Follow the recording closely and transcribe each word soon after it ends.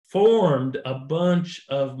formed a bunch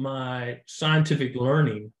of my scientific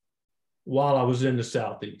learning while I was in the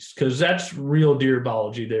Southeast, because that's real deer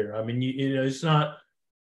biology there. I mean, it's not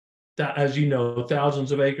that, as you know,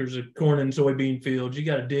 thousands of acres of corn and soybean fields. You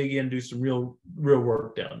got to dig in, do some real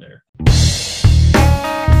work down there.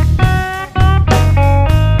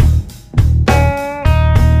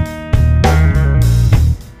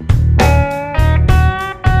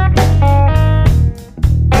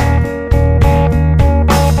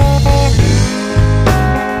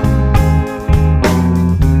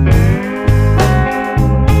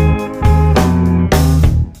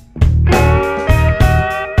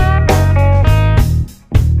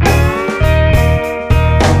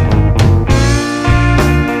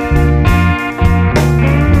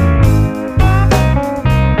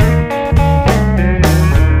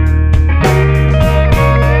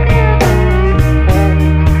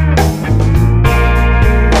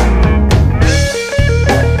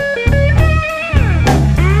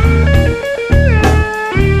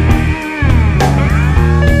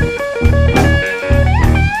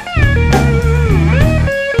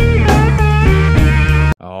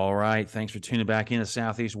 Thanks for tuning back into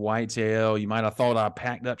Southeast Whitetail. You might have thought I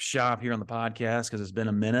packed up shop here on the podcast because it's been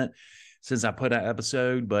a minute since I put out an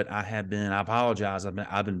episode, but I apologize.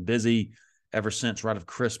 I've been busy ever since right of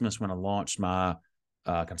Christmas when I launched my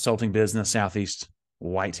consulting business, Southeast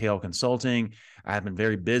Whitetail Consulting. I have been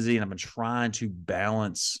very busy and I've been trying to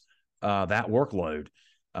balance that workload.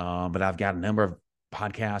 But I've got a number of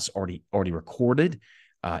podcasts already recorded.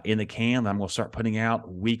 In the can, I'm going to start putting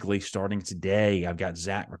out weekly starting today. I've got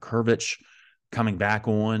Zack Vucurevich coming back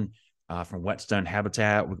on from Whetstone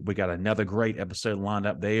Habitat. We got another great episode lined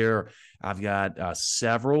up there. I've got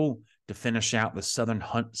several to finish out the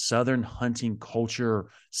Southern Hunting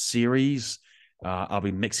Culture series. I'll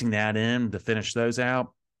be mixing that in to finish those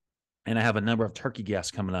out. And I have a number of turkey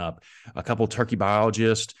guests coming up, a couple of turkey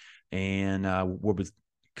biologists, and we'll be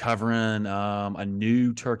covering a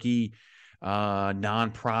new turkey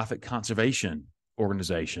nonprofit conservation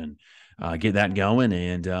organization. Get that going.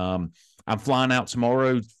 And I'm flying out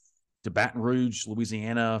tomorrow to Baton Rouge,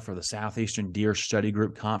 Louisiana for the Southeastern Deer Study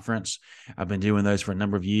Group Conference. I've been doing those for a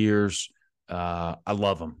number of years. I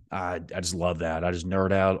love them. I just love that. I just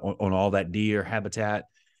nerd out on all that deer habitat,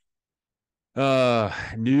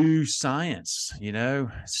 new science,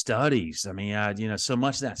 studies. I mean, so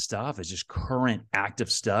much of that stuff is just current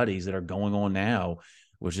active studies that are going on now,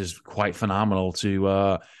 which is quite phenomenal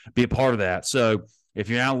to be a part of that. So if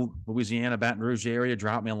you're out in Louisiana, Baton Rouge area,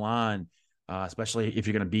 drop me a line, especially if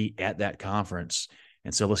you're going to be at that conference.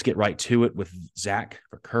 And so let's get right to it with Zack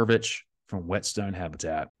Vucurevich from Whetstone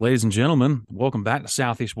Habitat. Ladies and gentlemen, welcome back to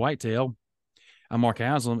Southeast Whitetail. I'm Mark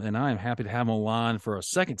Haslam, and I am happy to have him on line for a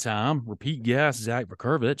second time. Repeat guest, Zack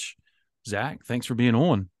Vucurevich. Zack, thanks for being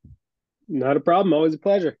on. Not a problem. Always a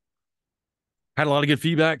pleasure. Had a lot of good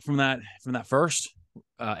feedback from that first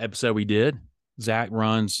episode we did. Zack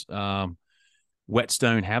runs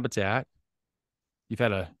Whetstone Habitat. You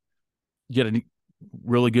had a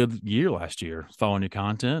really good year last year following your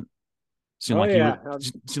content. Seemed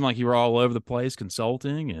like you were all over the place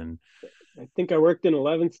consulting, and I think I worked in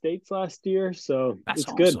 11 states last year, so it's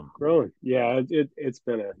awesome. Good growing. Yeah, it's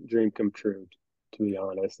been a dream come true, to be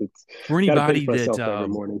honest. It's for anybody every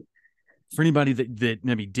morning. For anybody that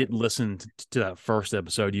maybe didn't listen to that first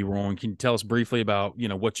episode you were on, can you tell us briefly about,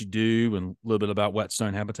 what you do and a little bit about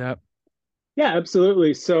Whetstone Habitat? Yeah,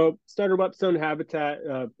 absolutely. So started Whetstone Habitat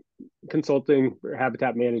consulting for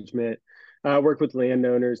habitat management, work with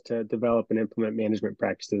landowners to develop and implement management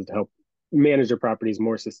practices to help manage their properties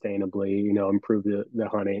more sustainably, improve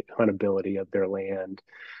the huntability of their land.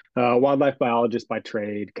 Wildlife biologist by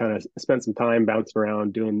trade, kind of spent some time bouncing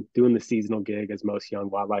around doing the seasonal gig as most young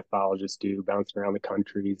wildlife biologists do, bouncing around the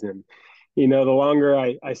countries. And, the longer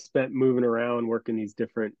I spent moving around, working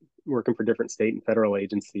for different state and federal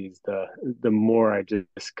agencies, the more I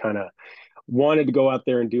just kind of wanted to go out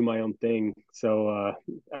there and do my own thing. So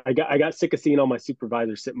I got sick of seeing all my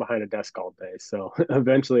supervisors sitting behind a desk all day. So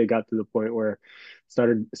eventually it got to the point where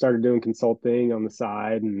started doing consulting on the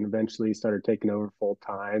side, and eventually started taking over full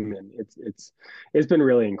time. And it's been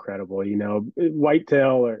really incredible.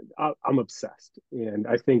 Whitetail, I'm obsessed. And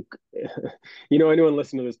I think, anyone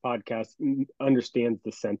listening to this podcast understands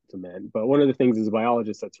the sentiment. But one of the things as a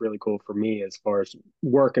biologist that's really cool for me, as far as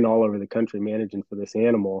working all over the country managing for this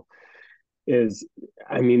animal, is,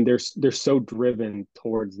 I mean, they're so driven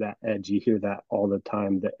towards that edge. You hear that all the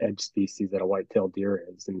time, the edge species that a white-tailed deer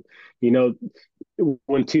is. And, you know,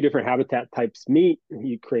 when two different habitat types meet,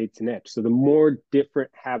 it creates an edge. So the more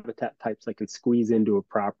different habitat types I can squeeze into a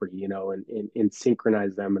property, you know, and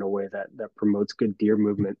synchronize them in a way that promotes good deer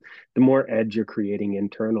movement, the more edge you're creating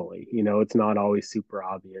internally. You know, it's not always super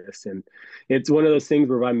obvious. And it's one of those things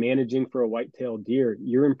where by managing for a white-tailed deer,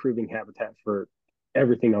 you're improving habitat for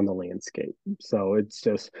everything on the landscape. So it's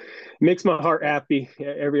just, it makes my heart happy.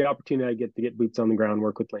 Every opportunity I get to get boots on the ground,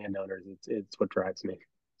 work with landowners, it's what drives me.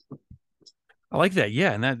 I like that.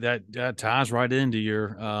 Yeah. And that ties right into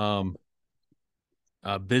your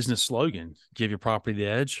business slogan, give your property the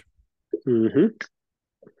edge. Mm-hmm.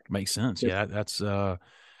 Makes sense. Yes. Yeah.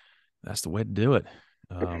 That's the way to do it.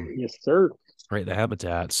 Yes, sir. Create the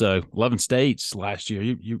habitat. So 11 states last year,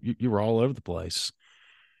 you were all over the place.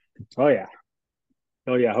 Oh yeah.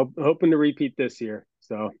 Oh yeah. Hoping to repeat this year.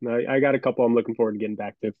 So I got a couple I'm looking forward to getting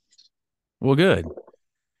back to. Well, good.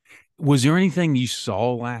 Was there anything you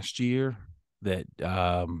saw last year that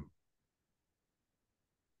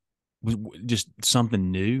was just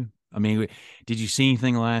something new? I mean, did you see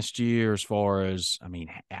anything last year as far as, I mean,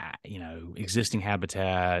 existing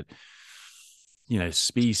habitat,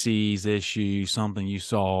 species issue, something you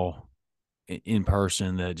saw in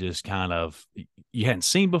person that just kind of you hadn't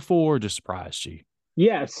seen before, just surprised you?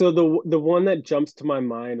 Yeah, so the one that jumps to my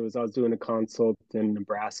mind was I was doing a consult in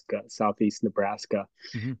Nebraska, southeast Nebraska,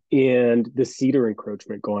 Mm-hmm. and the cedar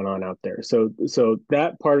encroachment going on out there. So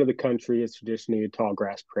that part of the country is traditionally a tall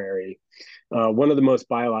grass prairie, one of the most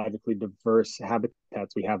biologically diverse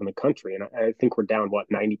habitats we have in the country, and I think we're down what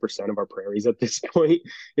 90% of our prairies at this point.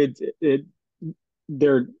 It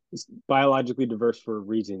they're biologically diverse for a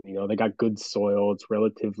reason. You know, they got good soil. It's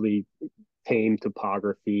relatively tame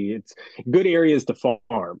topography. It's good areas to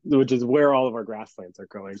farm, which is where all of our grasslands are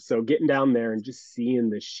going. So getting down there and just seeing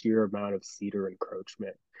the sheer amount of cedar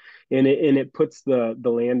encroachment, and it puts the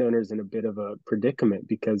landowners in a bit of a predicament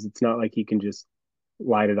because it's not like you can just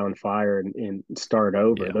light it on fire and start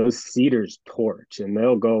over. Yeah. Those cedars torch and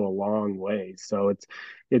they'll go a long way. So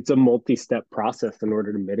it's a multi-step process in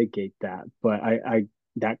order to mitigate that. But I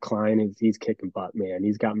that client he's kicking butt, man.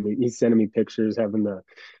 He's sending me pictures, having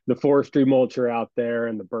the forestry mulcher out there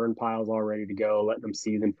and the burn piles all ready to go, letting them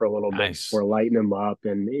season for a little bit Nice. before lighting them up,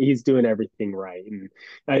 and he's doing everything right.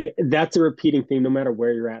 And that's a repeating theme no matter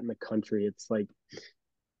where you're at in the country. It's like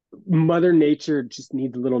Mother Nature just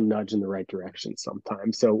needs a little nudge in the right direction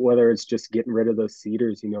sometimes. So whether it's just getting rid of those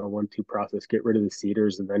cedars, 1-2 process, get rid of the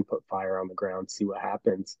cedars and then put fire on the ground, see what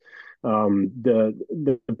happens.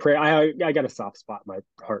 The prairie, I got a soft spot in my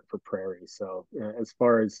heart for prairie. So as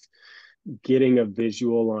far as getting a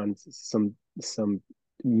visual on some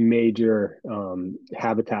major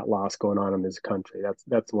habitat loss going on in this country,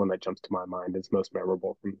 that's the one that jumps to my mind as most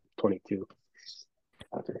memorable from 22.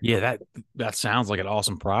 Yeah, that sounds like an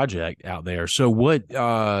awesome project out there. So what's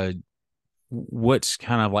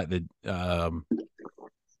kind of like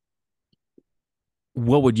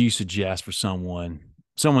what would you suggest for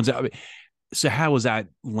someone's out? So how was that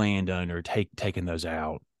landowner taking those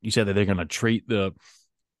out? You said that they're going to treat cut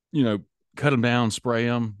them down, spray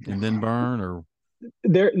them, and then burn, or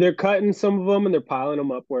They're cutting some of them and they're piling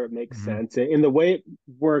them up where it makes mm-hmm. sense. And the way it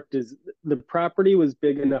worked is the property was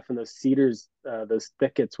big enough and those cedars, those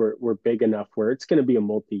thickets were big enough where it's going to be a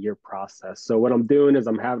multi-year process. So what I'm doing is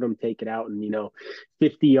I'm having them take it out in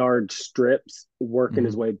 50-yard strips, working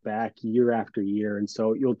his Mm-hmm. way back year after year. And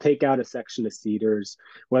so you'll take out a section of cedars,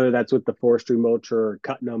 whether that's with the forestry mulcher or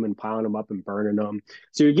cutting them and piling them up and burning them.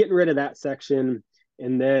 So you're getting rid of that section,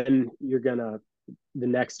 and then you're gonna the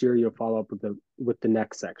next year you'll follow up with the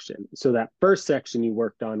next section. So that first section you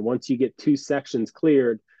worked on, once you get 2 sections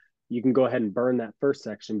cleared, you can go ahead and burn that first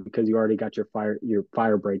section because you already got your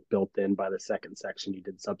fire break built in by the second section you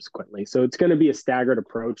did subsequently. So it's going to be a staggered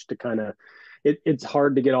approach to kind of it's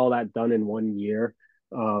hard to get all that done in 1 year.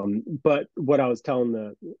 But what I was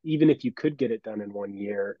telling even if you could get it done in 1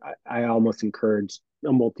 year, I almost encourage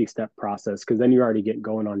a multi-step process because then you're already getting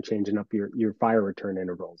going on changing up your fire return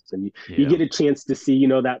intervals, and you Yeah. get a chance to see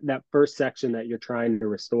that first section that you're trying to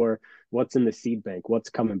restore, what's in the seed bank, what's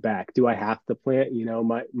coming back. Do I have to plant?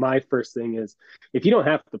 My first thing is, if you don't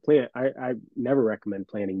have to plant, I never recommend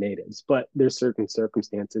planting natives, but there's certain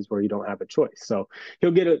circumstances where you don't have a choice. So he'll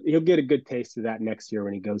get a good taste of that next year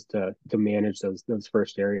when he goes to manage those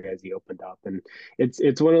first areas he opened up. And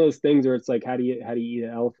it's one of those things where it's like, how do you eat an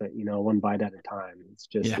elephant, one bite at a time. It's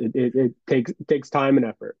just Yeah. it takes time and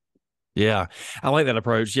effort. Yeah. I like that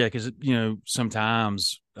approach. Yeah. Cause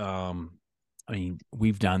sometimes, I mean,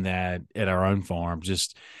 we've done that at our own farm,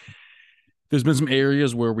 just there's been some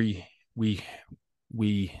areas where we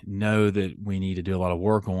know that we need to do a lot of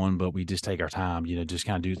work on, but we just take our time, just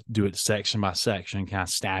kind of do it section by section, kind of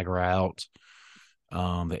stagger out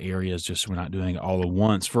the areas, just so we're not doing it all at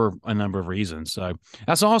once for a number of reasons. So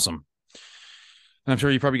that's awesome. And I'm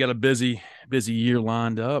sure you probably got a busy year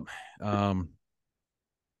lined up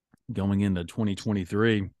going into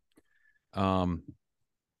 2023.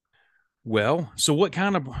 Well, so what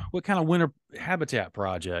kind of winter habitat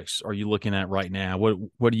projects are you looking at right now?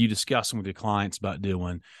 What are you discussing with your clients about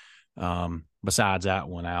doing besides that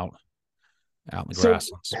one out in the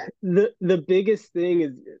grasslands? The biggest thing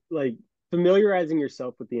is like familiarizing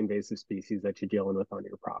yourself with the invasive species that you're dealing with on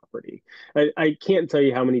your property. I can't tell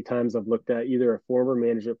you how many times I've looked at either a former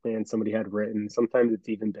management plan somebody had written. Sometimes it's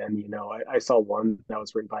even been, I saw one that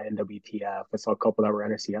was written by NWTF. I saw a couple that were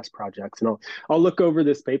NRCS projects, and I'll look over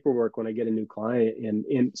this paperwork when I get a new client,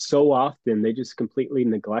 and so often they just completely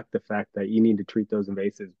neglect the fact that you need to treat those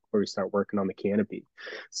invasives before you start working on the canopy.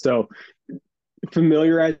 So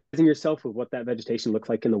familiarizing yourself with what that vegetation looks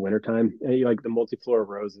like in the wintertime. Like the multiflora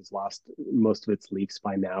rose has lost most of its leaves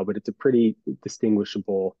by now, but it's a pretty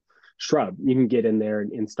distinguishable shrub. You can get in there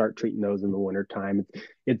and start treating those in the wintertime.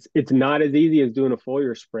 It's not as easy as doing a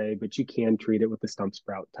foliar spray, but you can treat it with the stump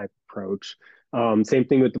sprout type approach. Same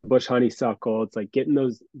thing with the bush honeysuckle. It's like getting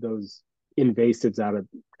those invasives out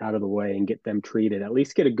of the way and get them treated. At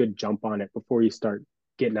least get a good jump on it before you start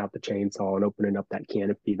getting out the chainsaw and opening up that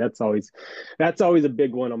canopy. That's always a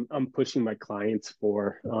big one. I'm pushing my clients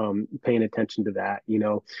for paying attention to that.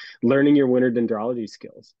 Learning your winter dendrology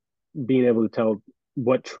skills, being able to tell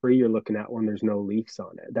what tree you're looking at when there's no leaves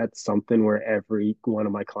on it. That's something where every one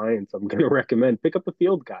of my clients I'm going to recommend pick up a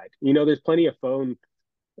field guide. There's plenty of phone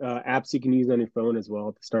apps you can use on your phone as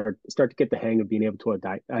well to start to get the hang of being able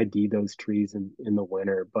to ID those trees in the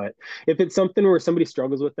winter. But if it's something where somebody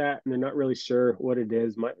struggles with that and they're not really sure what it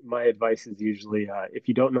is, my advice is usually if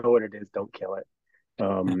you don't know what it is, don't kill it.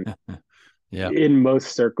 Yeah. In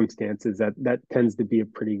most circumstances, that tends to be a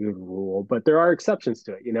pretty good rule, but there are exceptions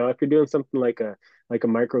to it. If you're doing something like a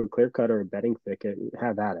micro clear cut or a bedding thicket,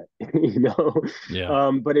 have at it.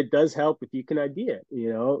 Yeah. But it does help if you can ID it.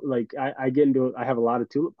 Like I have a lot of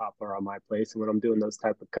tulip poplar on my place, and when I'm doing those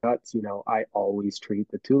type of cuts, I always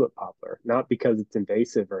treat the tulip poplar, not because it's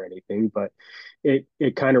invasive or anything, but it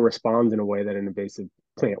kind of responds in a way that an invasive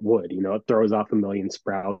plant would. It throws off a million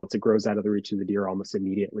sprouts. It grows out of the reach of the deer almost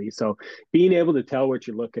immediately. So being able to tell what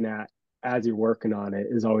you're looking at as you're working on it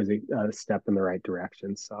is always a step in the right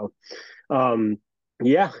direction. So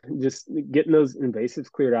yeah, just getting those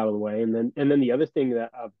invasives cleared out of the way. And then the other thing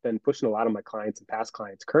that I've been pushing a lot of my clients and past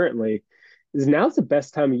clients currently is now's the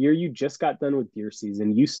best time of year. You just got done with deer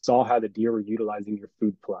season. You saw how the deer were utilizing your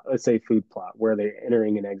food plot, let's say food plot, where they're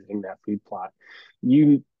entering and exiting that food plot.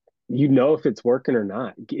 If it's working or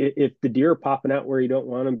not. If the deer are popping out where you don't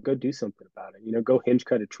want them, go do something about it. Go hinge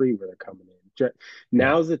cut a tree where they're coming in.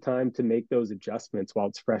 Now's the time to make those adjustments while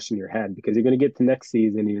it's fresh in your head, because you're going to get to next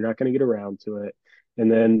season and you're not going to get around to it. And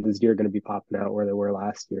then these deer are going to be popping out where they were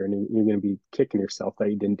last year, and you're going to be kicking yourself that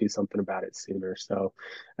you didn't do something about it sooner. So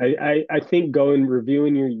I think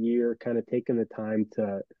reviewing your year, kind of taking the time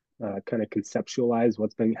to kind of conceptualize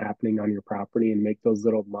what's been happening on your property and make those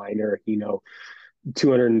little minor,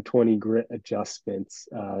 220 grit adjustments.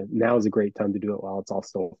 Now is a great time to do it while it's all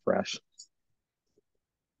still fresh.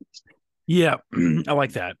 Yeah, I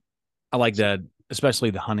like that.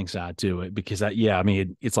 Especially the hunting side to it, because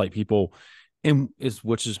it's like people,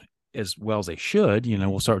 which is as well as they should,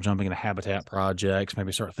 we'll start jumping into habitat projects,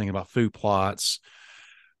 maybe start thinking about food plots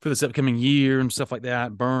for this upcoming year and stuff like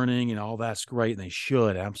that, burning and all that's great. And they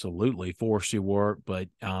should absolutely forestry work. But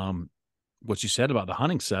what you said about the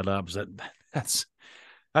hunting setups, that's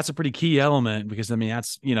a pretty key element, because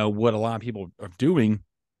that's what a lot of people are doing,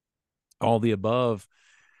 all the above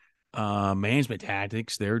management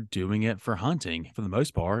tactics. They're doing it for hunting for the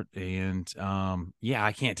most part. And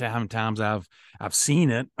I can't tell how many times I've seen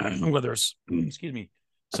it, whether it's excuse me,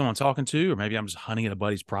 someone talking to, or maybe I'm just hunting at a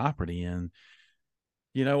buddy's property, and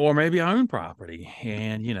or maybe our own property,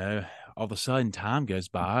 and all of a sudden time goes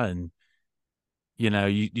by, and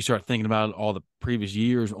you start thinking about all the previous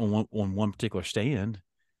years on one particular stand,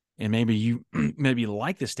 and maybe you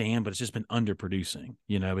like the stand, but it's just been underproducing.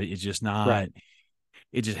 It's just not right.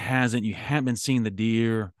 It just hasn't. You haven't been seeing the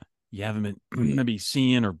deer. You haven't been maybe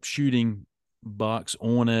seeing or shooting bucks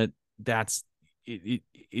on it.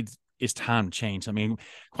 It's time to change.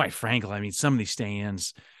 Quite frankly, some of these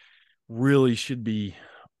stands really should be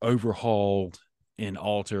overhauled and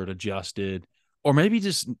altered, adjusted, or maybe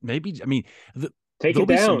take it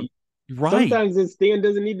down. Right. Sometimes the stand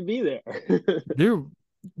doesn't need to be there.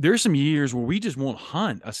 there's some years where we just won't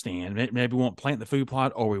hunt a stand. Maybe we won't plant the food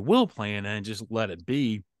plot, or we will plant it and just let it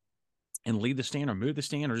be and leave the stand or move the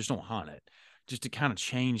stand, or just don't hunt it, just to kind of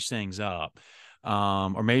change things up.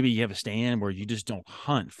 Or maybe you have a stand where you just don't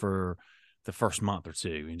hunt for the first month or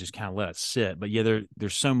two and just kind of let it sit. But yeah,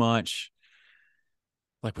 there's so much,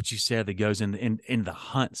 like what you said, that goes in the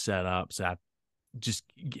hunt setups that just,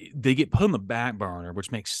 they get put on the back burner,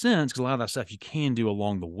 which makes sense because a lot of that stuff you can do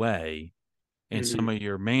along the way. And some of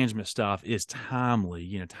your management stuff is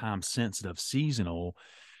timely, time sensitive, seasonal.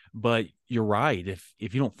 But you're right. If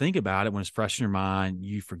you don't think about it when it's fresh in your mind,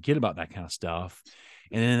 you forget about that kind of stuff.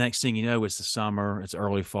 And then the next thing you know, it's the summer, it's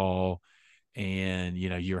early fall, and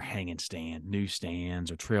you're hanging new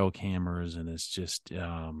stands or trail cameras, and it's just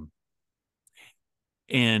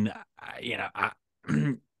and I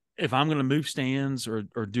if I'm going to move stands or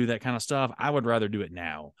do that kind of stuff, I would rather do it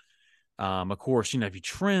now. Of course, if you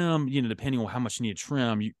trim, depending on how much you need to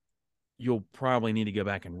trim, you'll probably need to go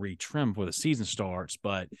back and retrim before the season starts.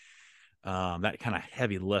 But that kind of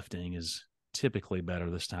heavy lifting is typically better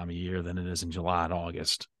this time of year than it is in July and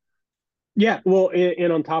August. Yeah, well,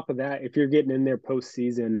 and on top of that, if you're getting in there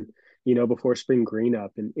postseason, before spring green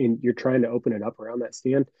up, and you're trying to open it up around that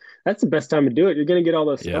stand, that's the best time to do it. You're going to get all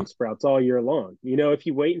those stump sprouts all year long. If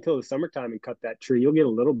you wait until the summertime and cut that tree, you'll get a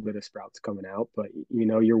little bit of sprouts coming out, but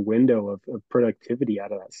your window of productivity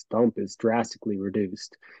out of that stump is drastically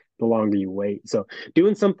reduced the longer you wait. So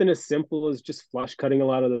doing something as simple as just flush cutting a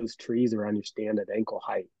lot of those trees around your stand at ankle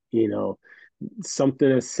height,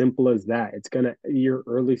 something as simple as that, your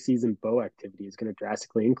early season bow activity is going to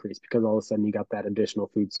drastically increase because all of a sudden you got that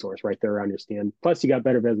additional food source right there around your stand. Plus you got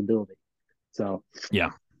better visibility. So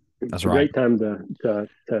yeah, that's a right. great time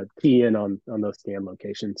to key in on those stand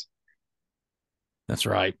locations. That's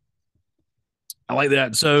right. I like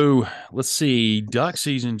that. So let's see. Duck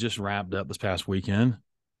season just wrapped up this past weekend.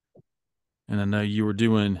 And I know you were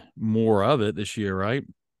doing more of it this year, right?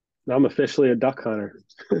 I'm officially a duck hunter.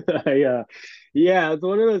 Yeah, it's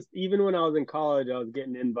one of those. Even when I was in college, I was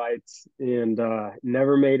getting invites and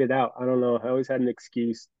never made it out. I don't know. I always had an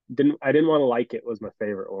excuse. I didn't want to like it was my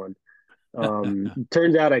favorite one.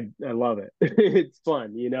 Turns out I love it. It's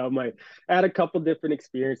fun. I had a couple different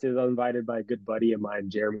experiences. I was invited by a good buddy of mine,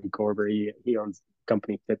 Jeremy Corber. He owns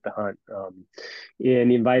company Fit the Hunt,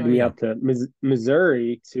 and he invited me out to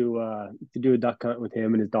Missouri to do a duck hunt with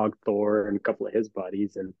him and his dog Thor and a couple of his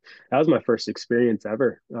buddies, and that was my first experience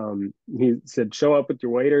ever. He said, "Show up with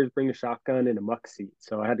your waders, bring a shotgun and a muck seat."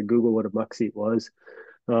 So I had to Google what a muck seat was.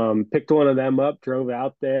 Picked one of them up, drove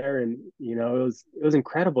out there, and it was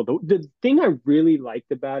incredible. The thing I really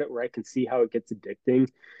liked about it, where I can see how it gets addicting,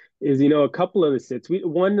 is a couple of the sits.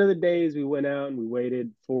 One of the days we went out and we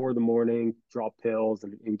waited for the morning, draw pills,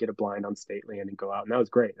 and get a blind on state land and go out, and that was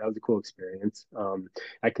great. That was a cool experience.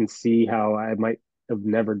 I can see how I might have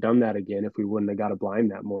never done that again if we wouldn't have got a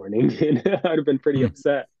blind that morning, and I'd have been pretty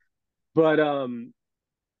upset. But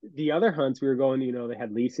the other hunts we were going, they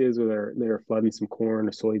had leases where they were flooding some corn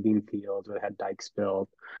or soybean fields, or they had dikes built,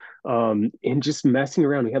 and just messing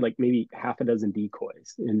around. We had like maybe half a dozen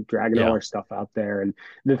decoys and dragging all our stuff out there. And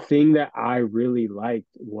the thing that I really liked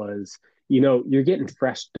was, you're getting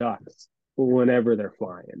fresh ducks whenever they're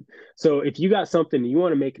flying. So if you got something you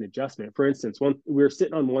want to make an adjustment, for instance, we were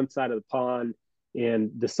sitting on one side of the pond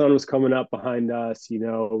and the sun was coming up behind us. We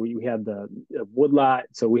had the woodlot,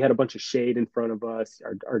 so we had a bunch of shade in front of us.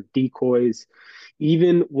 Our decoys,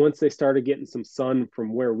 even once they started getting some sun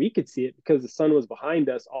from where we could see it, because the sun was behind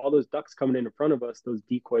us, all those ducks coming in front of us, those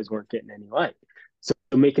decoys weren't getting any light. So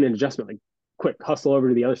making an adjustment, like quick hustle over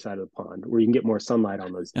to the other side of the pond where you can get more sunlight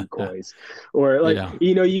on those decoys, or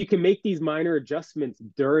you can make these minor adjustments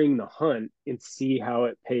during the hunt and see how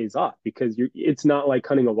it pays off, because it's not like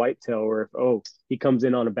hunting a whitetail where if he comes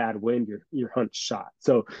in on a bad wind, your hunt's shot.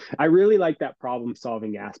 So I really like that problem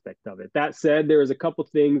solving aspect of it. That said, there was a couple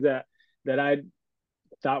things that I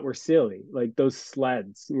thought were silly, like those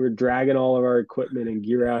sleds. We were dragging all of our equipment and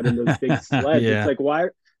gear out in those big sleds. It's like,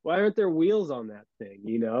 why aren't there wheels on that thing?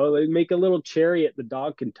 They make a little chariot, the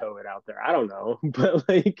dog can tow it out there. I don't know, but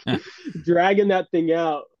like dragging that thing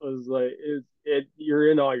out was like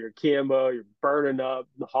you're in all your camo, you're burning up,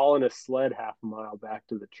 hauling a sled half a mile back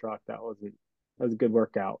to the truck. That was a good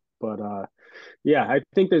workout. But yeah, I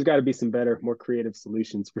think there's got to be some better, more creative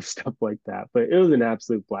solutions for stuff like that. But it was an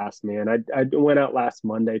absolute blast, man. I went out last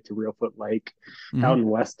Monday to Reelfoot Lake out in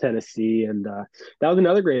West Tennessee, and that was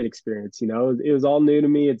another great experience. It was all new to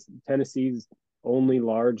me. It's Tennessee's only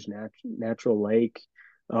large natural lake.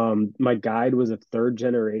 My guide was a third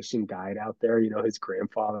generation guide out there. His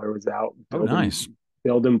grandfather was out building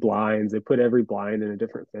building blinds. They put every blind in a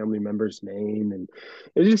different family member's name. And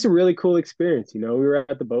it was just a really cool experience. You know, we were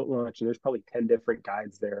at the boat launch and there's probably 10 different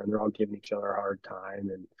guides there and they're all giving each other a hard time.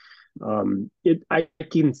 And I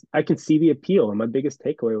can see the appeal. And my biggest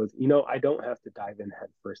takeaway was, you know, I don't have to dive in head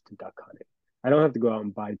first to duck hunting. I don't have to go out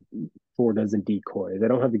and buy 4 dozen decoys. I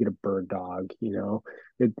don't have to get a bird dog. You know,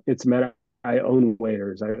 it's a matter. I own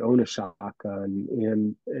waders. I own a shotgun,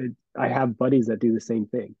 and I have buddies that do the same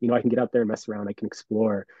thing. You know, I can get out there and mess around. I can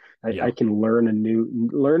explore. Yeah. I can learn a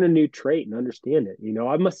new trait and understand it. You know,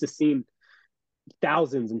 I must have seen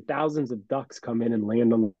thousands and thousands of ducks come in and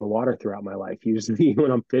land on the water throughout my life. Usually when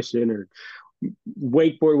I'm fishing or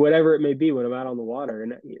wakeboard, whatever it may be, when I'm out on the water,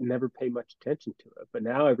 and I never pay much attention to it. But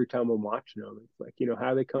now every time I'm watching them, it's like, you know, how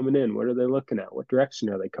are they coming in? What are they looking at? What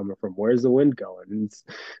direction are they coming from? Where's the wind going? And it's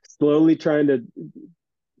slowly trying to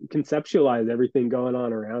conceptualize everything going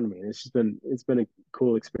on around me. And it's been a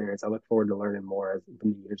cool experience. I look forward to learning more as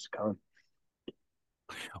in the years to come.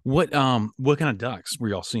 What kind of ducks were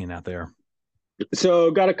y'all seeing out there?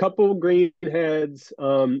 So got a couple greenheads.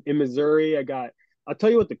 In Missouri, I'll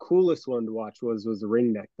tell you what the coolest one to watch was the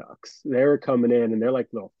ringneck ducks. They were coming in and they're like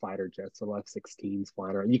little fighter jets, little F-16s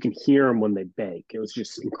flying around. You can hear them when they bake. It was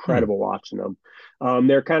just incredible watching them.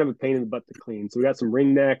 They're kind of a pain in the butt to clean. So we got some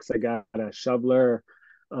ringnecks. I got a shoveler.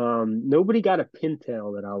 Nobody got a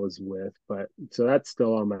pintail that I was with, but so that's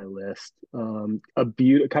still on my list.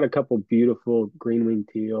 Kind of couple beautiful green wing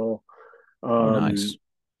teal. Nice.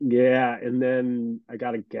 Yeah, and then I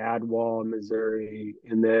got a gadwall in Missouri,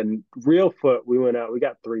 and then Reelfoot. We went out. We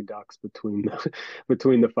got 3 ducks between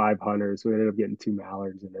the 5 hunters. We ended up getting 2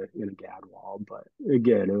 mallards in a gadwall. But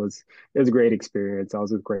again, it was a great experience. I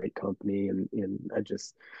was with great company, and I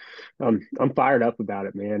just I'm fired up about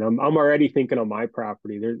it, man. I'm already thinking on my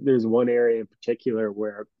property. There's one area in particular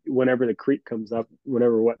where whenever the creek comes up,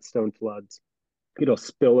 whenever Whetstone floods, it'll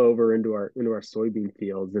spill over into our soybean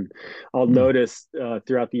fields, and I'll notice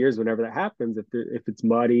throughout the years whenever that happens, if it's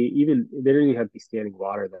muddy, even they don't even have to be standing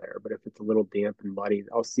water there, but if it's a little damp and muddy,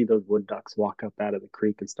 I'll see those wood ducks walk up out of the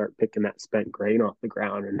creek and start picking that spent grain off the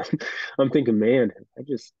ground. And I'm thinking, man, I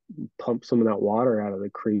just pump some of that water out of the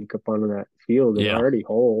creek up onto that field, it already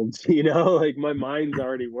holds, you know, like my mind's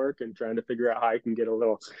already working trying to figure out how I can get a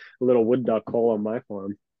little wood duck hole on my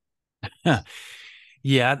farm.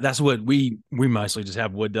 Yeah, that's what we mostly just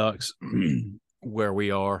have wood ducks where we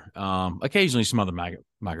are. Occasionally some other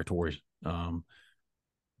migratory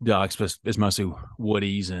ducks, but it's mostly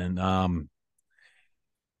woodies. And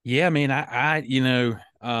yeah, I mean, I you know,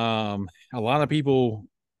 a lot of people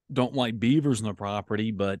don't like beavers on their property,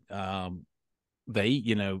 but they,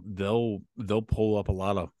 you know, they'll pull up a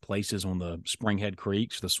lot of places on the Springhead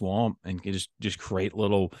Creeks, the swamp, and just create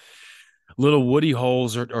little woody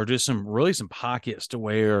holes or just some pockets to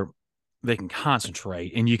where they can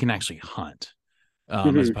concentrate and you can actually hunt,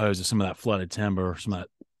 as opposed to some of that flooded timber, some of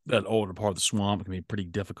that older part of the swamp. It can be pretty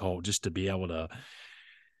difficult just to be able to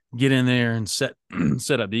get in there and set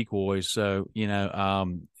up decoys. So, you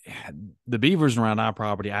know, the beavers around our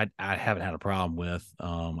property, I haven't had a problem with. I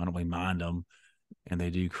don't really mind them, and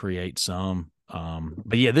they do create some.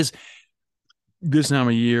 But yeah, this time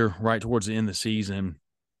of year, right towards the end of the season,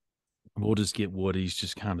 we'll just get woodies,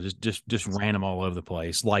 just kind of just random all over the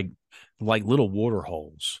place, like little water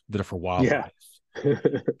holes that are for wildlife. Yeah.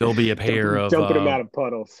 There'll be a pair of jumping them out of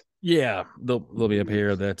puddles. Yeah, there'll be a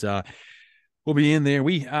pair that will be in there.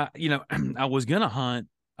 We you know, I was gonna hunt.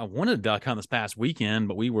 I wanted to duck hunt this past weekend,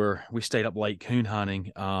 but we stayed up late coon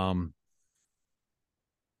hunting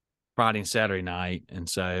Friday and Saturday night, and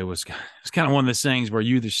so it's kind of one of those things where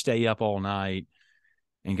you either stay up all night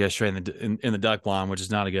and go straight in the duck blind, which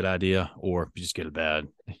is not a good idea, or you just go to bed,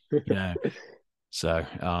 you know. So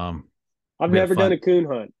I've never done a coon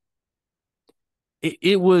hunt.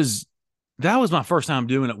 That was my first time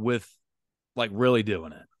doing it with, like, really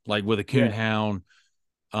doing it, like with a coon hound.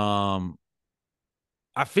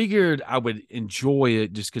 I figured I would enjoy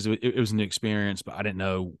it just because it was a new experience, but I didn't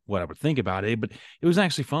know what I would think about it. But it was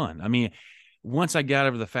actually fun. I mean, once I got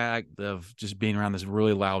over the fact of just being around this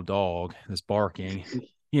really loud dog that's barking,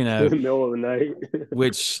 you know, in the middle of the night,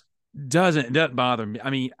 which doesn't bother me.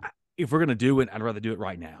 I mean, if we're going to do it, I'd rather do it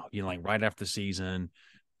right now, you know, like right after the season.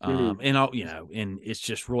 And I'll, you know, and it's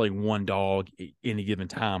just really one dog any given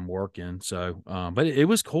time working. So, but it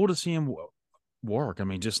was cool to see him work. I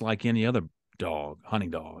mean, just like any other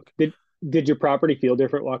hunting dog. Did your property feel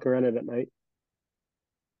different walking around it at night?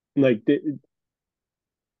 Like, does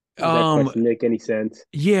that question make any sense?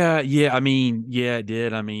 Yeah. I mean, yeah, it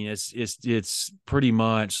did. I mean, it's pretty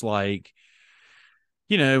much like,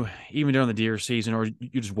 you know, even during the deer season, or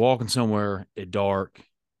you're just walking somewhere at dark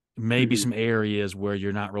maybe some areas where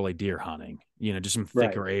you're not really deer hunting, just some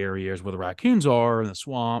thicker Right. areas where the raccoons are, and the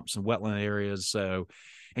swamps and wetland areas. So,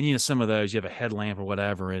 and some of those you have a headlamp or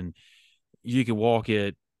whatever, and you can walk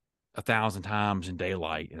it 1,000 times in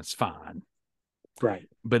daylight and it's fine. Right.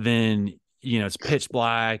 But then, it's pitch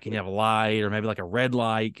black and you have a light, or maybe like a red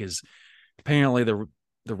light, because apparently the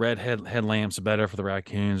red headlamps are better for the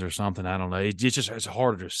raccoons or something. I don't know. It's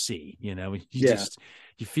harder to see, you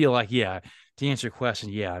feel like, to answer your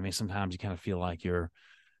question. I mean, sometimes you kind of feel like you're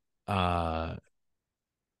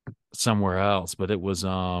somewhere else, but it was,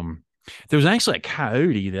 there was actually a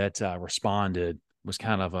coyote that responded, was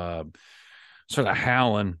kind of sort of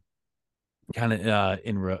howling kind of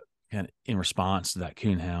in response to that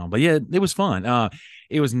coonhound. But yeah, it was fun.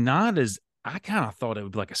 It was not as, I kind of thought it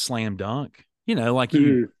would be like a slam dunk, like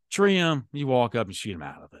you tree them, you walk up and shoot them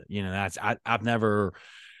out of it. That's, I've never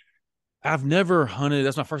hunted.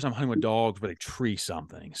 That's my first time hunting with dogs, but they tree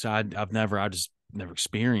something. So I just never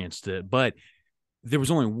experienced it. But there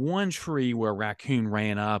was only one tree where a raccoon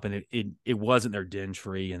ran up, and it wasn't their den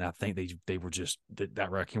tree. And I think they were just,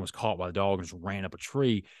 that raccoon was caught by the dog and just ran up a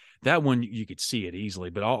tree. That one, you could see it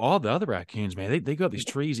easily. But all the other raccoons, man, they go up these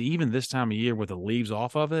trees, even this time of year with the leaves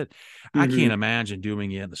off of it. I can't imagine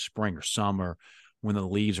doing it in the spring or summer when the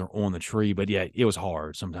leaves are on the tree. But yeah, it was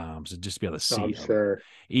hard sometimes to just be able to see I'm them. sure.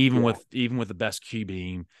 Even with the best Q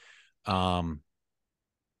beam, they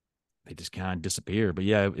just kind of disappear. But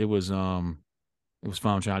yeah, it was fun.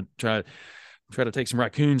 Try to take some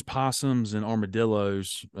raccoons, possums, and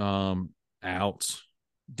armadillos out.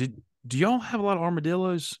 Do y'all have a lot of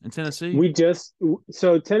armadillos in Tennessee?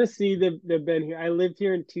 So Tennessee, they've been here. I lived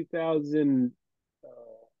here in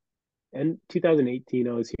 2018.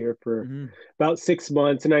 I was here for about 6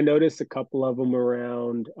 months, and I noticed a couple of them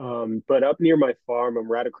around. But up near my farm,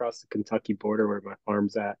 I'm right across the Kentucky border where my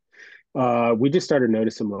farm's at. We just started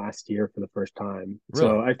noticing them last year for the first time. Really?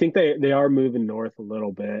 So I think they are moving north a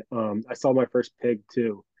little bit. I saw my first pig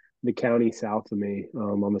too, the county south of me,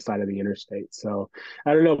 on the side of the interstate. So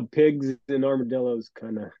I don't know, pigs and armadillos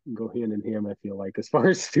kind of go hand in hand, I feel like, as far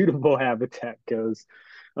as suitable habitat goes.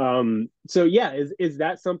 So yeah, is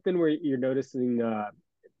that something where you're noticing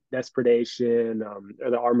nest predation, or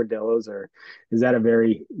the armadillos, or is that a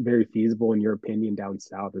very, very feasible, in your opinion, down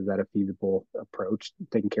south? Is that a feasible approach,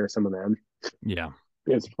 taking care of some of them? Yeah.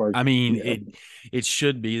 As far as, I mean, it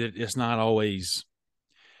should be that it's not always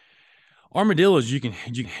armadillos. You can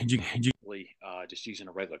just using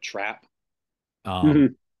a regular trap.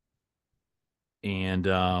 And in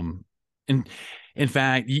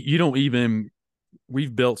fact, you don't even,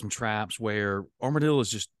 we've built some traps where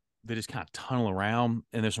armadillos they just kind of tunnel around,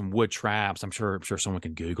 and there's some wood traps. I'm sure someone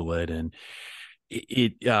can Google it, and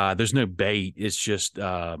there's no bait. It's just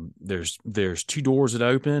there's two doors that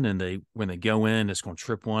open, and when they go in, it's going to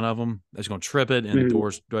trip one of them. It's going to trip it, and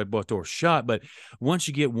both doors shut. But once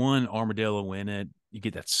you get one armadillo in it, you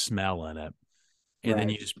get that smell in it, and then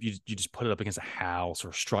you just put it up against a house or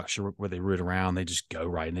a structure where they root around. They just go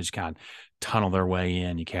right, and they just kind of tunnel their way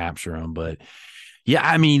in. You capture them, but yeah,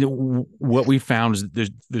 I mean, what we found is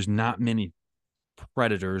there's not many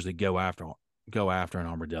predators that go after an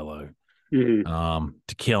armadillo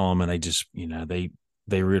to kill them, and they just they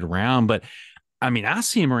root around. But I mean, I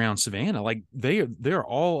see them around Savannah, like they're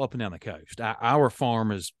all up and down the coast. Our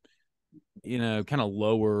farm is kind of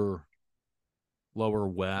lower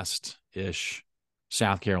west ish,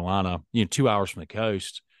 South Carolina, 2 hours from the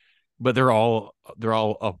coast, but they're all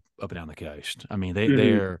up and down the coast. I mean,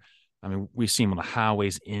 they're. I mean, we see them on the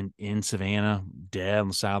highways in Savannah, dead on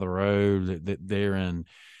the side of the road. They're in,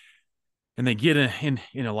 and they get in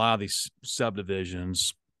a lot of these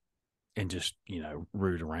subdivisions and just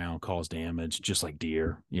root around, cause damage, just like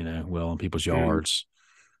deer, will in people's yards.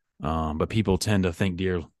 But people tend to think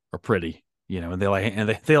deer are pretty, and they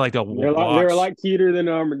like to watch. They're a lot cuter than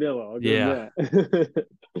an armadillo. I'll give them that.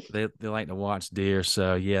 they like to watch deer.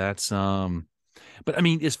 So yeah, that's But I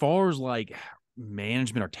mean, as far as like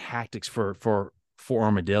management or tactics for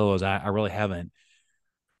armadillos, I really haven't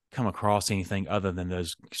come across anything other than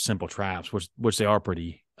those simple traps, which they are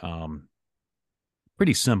pretty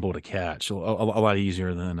simple to catch, a lot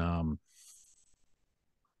easier than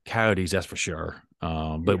coyotes, that's for sure.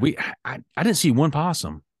 But I didn't see one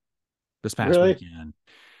possum this past weekend.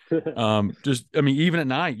 Just, I mean, even at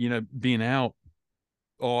night, being out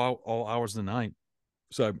all hours of the night.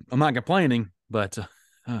 So I'm not complaining, but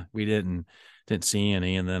we didn't see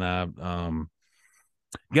any. And then I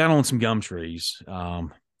got on some gum trees.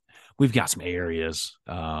 We've got some areas,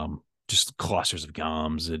 just clusters of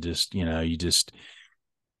gums that just, you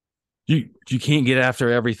can't get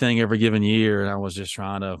after everything every given year. And I was just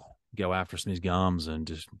trying to go after some of these gums and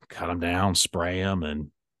just cut them down, spray them,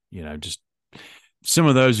 and just some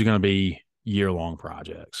of those are going to be year-long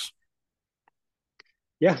projects.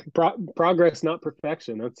 Yeah, progress, not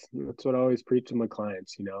perfection. That's what I always preach to my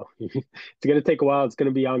clients. It's going to take a while. It's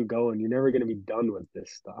going to be ongoing. You're never going to be done with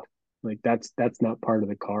this stuff. Like that's not part of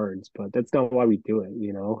the cards, but that's not why we do it.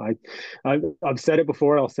 I've said it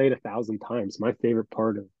before. I'll say it 1,000 times. My favorite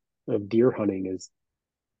part of deer hunting is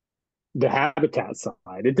the habitat side.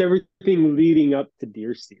 It's everything leading up to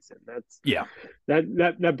deer season.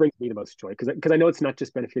 That brings me the most joy because I know it's not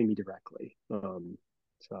just benefiting me directly.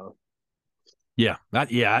 So. Yeah,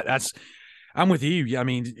 that's I'm with you. I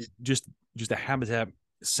mean, just the habitat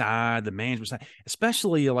side, the management side,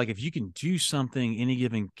 especially like if you can do something any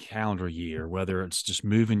given calendar year, whether it's just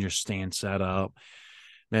moving your stand set up,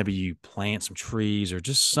 maybe you plant some trees or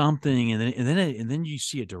just something, and then you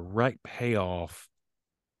see a direct payoff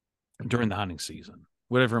during the hunting season,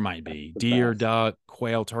 whatever it might be, deer, duck,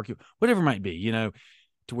 quail, turkey, whatever it might be, to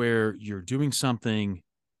where you're doing something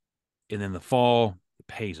and then the fall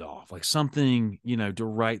pays off, like something,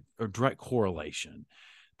 direct correlation.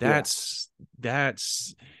 That's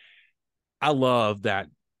I love that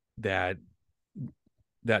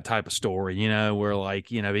type of story, where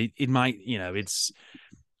like, it might, it's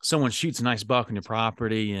someone shoots a nice buck on your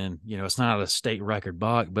property and, it's not a state record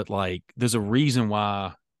buck, but like there's a reason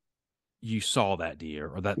why you saw that deer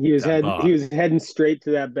or that he was heading straight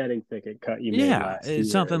to that bedding thicket cut you made last year.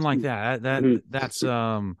 It's something like that. That's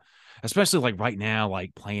especially like right now,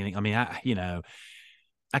 like planning. I mean,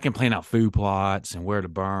 I can plan out food plots and where to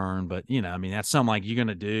burn, but I mean, that's something like you're going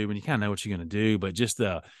to do when you kind of know what you're going to do. But just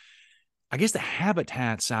I guess the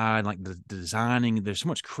habitat side, like the designing, there's so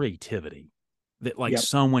much creativity that like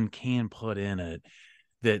someone can put in it.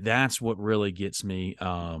 That's what really gets me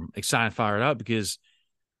excited, fired up, because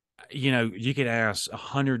you could ask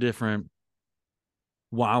 100 different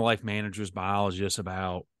wildlife managers, biologists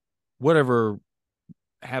about whatever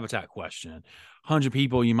habitat question. 100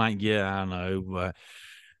 people, you might get, I don't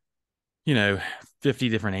know, 50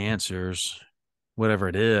 different answers, whatever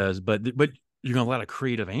it is, but you're going to a lot of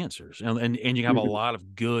creative answers, and you have a lot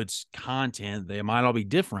of good content. They might all be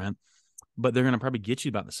different, but they're going to probably get you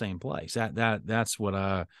about the same place. That's what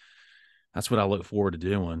I look forward to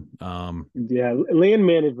doing. Land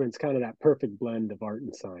management's kind of that perfect blend of art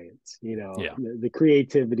and science. The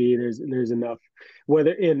creativity. There's enough.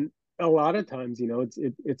 Whether in a lot of times,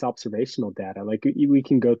 it's observational data. Like we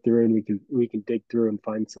can go through and we can dig through and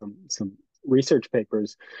find some research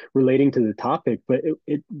papers relating to the topic, but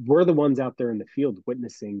we're the ones out there in the field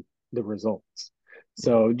witnessing the results.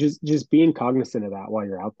 So just being cognizant of that while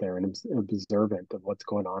you're out there and observant of what's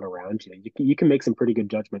going on around you, you can make some pretty good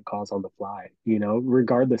judgment calls on the fly,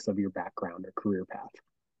 regardless of your background or career path.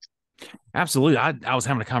 Absolutely. I was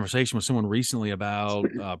having a conversation with someone recently about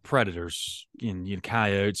predators in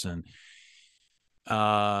coyotes, and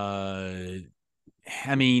I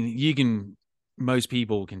mean, most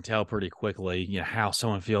people can tell pretty quickly, how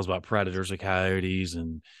someone feels about predators or coyotes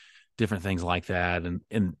and different things like that. And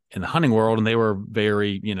in the hunting world, and they were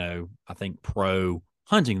very, I think pro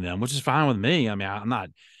hunting them, which is fine with me. I mean,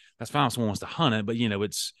 that's fine if someone wants to hunt it, but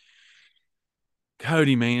it's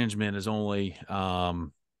coyote management is only,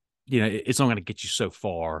 it's only going to get you so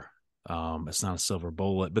far. It's not a silver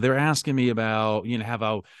bullet, but they're asking me about, have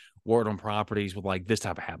I worked on properties with like this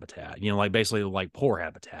type of habitat, like basically like poor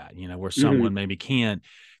habitat, where someone maybe can't,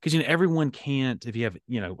 because, everyone can't, if you have,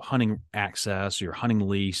 hunting access or your hunting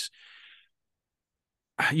lease,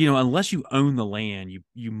 unless you own the land,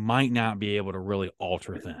 you might not be able to really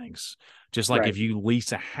alter things. Just like if you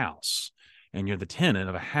lease a house and you're the tenant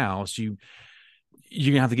of a house, you're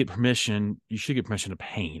going to have to get permission. You should get permission to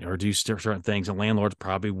paint or do certain things. And landlords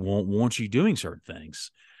probably won't want you doing certain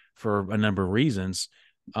things for a number of reasons.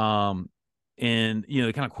 And,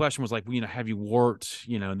 the kind of question was like, have you worked,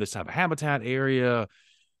 in this type of habitat area?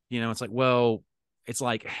 It's like, well, it's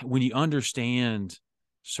like when you understand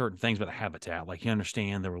certain things about the habitat, like you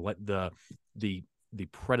understand the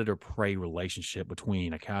predator prey relationship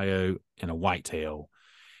between a coyote and a whitetail,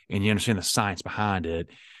 and you understand the science behind it,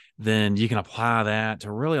 then you can apply that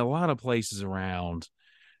to really a lot of places around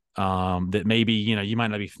that maybe, you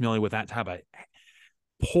might not be familiar with that type of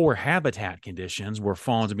poor habitat conditions where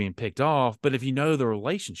fawns are being picked off. But if you know the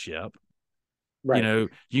relationship, right,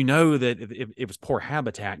 you know that if it's poor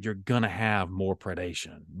habitat, you're going to have more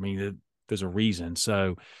predation. I mean, there's a reason.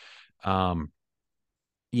 So,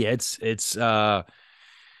 it's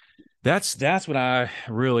that's what I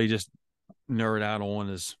really just nerd out on,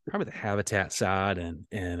 is probably the habitat side and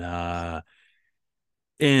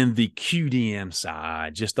the QDM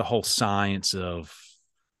side, just the whole science of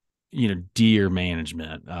deer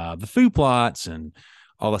management, the food plots and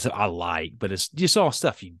all that stuff I like, but it's just all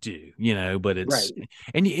stuff you do, but Right.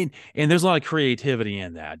 and there's a lot of creativity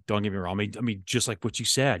in that. Don't get me wrong. I mean, just like what you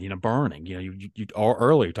said, burning, you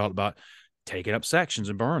earlier talked about taking up sections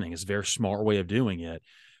and burning. It's a very smart way of doing it.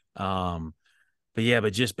 But yeah,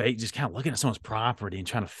 but just kind of looking at someone's property and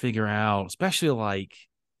trying to figure out, especially like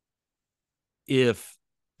if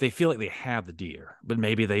they feel like they have the deer, but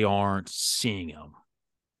maybe they aren't seeing them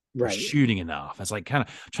or Right. shooting enough. It's like kind of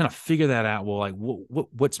trying to figure that out. Well, like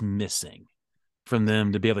what's missing from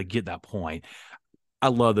them to be able to get that point. I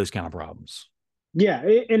love those kind of problems. Yeah,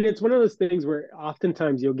 and it's one of those things where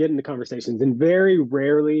oftentimes you'll get into conversations, and very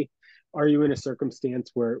rarely are you in a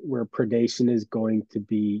circumstance where predation is going to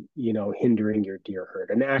be, hindering your deer herd,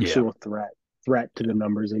 an Yeah. actual threat to the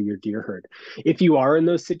numbers of your deer herd. If you are in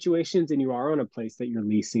those situations and you are on a place that you're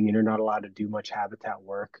leasing and you're not allowed to do much habitat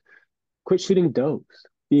work, quit shooting does.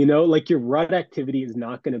 Like your rut activity is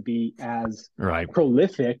not going to be as Right.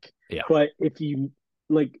 prolific, Yeah. but if you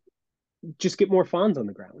like just get more fawns on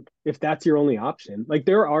the ground if that's your only option. Like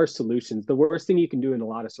there are solutions. The worst thing you can do in a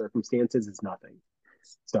lot of circumstances is nothing.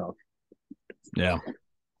 So Yeah.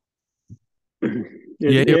 and,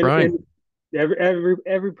 Yeah, you're right. and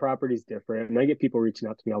every property is different, and I get people reaching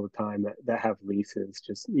out to me all the time that have leases,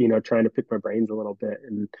 just trying to pick my brains a little bit.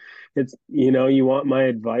 And it's you want my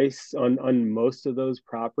advice on most of those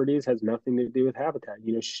properties has nothing to do with habitat.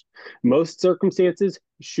 Most circumstances,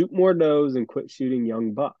 shoot more does and quit shooting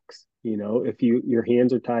young bucks. If your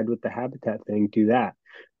hands are tied with the habitat thing, do that.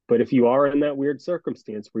 But if you are in that weird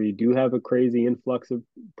circumstance where you do have a crazy influx of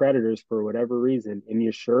predators for whatever reason, and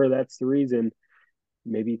you're sure that's the reason,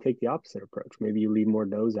 maybe you take the opposite approach. Maybe you leave more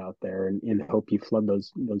does out there and hope you flood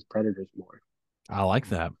those predators more. I like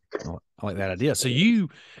that. I like that idea. So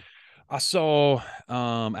I saw,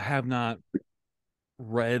 I have not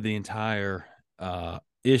read the entire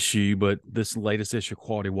issue, but this latest issue of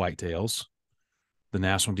Quality Whitetails, the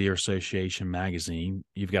National Deer Association magazine,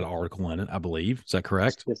 you've got an article in it, I believe. Is that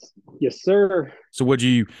correct? Yes, sir. So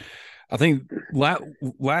I think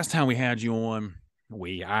last time we had you on,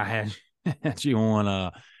 I had you on,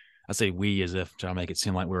 I say we as if trying to make it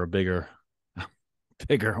seem like we're a bigger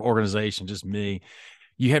organization, just me.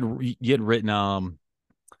 You had written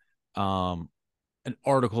an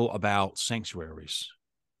article about sanctuaries.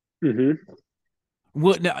 Mm-hmm.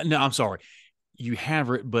 Well, no, I'm sorry. You have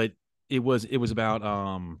it, but it was about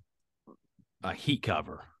a heat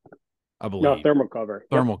cover, I believe. No, thermal cover.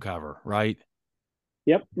 Thermal cover, right?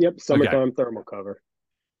 Yep. Summertime thermal cover.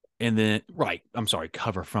 And then I'm sorry,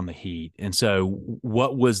 cover from the heat. And so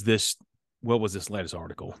what was this latest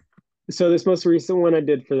article? So this most recent one I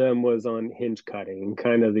did for them was on hinge cutting, and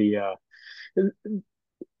kind of the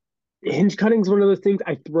hinge cutting is one of those things.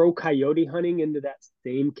 I throw coyote hunting into that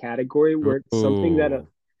same category, where it's something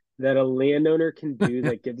that a landowner can do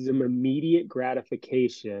that gives them immediate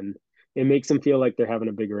gratification. It makes them feel like they're having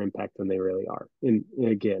a bigger impact than they really are. And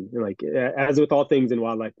again, like as with all things in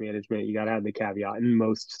wildlife management, you got to have the caveat in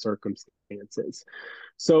most circumstances.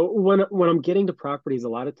 So when I'm getting to properties, a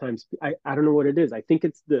lot of times I don't know what it is. I think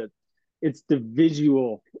it's the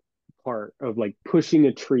visual part of like pushing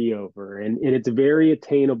a tree over, and it's very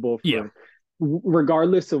attainable for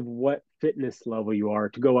regardless of what fitness level you are,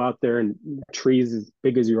 to go out there and trees as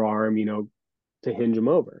big as your arm, to hinge them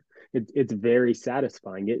over. It's very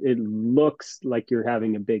satisfying. It looks like you're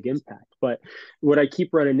having a big impact. But what I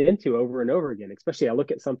keep running into over and over again, especially I look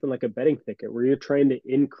at something like a bedding thicket where you're trying to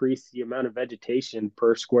increase the amount of vegetation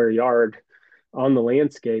per square yard on the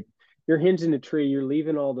landscape. You're hinging a tree, you're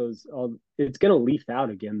leaving it's going to leaf out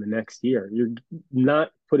again the next year. You're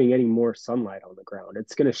not putting any more sunlight on the ground.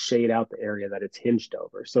 It's going to shade out the area that it's hinged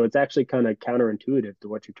over. So it's actually kind of counterintuitive to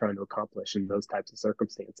what you're trying to accomplish in those types of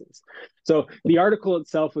circumstances. So the article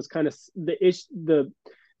itself was kind of the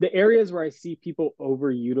areas where I see people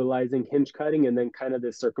overutilizing hinge cutting, and then kind of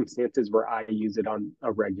the circumstances where I use it on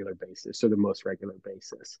a regular basis, or the most regular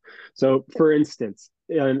basis. So for instance,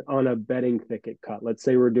 on a bedding thicket cut, let's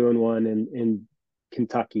say we're doing one in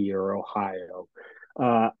Kentucky or Ohio,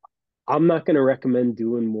 I'm not going to recommend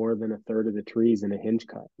doing more than a third of the trees in a hinge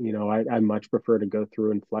cut. I much prefer to go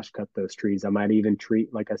through and flush cut those trees. I might even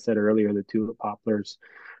treat, like I said earlier, the tulip poplars,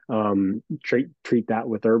 treat that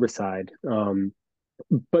with herbicide.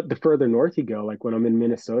 But the further north you go, like when I'm in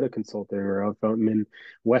Minnesota consulting, or if I'm in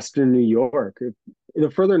Western New York, the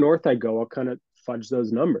further north I go, I'll kind of fudge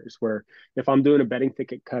those numbers, where if I'm doing a bedding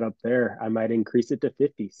thicket cut up there, I might increase it to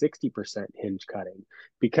 50-60% hinge cutting,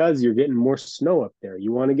 because you're getting more snow up there.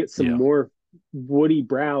 You want to get some more woody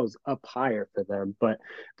browse up higher for them. But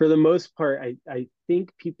for the most part, I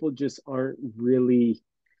think people just aren't really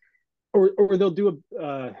or they'll do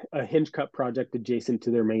a hinge cut project adjacent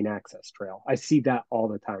to their main access trail. I see that all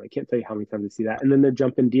the time. I can't tell you how many times I see that. And then they're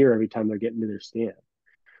jumping deer every time they're getting to their stand.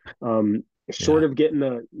 Short Yeah. of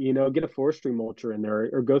getting get a forestry mulcher in there,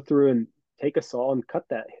 or go through and take a saw and cut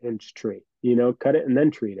that hinge tree, cut it and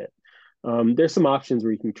then treat it. There's some options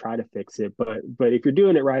where you can try to fix it, but if you're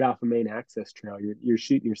doing it right off a main access trail, you're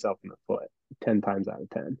shooting yourself in the foot 10 times out of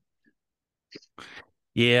 10.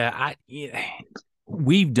 Yeah,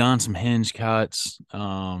 we've done some hinge cuts,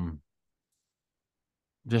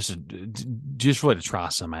 just really to try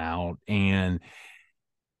some out, and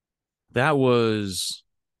that was,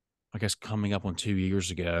 I guess, coming up on 2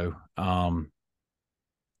 years ago. And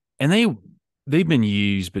they've been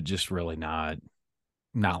used, but just really not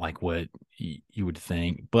like what you would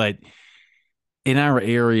think. But in our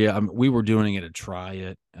area, we were doing it to try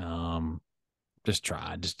it,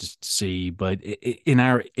 just to see. But in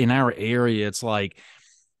our area, it's like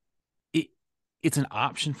it's an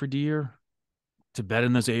option for deer to bed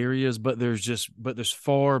in those areas, but there's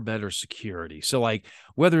far better security. So like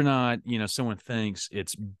whether or not someone thinks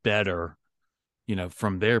it's better,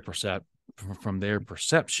 from their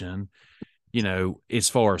perception, as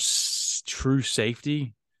far as true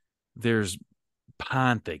safety, there's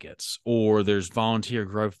pine thickets or there's volunteer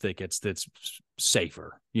growth thickets that's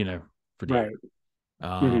safer, for deer. Right.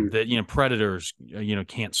 Mm-hmm. That predators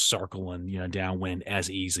can't circle and downwind as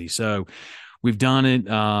easy. So we've done it,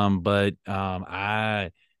 but I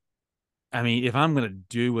mean, if I'm going to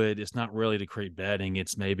do it, it's not really to create bedding.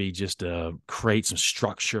 It's maybe just to create some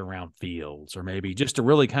structure around fields, or maybe just to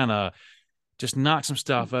really kind of just knock some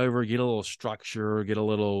stuff over, get a little structure, get a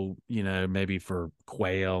little, maybe for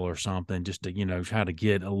quail or something, just to, try to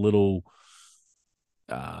get a little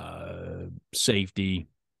safety,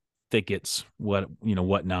 thickets,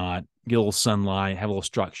 whatnot, get a little sunlight, have a little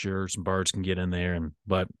structure, some birds can get in there.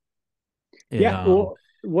 Well,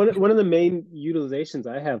 one of the main utilizations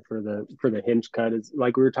I have for the hinge cut is,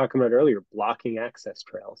 like we were talking about earlier, blocking access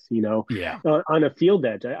trails. Yeah. On a field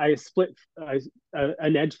edge, I split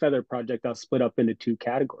an edge feather project. I'll split up into two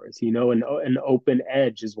categories. An open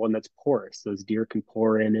edge is one that's porous; those deer can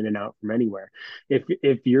pour in and out from anywhere.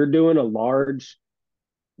 If you're doing a large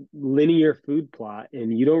linear food plot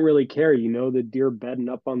and you don't really care, the deer bedding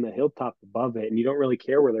up on the hilltop above it, and you don't really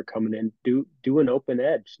care where they're coming in, do an open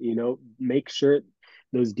edge. Make sure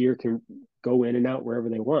those deer can go in and out wherever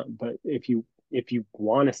they want. But if you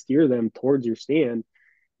want to steer them towards your stand,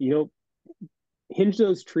 hinge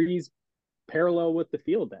those trees parallel with the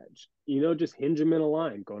field edge. Just hinge them in a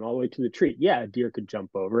line going all the way to the tree. Yeah, a deer could jump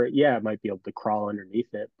over it. Yeah, it might be able to crawl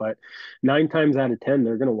underneath it, but 9 times out of 10,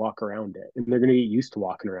 they're going to walk around it, and they're going to get used to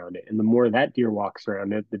walking around it. And the more that deer walks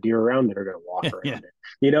around it, the deer around it are going to walk around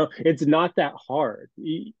it. It's not that hard.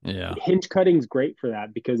 Yeah. Hinge cutting's great for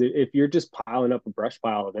that, because if you're just piling up a brush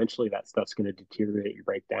pile, eventually that stuff's going to deteriorate and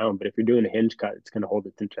break down. But if you're doing a hinge cut, it's going to hold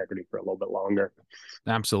its integrity for a little bit longer.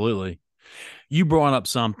 Absolutely. You brought up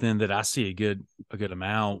something that I see a good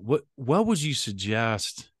amount. What would you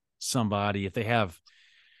suggest somebody, if they got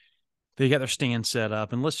their stand set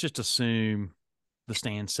up, and let's just assume the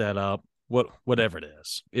stand set up, whatever it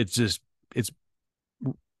is, it's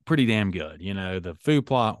pretty damn good. The food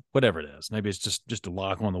plot, whatever it is, maybe it's just a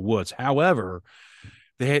lock on the woods. However,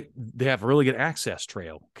 they have a really good access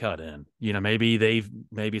trail cut in. Maybe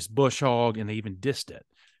it's bush hog and they even dissed it,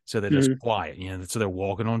 so that it's quiet, so they're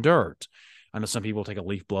walking on dirt. I know some people take a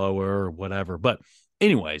leaf blower or whatever, but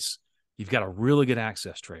anyways, you've got a really good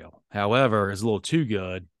access trail. However, it's a little too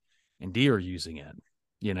good, and deer are using it.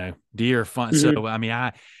 Deer are fun. So, I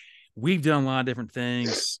mean, we've done a lot of different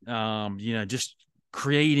things, just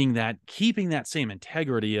keeping that same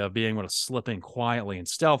integrity of being able to slip in quietly and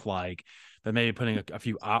stealth-like, but maybe putting a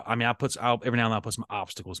few, every now and then I'll put some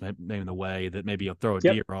obstacles maybe in the way that maybe you'll throw a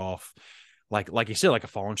deer off. Like you said, like a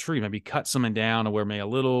fallen tree, maybe cut something down to where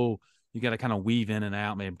you got to kind of weave in and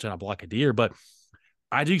out, maybe trying to block a deer. But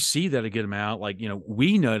I do see that a good amount. Like,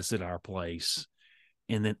 we noticed it at our place,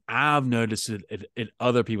 and then I've noticed it at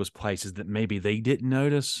other people's places that maybe they didn't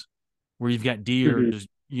notice, where you've got deer just,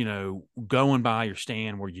 going by your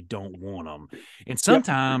stand where you don't want them. And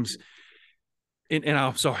sometimes, and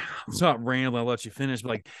I'm sorry, rambling, I'll let you finish, but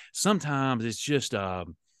like sometimes it's just,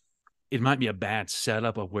 it might be a bad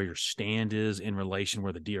setup of where your stand is in relation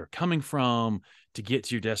where the deer are coming from to get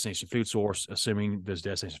to your destination food source, assuming there's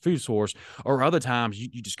destination food source. Or other times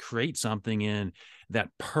you just create something in that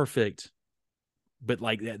perfect, but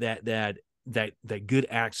like that good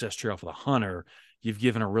access trail for the hunter. You've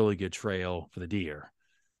given a really good trail for the deer,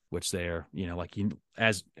 which they're,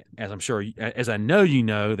 as I'm sure, as I know,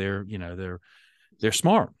 they're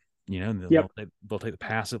smart. and Yep. they'll take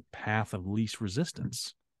the path of least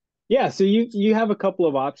resistance. Yeah, so you have a couple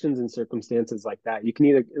of options in circumstances like that. You can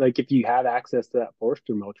either, like, if you have access to that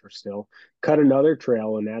forestry mulcher still, cut another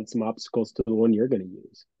trail and add some obstacles to the one you're going to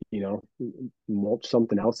use. Mulch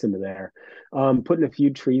something else into there. Putting a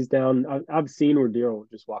few trees down. I've seen where deer will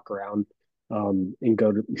just walk around and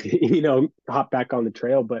go to hop back on the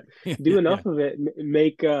trail, but do Yeah. enough of it,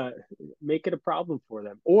 make it a problem for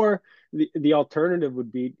them. Or the alternative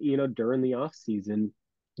would be, during the off season,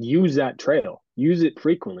 use that trail, use it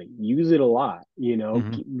frequently, use it a lot,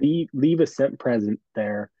 Mm-hmm. leave a scent present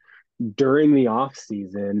there during the off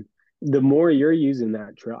season. The more you're using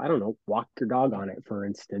that trail, I don't know, walk your dog on it, for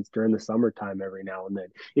instance, during the summertime every now and then.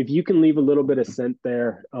 If you can leave a little bit of scent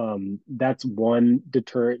there, that's one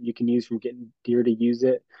deterrent you can use from getting deer to use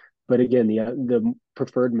it. But again, the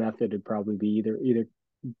preferred method would probably be either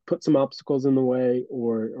put some obstacles in the way,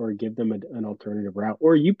 or give them an alternative route,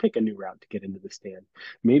 or you pick a new route to get into the stand.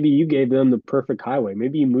 Maybe you gave them the perfect highway.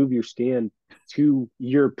 Maybe you move your stand to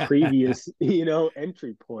your previous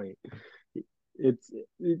entry point. It's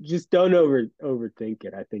Just don't overthink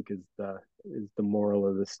it, I think, is the moral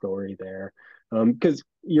of the story there. Because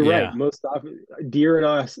you're right, Yeah. most often deer and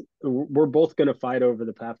us, we're both going to fight over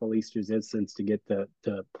the path of least resistance to get to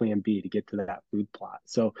plan B, to get to that food plot.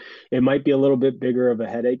 So it might be a little bit bigger of a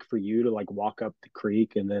headache for you to like walk up the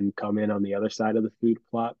creek and then come in on the other side of the food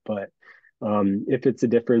plot. But if it's a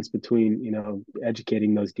difference between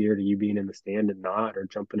educating those deer to you being in the stand and not, or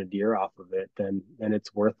jumping a deer off of it, then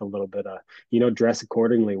it's worth a little bit of dress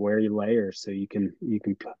accordingly, wear your layers so you can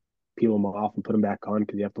peel them off and put them back on,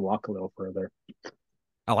 because you have to walk a little further.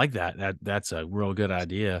 I like that. That's a real good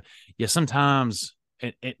idea. Yeah, sometimes,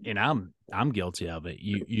 and I'm guilty of it.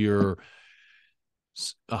 You're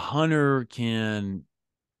a hunter can,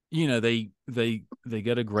 they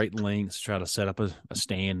go to great lengths to try to set up a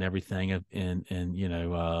stand and everything, and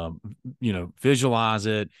visualize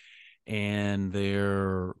it, and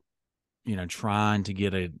they're trying to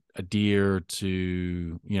get a deer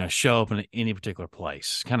to show up in any particular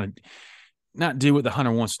place, kind of not do what the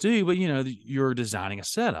hunter wants to do, but you're designing a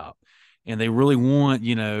setup, and they really want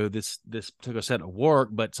this particular set to work.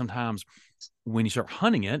 But sometimes when you start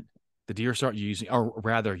hunting it, the deer start using, or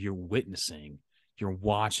rather, you're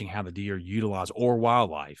watching how the deer utilize, or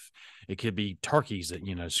wildlife. It could be turkeys that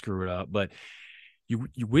screw it up, but you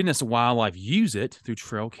witness the wildlife use it through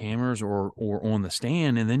trail cameras or on the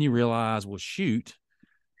stand, and then you realize, well, shoot,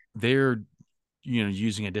 they're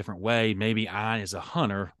using a different way. Maybe I, as a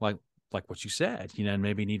hunter, like what you said,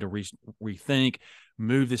 maybe need to rethink,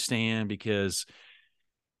 move the stand, because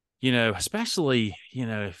especially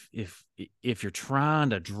if you're trying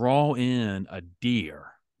to draw in a deer,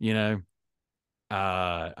 a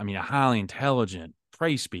highly intelligent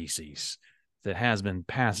prey species that has been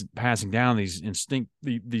passing down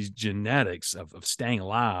these genetics of staying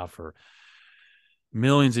alive for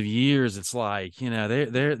millions of years. It's like,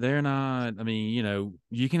 they're not,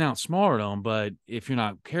 you can outsmart them, but if you're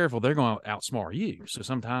not careful, they're going to outsmart you. So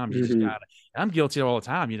sometimes you just Mm-hmm. gotta, I'm guilty of all the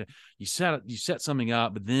time. You set something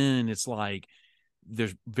up, but then it's like,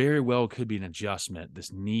 there's very well could be an adjustment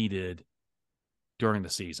that's needed during the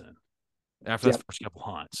season after those Yep. first couple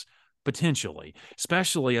hunts, potentially.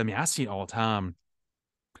 Especially, I see it all the time,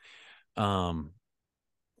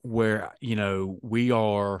 where we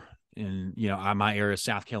are in my area,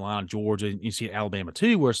 South Carolina, Georgia, you see Alabama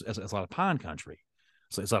too, where it's a lot of pine country.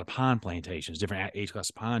 So it's a lot of pine plantations, different age class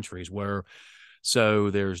pine trees, where so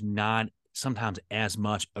there's not sometimes as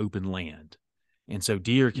much open land, and so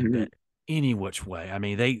deer can Mm-hmm. bed any which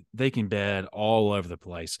way. They can bed all over the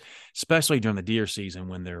place, especially during the deer season,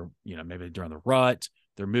 when they're maybe during the rut,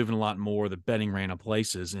 they're moving a lot more, they're bedding random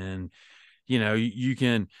places, and you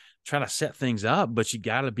can try to set things up, but you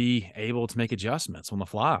got to be able to make adjustments on the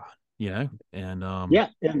fly, and Yeah,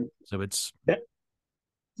 and so it's that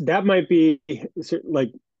that might be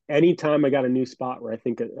like, anytime I got a new spot where I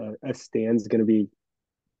think a stand's going to be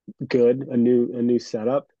good, a new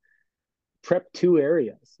setup, prep two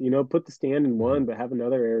areas. Put the stand in one, but have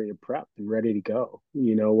another area prepped and ready to go.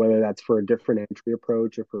 Whether that's for a different entry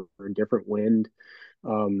approach, or for a different wind.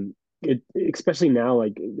 um Especially now,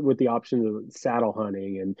 like with the options of saddle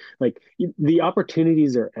hunting, and like the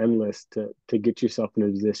opportunities are endless to get yourself in a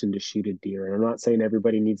position to shoot a deer. And I'm not saying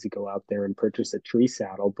everybody needs to go out there and purchase a tree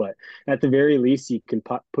saddle, but at the very least, you can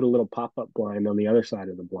put a little pop-up blind on the other side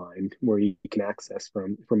of the blind, where you can access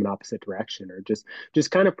from an opposite direction, or just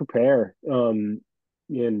kind of prepare.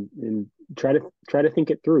 and try to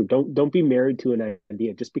think it through. Don't be married to an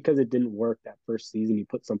idea. Just because it didn't work that first season you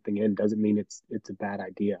put something in doesn't mean it's a bad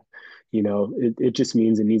idea. It just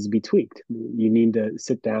means it needs to be tweaked. You need to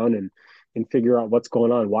sit down and figure out what's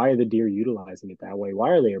going on. Why are the deer utilizing it that way? Why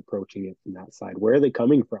are they approaching it from that side? Where are they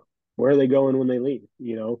coming from? Where are they going when they leave?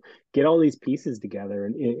 Get all these pieces together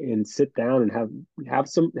and sit down and have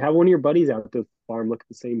one of your buddies out at the farm look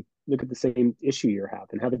at the same issue you're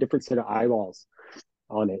having, have a different set of eyeballs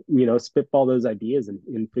on it, spitball those ideas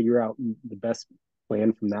and figure out the best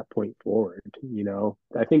plan from that point forward.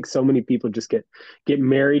 I think so many people just get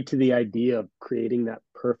married to the idea of creating that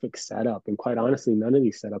perfect setup. And quite honestly, none of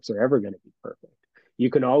these setups are ever going to be perfect. You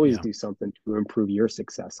can always do something to improve your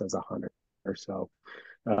success as a hunter. Or so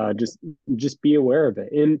just be aware of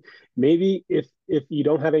it. And maybe if you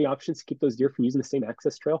don't have any options to keep those deer from using the same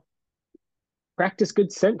access trail, practice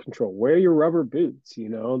good scent control. Wear your rubber boots.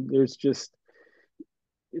 There's just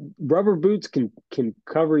rubber boots can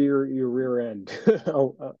cover your rear end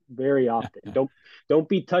very often. Don't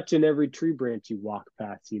be touching every tree branch you walk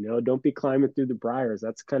past. Don't be climbing through the briars.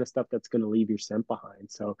 That's the kind of stuff that's going to leave your scent behind.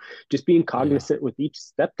 So just being cognizant with each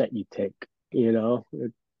step that you take.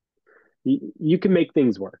 You can make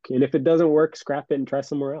things work, and if it doesn't work, scrap it and try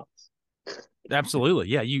somewhere else. Absolutely.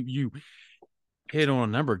 Yeah, you hit on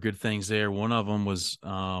a number of good things there. One of them was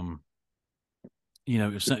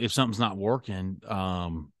if something's not working,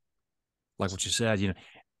 like what you said,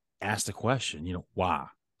 ask the question, why.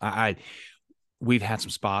 We've had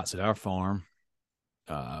some spots at our farm,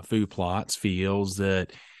 food plots, fields,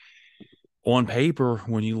 that on paper,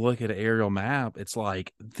 when you look at an aerial map, it's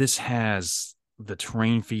like this has the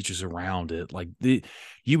terrain features around it. Like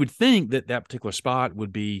you would think that particular spot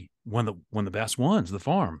would be one of the best ones of the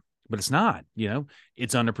farm, but it's not.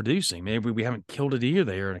 It's underproducing. Maybe we haven't killed a deer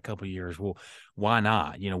there in a couple of years. Well, why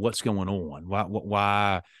not? What's going on?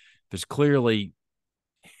 Why? There's clearly,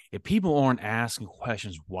 if people aren't asking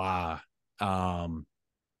questions, why? During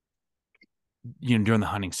the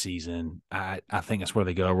hunting season, I think that's where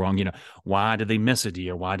they go wrong. Why did they miss a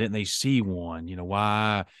deer? Why didn't they see one?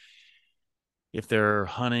 Why? If they're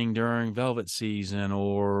hunting during velvet season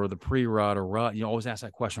or the pre-rut or rut, always ask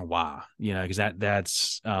that question, why? Because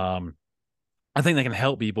that's I think they can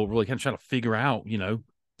help people really kind of try to figure out,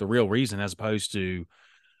 the real reason, as opposed to,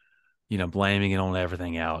 blaming it on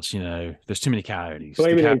everything else. There's too many coyotes.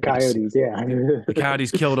 Blaming it on coyotes, yeah. The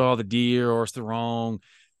coyotes killed all the deer, or it's the wrong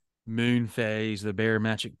moon phase, the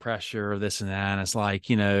barometric pressure, this and that. And it's like,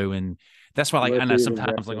 and that's why, I know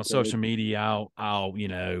sometimes, on social media, I'll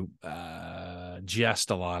jest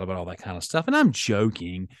a lot about all that kind of stuff, and I'm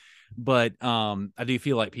joking, but I do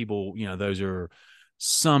feel like people, those are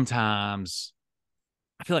sometimes,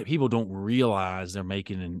 I feel like people don't realize they're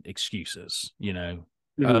making excuses. Mm-hmm.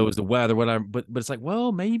 Oh, it was the weather, whatever. But it's like,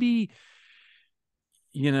 well, maybe,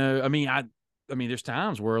 I mean, there's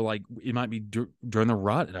times where it might be during the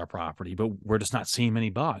rut at our property, but we're just not seeing many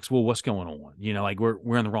bucks. Well, what's going on?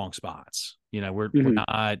 We're in the wrong spots. We're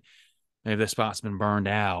not. Maybe this spot's been burned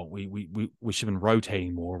out. We should have been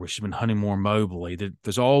rotating more. We should have been hunting more mobily.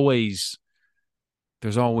 There's always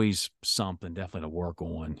something definitely to work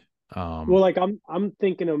on. Well, I'm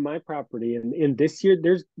thinking of my property, and this year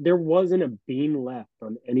there wasn't a bean left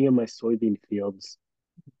on any of my soybean fields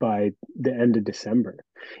by the end of December.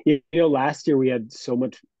 Last year we had so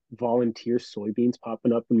much volunteer soybeans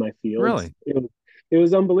popping up in my fields. Really? It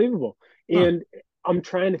was unbelievable. And I'm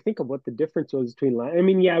trying to think of what the difference was between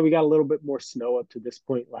we got a little bit more snow up to this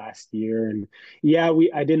point last year, and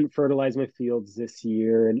I didn't fertilize my fields this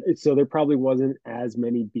year, and so there probably wasn't as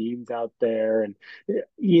many beans out there, and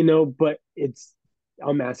but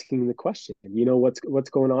I'm asking the question, what's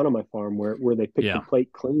going on my farm where they picked the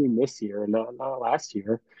plate clean this year and not last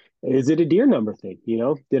year? Is it a deer number thing?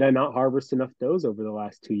 Did I not harvest enough does over the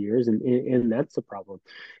last 2 years? And that's the problem.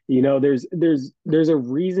 There's a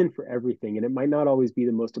reason for everything, and it might not always be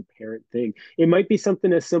the most apparent thing. It might be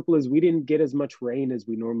something as simple as we didn't get as much rain as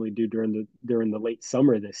we normally do during the late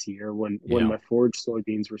summer this year when my forage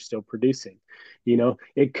soybeans were still producing.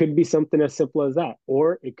 It could be something as simple as that,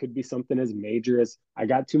 or it could be something as major as I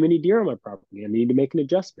got too many deer on my property. I need to make an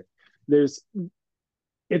adjustment.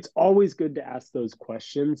 It's always good to ask those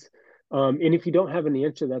questions. And if you don't have an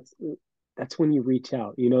answer, that's when you reach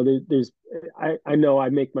out. I know I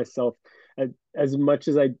make myself, as much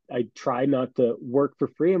as I try not to work for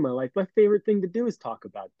free in my life, my favorite thing to do is talk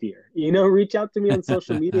about deer. Reach out to me on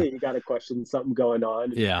social media. You got a question, something going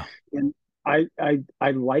on. Yeah. And I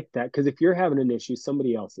like that, because if you're having an issue,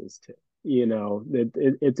 somebody else is too.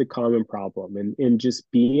 It's a common problem, and just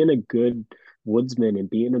being a good woodsman and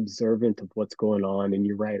being observant of what's going on. And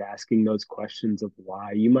you're right, asking those questions of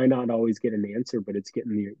why. You might not always get an answer, but it's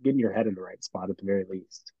getting your head in the right spot at the very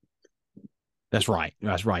least. That's right.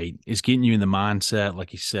 That's right. It's getting you in the mindset,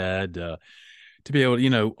 like you said, to be able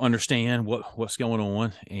to, understand what's going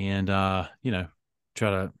on and,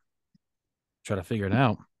 try to figure it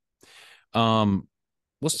out.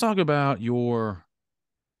 Let's talk about your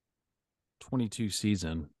 22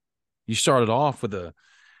 season. You started off with a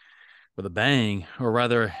bang, or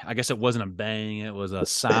rather, I guess it wasn't a bang. It was a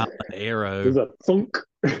silent arrow. It was a thunk.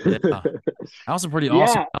 Yeah. That was a pretty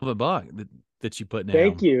awesome of a buck that you put down.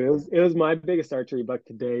 Thank you. It was my biggest archery buck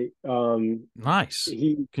to date. Nice.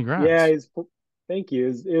 Congrats. Yeah, thank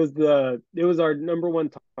you. It was our number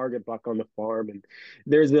one target buck on the farm, and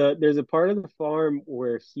there's a part of the farm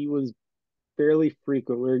where he was fairly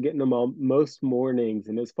frequent. We were getting them all most mornings,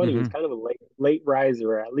 and it's funny. He was kind of a late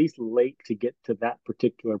riser, or at least late to get to that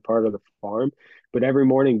particular part of the farm. But every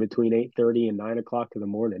morning between 8:30 and 9 o'clock in the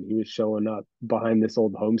morning, he was showing up behind this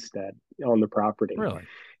old homestead on the property. Really?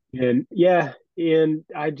 And yeah, and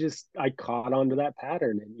I caught onto that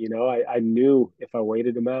pattern, and I knew if I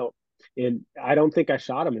waited him out, and I don't think I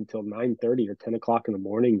shot him until 9:30 or 10 o'clock in the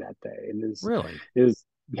morning that day. And it was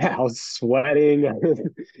yeah, I was sweating.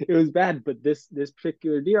 It was bad. But this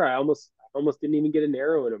particular deer, I almost didn't even get an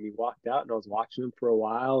arrow in him. He walked out, and I was watching him for a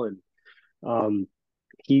while, and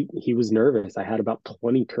he was nervous. I had about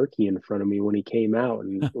 20 turkey in front of me when he came out,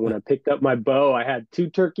 and when I picked up my bow, I had 2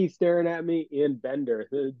 turkeys staring at me and Bender.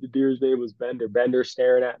 The deer's name was Bender. Bender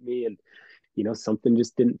staring at me, and something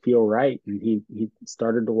just didn't feel right. And he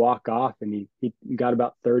started to walk off, and he got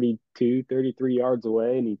about 32, 33 yards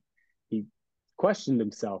away, and he questioned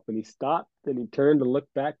himself, and he stopped, and he turned to look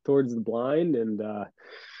back towards the blind, and I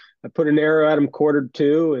put an arrow at him quartered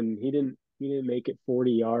 2, and he didn't make it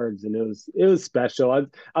 40 yards, and it was special. I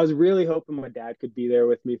was really hoping my dad could be there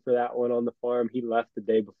with me for that one on the farm. He left the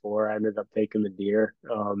day before. I ended up taking the deer,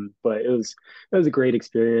 but it was a great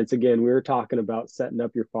experience. Again, we were talking about setting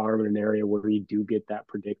up your farm in an area where you do get that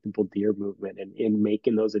predictable deer movement, and in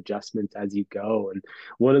making those adjustments as you go. And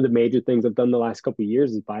one of the major things I've done the last couple of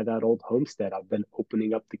years is by that old homestead, I've been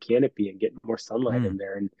opening up the canopy and getting more sunlight in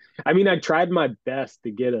there. And I mean, I tried my best to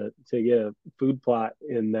get a food plot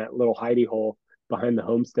in that little hidey hole behind the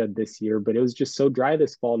homestead this year, but it was just so dry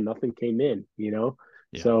this fall, nothing came in. Yeah.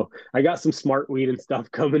 So I got some smartweed and stuff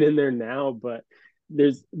coming in there now, but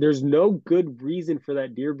there's no good reason for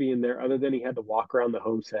that deer being there other than he had to walk around the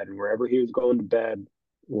homestead, and wherever he was going to bed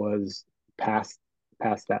was past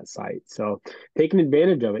that site. So taking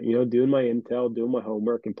advantage of it, doing my intel, doing my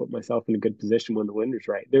homework, and put myself in a good position when the wind was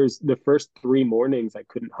right. There's the first 3 mornings I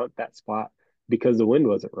couldn't hunt that spot because the wind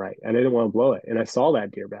wasn't right, and I didn't want to blow it. And I saw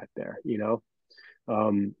that deer back there,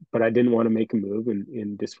 but I didn't want to make a move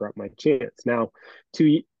and disrupt my chance. Now,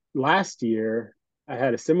 last year, I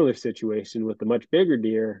had a similar situation with a much bigger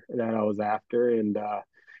deer that I was after, and I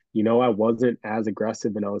wasn't as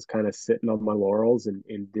aggressive, and I was kind of sitting on my laurels and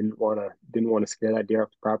didn't want to scare that deer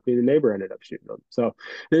off the property. The neighbor ended up shooting them. So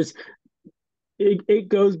it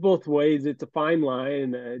goes both ways. It's a fine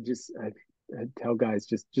line, and I tell guys,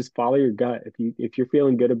 just follow your gut. If you're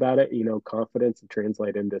feeling good about it, confidence will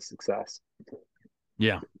translate into success.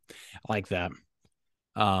 Yeah, I like that.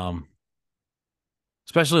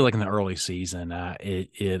 Especially like in the early season, they're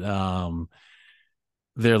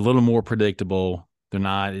a little more predictable. They're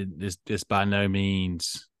not. It's by no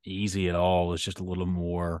means easy at all. It's just a little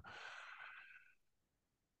more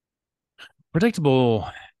predictable.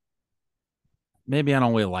 Maybe I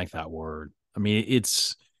don't really like that word. I mean,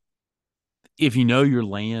 it's if you know your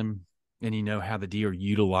land and you know how the deer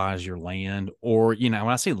utilize your land, or when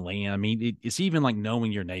I say land, I mean it's even like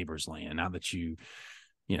knowing your neighbor's land. Not that you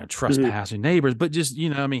trespassing neighbors, but just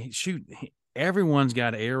I mean, shoot, everyone's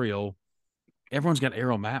got aerial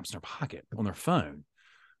maps in their pocket on their phone.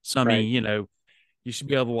 So I mean, you should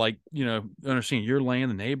be able to understand your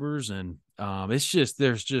land, the neighbors, and for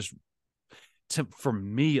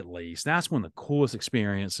me at least, that's one of the coolest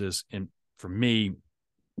experiences, and for me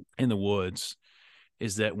in the woods,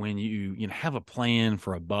 is that when you have a plan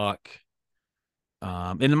for a buck,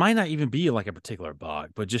 and it might not even be like a particular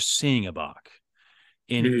buck, but just seeing a buck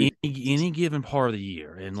in any given part of the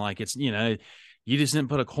year, and like it's you just didn't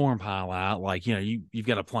put a corn pile out, like you've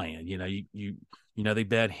got a plan. They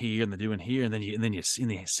bed here and they're doing here, and then you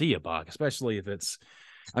see a buck, especially if it's,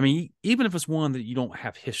 I mean, even if it's one that you don't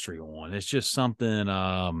have history on, it's just something.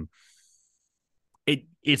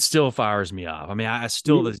 It still fires me up. I mean, I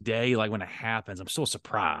still this day, like when it happens, I'm still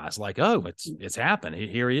surprised. Like, oh, it's happened.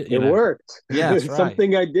 Here it worked. Yeah, that's right.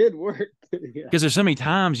 Something I did work. Because there's so many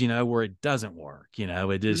times, where it doesn't work.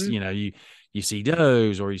 It just, you see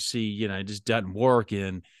does, or you see, it just doesn't work.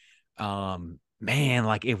 And man,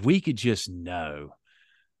 like if we could just know,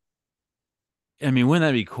 I mean, wouldn't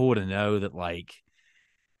that be cool to know that like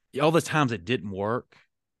all the times it didn't work,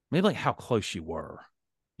 maybe like how close you were,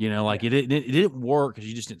 like it didn't work because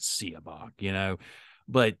you just didn't see a buck,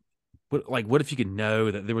 but what if you could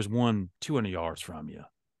know that there was one 200 yards from you,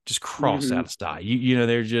 just cross out of sight?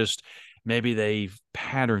 They're just, maybe they've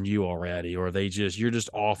patterned you already, or you're just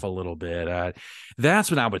off a little bit.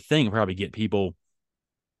 That's what I would think probably get people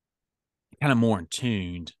kind of more in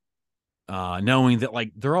tuned, knowing that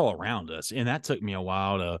like they're all around us. And that took me a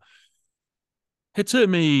while it took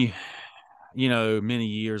me, many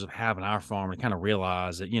years of having our farm to kind of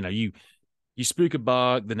realize that, you spook a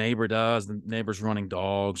buck, the neighbor does, the neighbor's running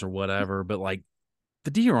dogs or whatever, but like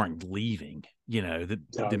the deer aren't leaving, the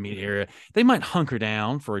immediate area. They might hunker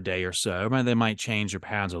down for a day or so. I mean, they might change their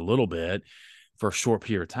paths a little bit for a short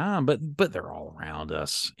period of time, but they're all around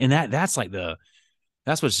us. And that's like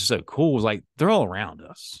that's what's so cool, is like they're all around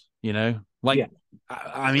us, like, yeah.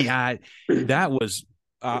 That was,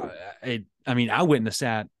 I witnessed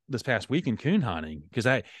that this past weekend coon hunting,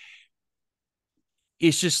 because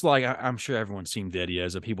it's just like, I'm sure everyone's seen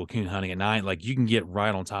videos of people coon hunting at night. Like you can get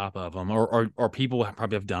right on top of them, or people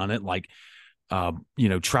probably have done it, like,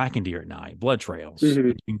 tracking deer at night, blood trails. Mm-hmm.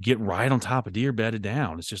 You can get right on top of deer bedded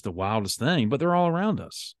down. It's just the wildest thing, but they're all around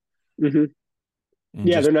us. Mm-hmm.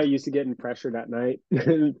 Yeah, they're not used to getting pressured at night.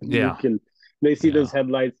 Yeah. They see those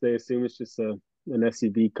headlights, they assume it's just an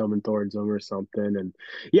SUV coming towards them or something. And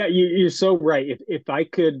yeah, you're so right. If I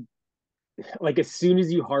could, like, as soon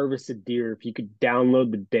as you harvest a deer, if you could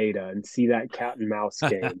download the data and see that cat and mouse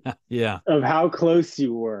game of how close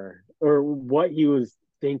you were or what he was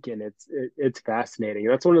thinking, it's fascinating.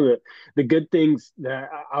 That's one of the good things that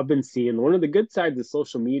I've been seeing. One of the good sides of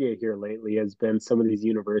social media here lately has been some of these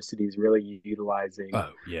universities really utilizing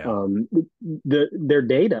their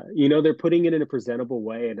data. They're putting it in a presentable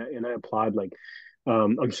way, and I applaud, like,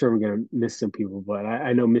 I'm sure I'm going to miss some people, but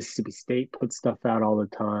I know Mississippi State puts stuff out all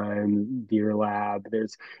the time. Deer Lab,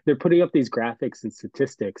 they're putting up these graphics and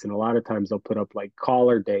statistics, and a lot of times they'll put up like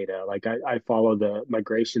caller data. Like I follow the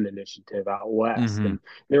migration initiative out west, and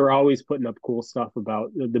they were always putting up cool stuff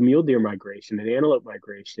about the mule deer migration and antelope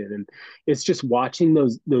migration, and it's just watching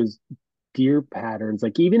those deer patterns.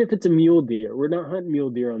 Like, even if it's a mule deer, we're not hunting mule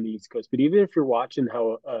deer on the East Coast, but even if you're watching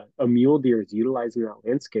how a mule deer is utilizing that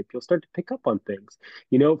landscape, you'll start to pick up on things,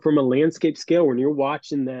 from a landscape scale. When you're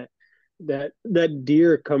watching that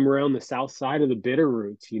deer come around the south side of the bitter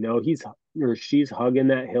roots, he's or she's hugging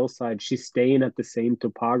that hillside, she's staying at the same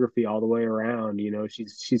topography all the way around,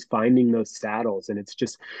 she's finding those saddles, and it's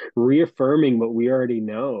just reaffirming what we already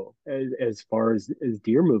know as far as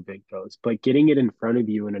deer movement goes, but getting it in front of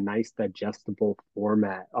you in a nice digestible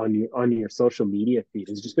format on your social media feed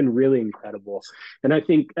has just been really incredible. And I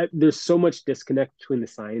think there's so much disconnect between the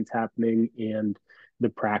science happening and the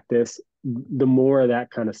practice. The more of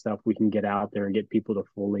that kind of stuff we can get out there and get people to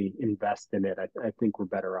fully invest in it, I think we're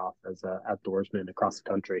better off as outdoorsmen across the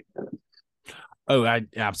country. Oh,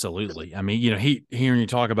 absolutely. I mean, hearing you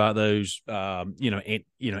talk about those,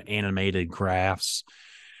 animated graphs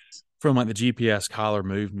from like the GPS collar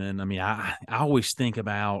movement. I mean, I always think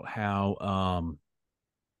about how,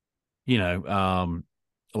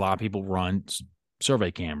 a lot of people run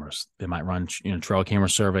survey cameras. They might run, trail camera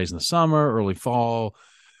surveys in the summer, early fall,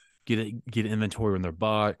 get inventory on their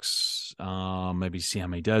bucks, maybe see how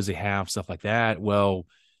many does they have, stuff like that. Well,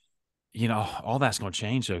 all that's going to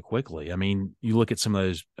change so quickly. I mean, you look at some of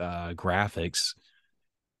those graphics.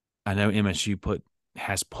 I know MSU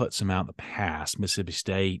has put some out in the past, Mississippi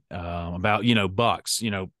State, about, bucks,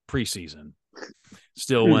 preseason,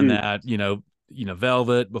 still in that,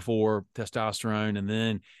 velvet before testosterone, and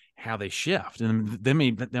then how they shift. And they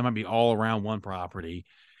might be all around one property.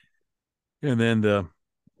 And then the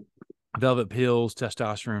velvet pills,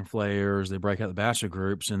 testosterone flares, they break out the bachelor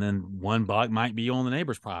groups, and then one buck might be on the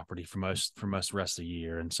neighbor's property for most rest of the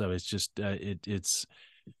year. And so it's just it's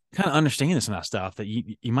kind of understanding some of that stuff, that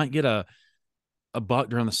you might get a buck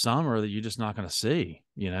during the summer that you're just not going to see.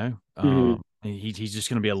 He's just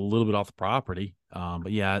going to be a little bit off the property.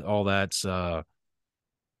 But yeah, all that's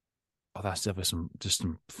definitely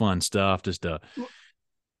some fun stuff, just to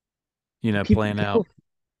playing out.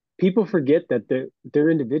 People forget that they're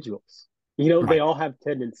individuals. Right. They all have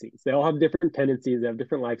tendencies. They all have different tendencies. They have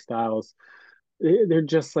different lifestyles. They're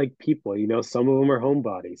just like people. Some of them are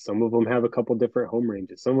homebodies. Some of them have a couple different home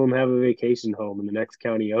ranges. Some of them have a vacation home in the next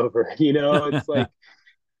county over. It's like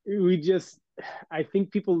I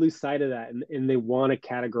think people lose sight of that, and they want to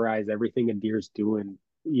categorize everything a deer's doing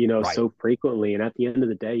Right. so frequently. And at the end of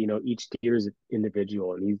the day, each deer is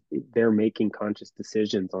individual, and they're making conscious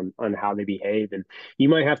decisions on how they behave. And you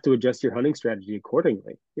might have to adjust your hunting strategy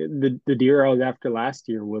accordingly. The deer I was after last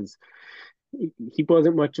year he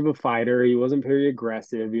wasn't much of a fighter. He wasn't very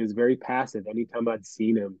aggressive. He was very passive anytime I'd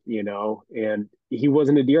seen him, and he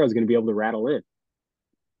wasn't a deer I was going to be able to rattle in.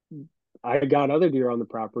 I got other deer on the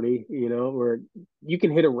property, where you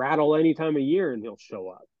can hit a rattle any time of year and he'll show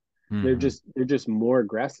up. Mm-hmm. They're just more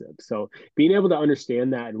aggressive. So being able to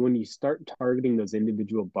understand that, and when you start targeting those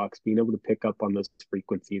individual bucks, being able to pick up on those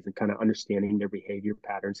frequencies and kind of understanding their behavior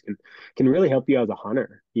patterns can really help you as a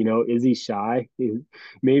hunter. Is he shy?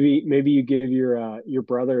 Maybe you give your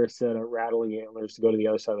brother a set of rattling antlers to go to the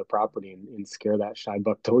other side of the property and scare that shy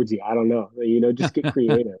buck towards you. I don't know. Just get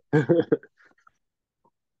creative.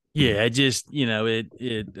 Yeah, it just,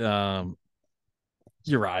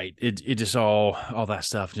 you're right. It just all that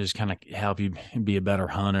stuff just kind of help you be a better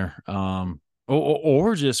hunter.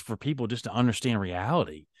 Or just for people just to understand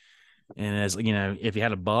reality. And as if you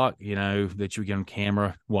had a buck, that you would get on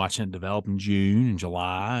camera watching it develop in June and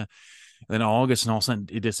July, then August, and all of a sudden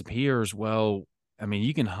it disappears. Well, I mean,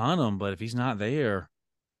 you can hunt him, but if he's not there,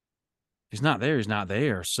 he's not there. He's not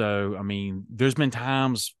there. So, I mean, there's been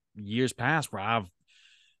times years past where I've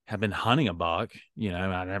have been hunting a buck.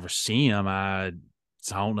 I'd never seen him. I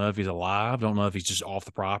don't know if he's alive. Don't know if he's just off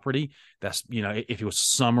the property. That's, if he was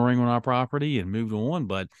summering on our property and moved on.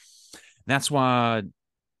 But that's why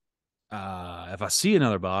if I see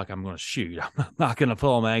another buck, I'm going to shoot. I'm not going to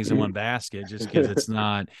pull all my eggs in one basket just because it's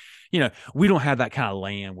not, we don't have that kind of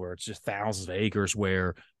land where it's just thousands of acres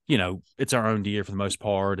where, it's our own deer for the most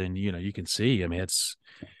part. And, you can see, I mean,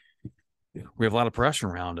 we have a lot of pressure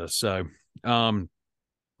around us. So,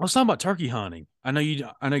 let's talk about turkey hunting. I know you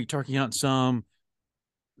turkey hunt some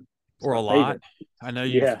or a lot. Favorite. I know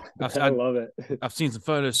Yeah, I love it. I've seen some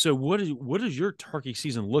photos. So what does your turkey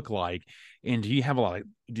season look like? And do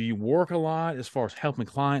you work a lot as far as helping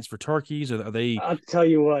clients for turkeys? Or are they? I'll tell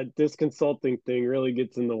you what, this consulting thing really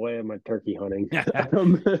gets in the way of my turkey hunting.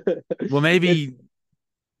 Well, It's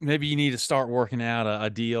maybe you need to start working out a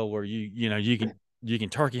deal where you can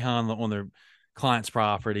turkey hunt on their client's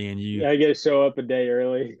property, and I get to show up a day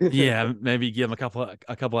early. yeah, maybe give them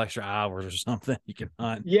a couple extra hours or something. You can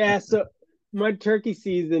hunt. Yeah, so my turkey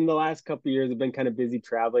season the last couple of years have been kind of busy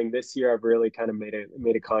traveling. This year I've really kind of made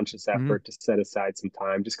a conscious Mm-hmm. effort to set aside some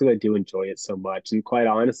time just because I do enjoy it so much. And quite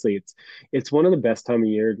honestly, it's one of the best time of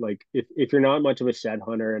year. Like if you're not much of a shed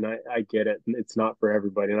hunter, and I get it, it's not for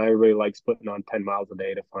everybody. And everybody likes putting on 10 miles a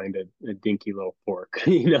day to find a dinky little fork,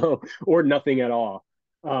 or nothing at all.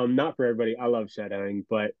 Not for everybody. I love shed hunting,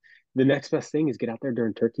 but the next best thing is get out there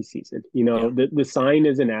during turkey season. Yeah. The sign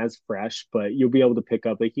isn't as fresh, but you'll be able to pick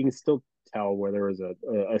up, like you can still tell where there was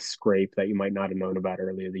a scrape that you might not have known about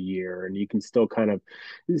earlier the year. And you can still kind of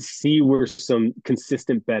see where some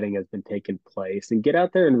consistent bedding has been taking place, and get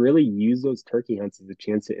out there and really use those turkey hunts as a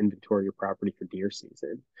chance to inventory your property for deer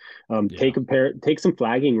season. Yeah. Take some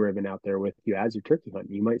flagging ribbon out there with you as you're turkey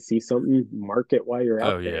hunting. You might see something, mark it while you're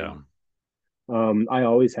Oh out there. yeah. I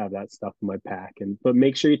always have that stuff in my pack, but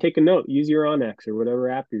make sure you take a note. Use your Onyx or whatever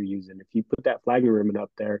app you're using. If you put that flagging ribbon up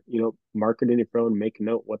there, mark it in your phone and make a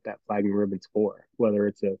note what that flagging ribbon's for. Whether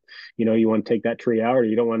it's you want to take that tree out, or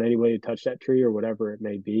you don't want anybody to touch that tree, or whatever it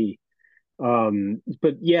may be.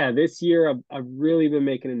 But yeah, this year I've really been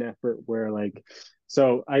making an effort where, like,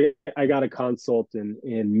 so I got a consult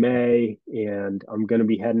in May, and I'm gonna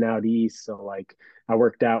be heading out east. So like I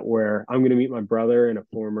worked out where I'm gonna meet my brother and a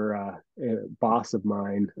former boss of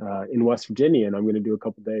mine in West Virginia, and I'm gonna do a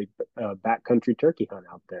couple day backcountry turkey hunt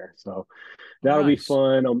out there. So that'll be Nice.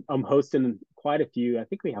 fun. I'm hosting quite a few. I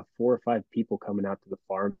think we have 4 or 5 people coming out to the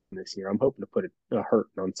farm this year. I'm hoping to put a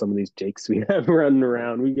hurting on some of these jakes we have running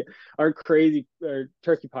around. Our turkey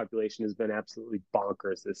population has been absolutely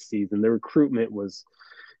bonkers this season. The recruitment was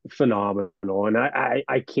phenomenal, and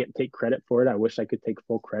I can't take credit for it. I wish I could take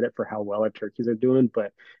full credit for how well our turkeys are doing,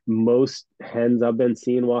 but most hens I've been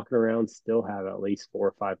seeing walking around still have at least 4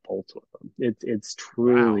 or 5 poults with them. It's Wow.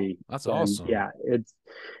 truly, That's and awesome. yeah,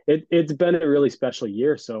 it's been a really special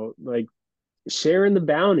year. So like sharing the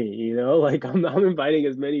bounty, like I'm inviting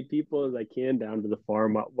as many people as I can down to the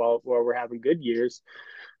farm while we're having good years.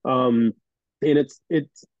 um and it's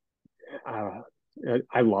uh,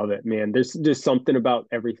 I love it, man. There's just something about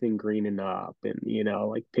everything greening up, and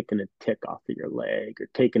like picking a tick off of your leg or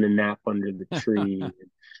taking a nap under the tree.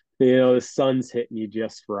 The sun's hitting you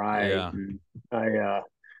just right, Yeah. and I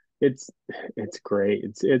It's it's great.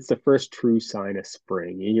 It's the first true sign of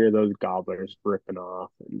spring. You hear those gobblers ripping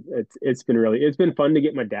off, and it's been fun to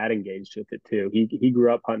get my dad engaged with it too. He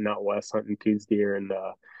grew up hunting out west, hunting Coues deer and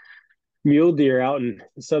mule deer out in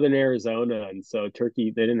southern Arizona, and so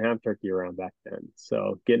turkey they didn't have turkey around back then.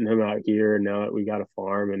 So getting him out here now that we got a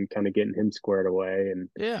farm and kind of getting him squared away, and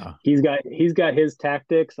Yeah. he's got his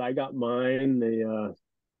tactics. I got mine.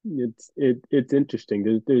 It's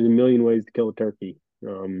interesting. There's a million ways to kill a turkey.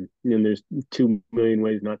 And there's 2 million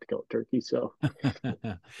ways not to kill a turkey. So,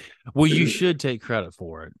 Well, you should take credit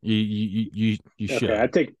for it. You okay, should. I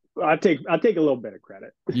take a little bit of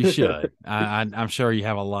credit. You should. I'm sure you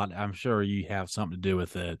have a lot. I'm sure you have something to do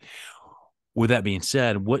with it. With that being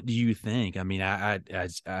said, what do you think? I mean, I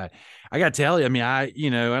got to tell you. I mean,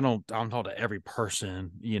 I'm talking to every person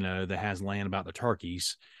that has land about the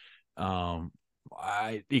turkeys. Um,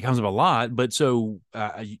 it comes up a lot, but so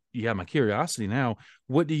you have my curiosity now.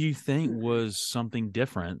 What do you think was something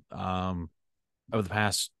different over the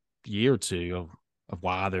past year or two of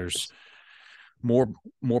why there's more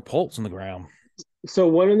pulse on the ground? So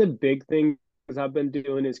one of the big things I've been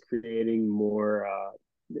doing is creating more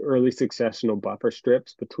early successional buffer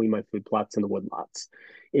strips between my food plots and the woodlots.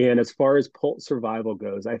 And as far as poult survival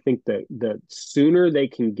goes, I think that the sooner they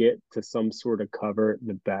can get to some sort of cover,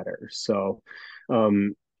 the better. So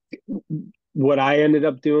um, what I ended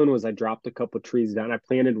up doing was I dropped a couple trees down. I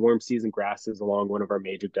planted warm season grasses along one of our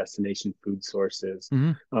major destination food sources.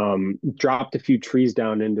 Mm-hmm. Dropped a few trees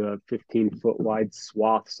down into a 15-foot wide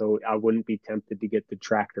swath so I wouldn't be tempted to get the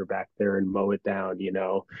tractor back there and mow it down.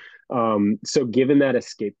 So giving that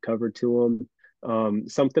escape cover to them.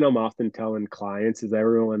 Something I'm often telling clients is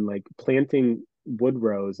everyone like planting wood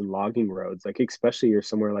rows and logging roads, like especially you're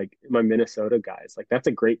somewhere like my Minnesota guys, like that's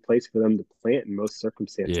a great place for them to plant in most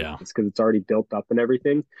circumstances Yeah. because it's already built up and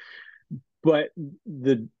everything. But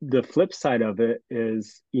the flip side of it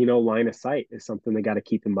is, line of sight is something they got to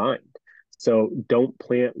keep in mind. So don't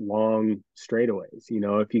plant long straightaways.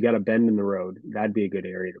 If you got a bend in the road, that'd be a good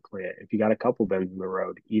area to plant. If you got a couple bends in the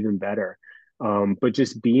road, even better. But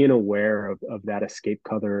just being aware of that escape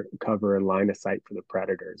cover and line of sight for the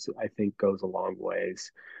predators, I think goes a long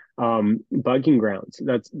ways. Bugging grounds.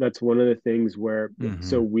 That's one of the things where Mm-hmm.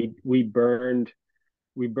 so we burned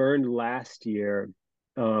last year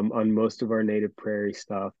on most of our native prairie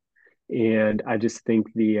stuff. And I just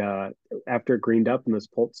think the after it greened up and those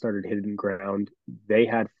poults started hitting ground, they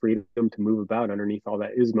had freedom to move about underneath all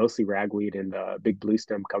that. It was mostly ragweed and big blue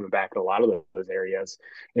stem coming back in a lot of those areas,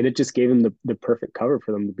 and it just gave them the perfect cover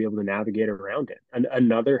for them to be able to navigate around it. And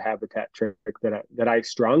another habitat trick that I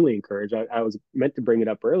strongly encourage. I was meant to bring it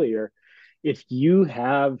up earlier. If you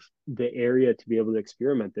have the area to be able to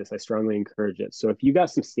experiment this, I strongly encourage it. So if you got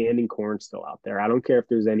some standing corn still out there, I don't care if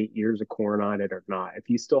there's any ears of corn on it or not. If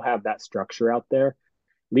you still have that structure out there,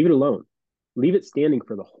 leave it alone. Leave it standing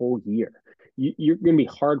for the whole year. You're going to be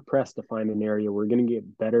hard pressed to find an area where you're going to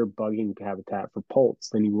get better bugging habitat for poults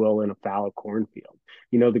than you will in a fallow cornfield.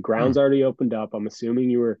 The ground's already opened up. I'm assuming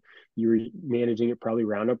you were managing it probably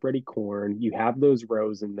Roundup Ready corn. You have those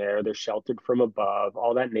rows in there. They're sheltered from above.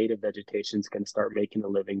 All that native vegetation is going to start making a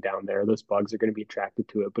living down there. Those bugs are going to be attracted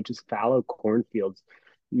to it. But just fallow cornfields,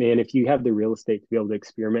 man, if you have the real estate to be able to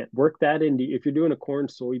experiment, work that into, if you're doing a corn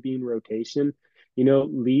soybean rotation,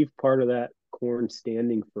 leave part of that corn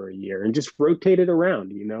standing for a year and just rotate it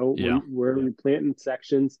around, Yeah. where we plant in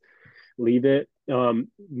sections, leave it.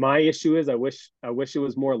 My issue is I wish it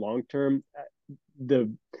was more long term.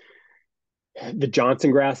 The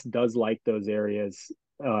Johnson grass does like those areas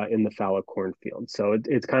in the fallow cornfield, so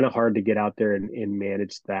it's kind of hard to get out there and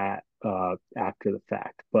manage that after the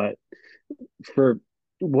fact. But for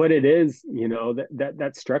what it is,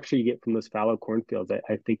 that structure you get from those fallow cornfields,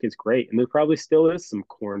 I think is great. And there probably still is some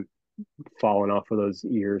corn falling off of those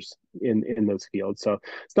ears in those fields. So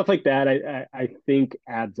stuff like that, I think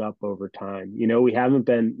adds up over time. We haven't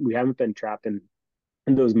been trapping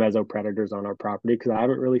those meso predators on our property because I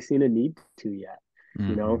haven't really seen a need to yet.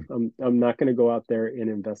 Mm-hmm. I'm not going to go out there and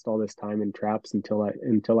invest all this time in traps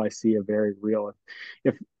until I see a very real.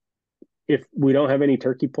 If we don't have any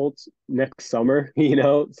turkey poults next summer,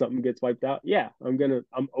 something gets wiped out. Yeah,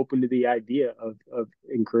 I'm open to the idea of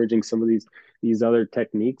encouraging some of these other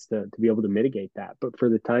techniques to be able to mitigate that. But for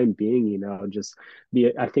the time being, just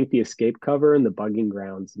I think the escape cover and the bugging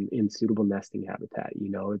grounds in suitable nesting habitat,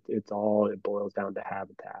 it boils down to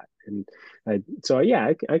habitat. And so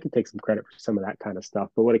yeah, I can take some credit for some of that kind of stuff.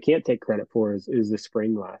 But what I can't take credit for is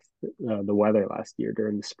the weather last year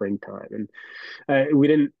during the springtime. And we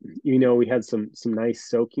didn't, we had some nice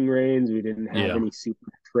soaking rains. We didn't have Yeah. any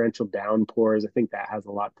super torrential downpours. I think that has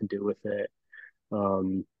a lot to do with it.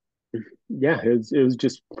 Yeah, it was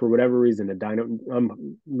just for whatever reason a dino.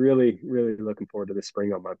 I'm really really looking forward to the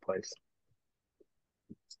spring on my place.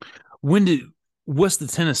 When did what's the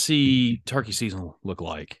Tennessee turkey season look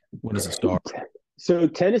like? When does it start? So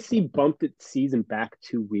Tennessee bumped its season back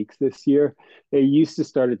 2 weeks this year. It used to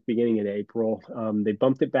start at the beginning of April. They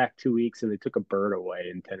bumped it back 2 weeks and they took a bird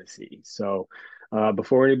away in Tennessee. So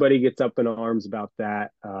before anybody gets up in arms about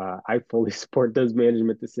that, I fully support those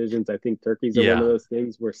management decisions. I think turkeys are one of Yeah. those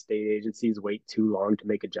things where state agencies wait too long to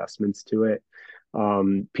make adjustments to it.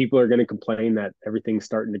 People are going to complain that everything's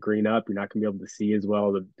starting to green up. You're not going to be able to see as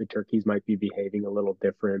well. The turkeys might be behaving a little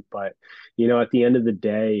different, but at the end of the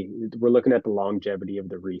day, we're looking at the longevity of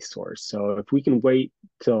the resource. So if we can wait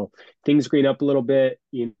till things green up a little bit,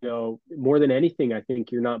 more than anything, I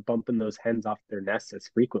think you're not bumping those hens off their nests as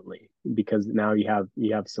frequently because now you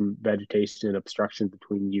have some vegetation and obstruction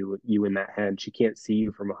between you and that hen. She can't see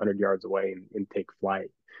you from 100 yards away and take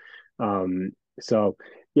flight. So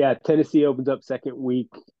yeah, Tennessee opens up second week,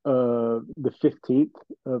 the 15th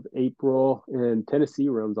of April, and Tennessee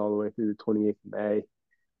runs all the way through the 28th of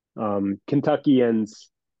May. Kentucky ends,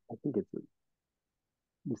 I think it's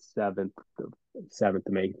the seventh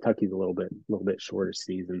of May. Kentucky's a little bit shorter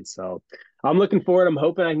season, so I'm looking forward. I'm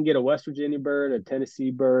hoping I can get a West Virginia bird, a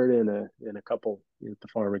Tennessee bird, and a couple at the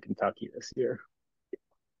farm in Kentucky this year.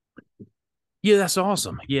 Yeah, that's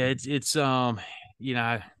awesome. Yeah, it's you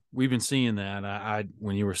know, we've been seeing that. I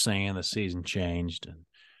when you were saying the season changed and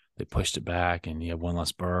they pushed it back and you have one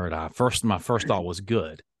less bird. My first thought was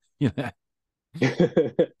good. You know,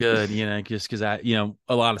 good, just because a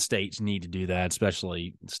lot of states need to do that,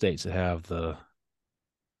 especially states that have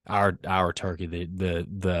our turkey,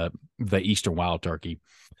 the Eastern wild turkey.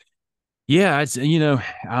 Yeah, it's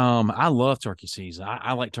I love turkey season.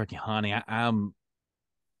 I like turkey hunting. I'm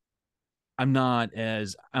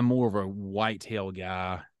more of a whitetail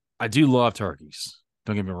guy. I do love turkeys.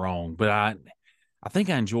 Don't get me wrong, but I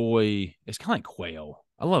think I enjoy. It's kind of like quail.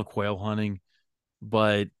 I love quail hunting,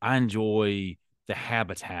 but I enjoy the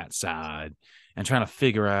habitat side and trying to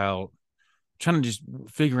just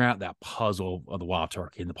figure out that puzzle of the wild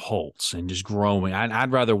turkey and the poults and just growing.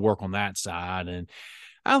 I'd rather work on that side, and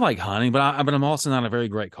I like hunting, but I'm also not a very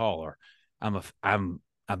great caller. I've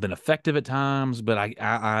been effective at times, but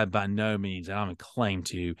I by no means I don't claim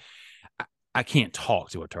to. I can't talk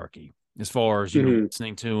to a turkey as far as Mhm.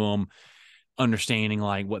 listening to them, understanding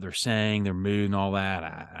like what they're saying, their mood, and all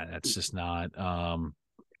that. That's just not.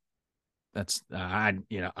 That's I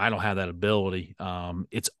don't have that ability.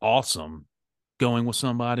 It's awesome going with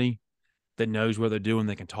somebody that knows what they're doing.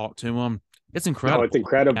 They can talk to them. It's Oh, it's incredible.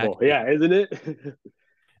 incredible. Yeah, isn't it? That,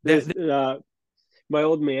 There's my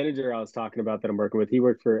old manager I was talking about that I'm working with. He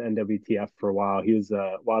worked for NWTF for a while. He was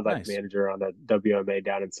a wildlife nice. manager on a WMA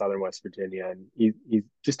down in southern West Virginia, and he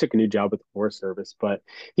just took a new job with the Forest Service. But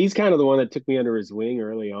he's kind of the one that took me under his wing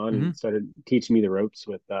early on Mm-hmm. and started teaching me the ropes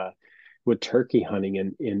with turkey hunting.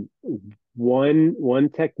 And one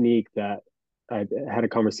technique that I had a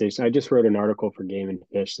conversation. I just wrote an article for Game and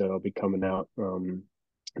Fish that'll be coming out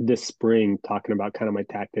this spring, talking about kind of my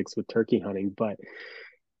tactics with turkey hunting, but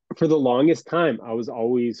for the longest time, I was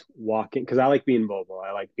always walking because I like being mobile.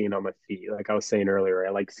 I like being on my feet. Like I was saying earlier, I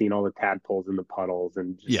like seeing all the tadpoles in the puddles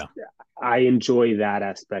and just Yeah. I enjoy that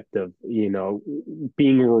aspect of,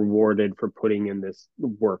 being rewarded for putting in this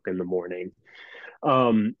work in the morning.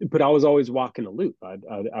 But I was always walking a loop.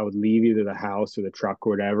 I would leave either the house or the truck or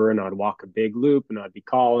whatever, and I'd walk a big loop and I'd be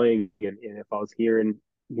calling. And if I was hearing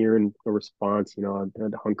a response,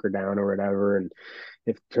 I'd hunker down or whatever. And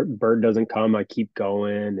if bird doesn't come, I keep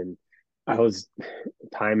going. And I was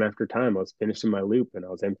time after time, I was finishing my loop and I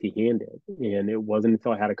was empty handed. And it wasn't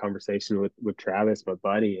until I had a conversation with Travis, my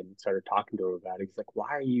buddy, and started talking to him about it. He's like, "Why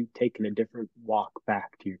are you taking a different walk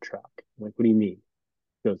back to your truck?" I'm like, "What do you mean?"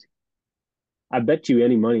 He goes, "I bet you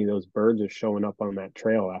any money those birds are showing up on that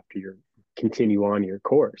trail after you continue on your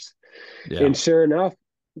course." Yeah. And sure enough,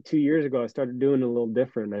 2 years ago, I started doing it a little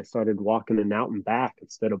different. I started walking an out and back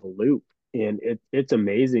instead of a loop. And it's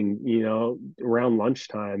amazing, around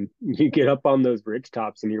lunchtime, you get up on those ridge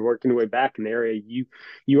tops and you're working your way back in the area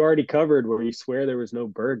you already covered where you swear there was no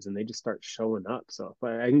birds and they just start showing up. So if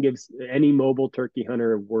I can give any mobile turkey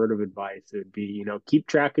hunter a word of advice, it would be, keep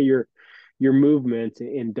track of your movements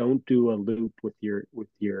and don't do a loop with your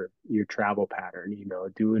travel pattern.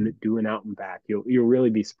 Do an out and back. You'll really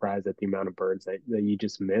be surprised at the amount of birds that you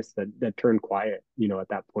just miss that turn quiet, at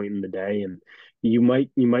that point in the day. And you might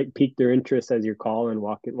pique their interest as you're calling,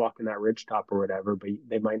 walking that ridge top or whatever, but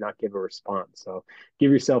they might not give a response. So give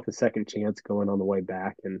yourself a second chance going on the way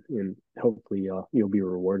back, and hopefully you'll be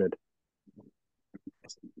rewarded.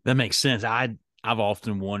 That makes sense. I've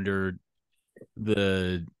often wondered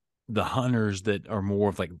the hunters that are more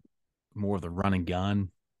of the run and gun.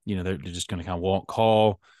 They're just going to kind of walk,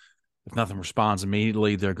 call. If nothing responds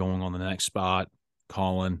immediately, they're going on the next spot,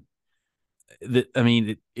 calling. I mean,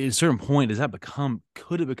 at a certain point,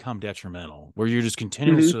 could it become detrimental where you're just Mm-hmm.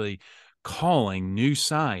 continuously calling new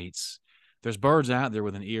sites? There's birds out there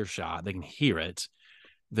with an earshot. They can hear it.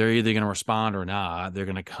 They're either going to respond or not. They're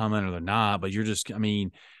going to come in or they're not. But I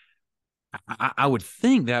mean, I would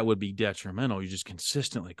think that would be detrimental. You just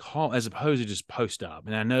consistently call as opposed to just post up.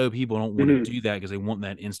 And I know people don't want to Mm-hmm. do that because they want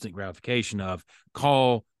that instant gratification of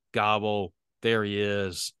call, gobble, there he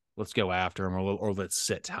is. Let's go after him, or let's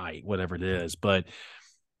sit tight, whatever it is. But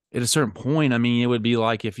at a certain point, I mean, it would be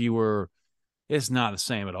like if you were, it's not the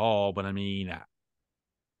same at all. But I mean,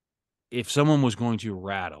 if someone was going to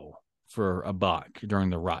rattle for a buck during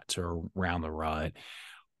the rut or around the rut,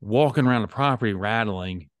 walking around the property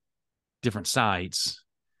rattling different sites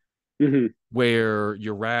Mm-hmm. where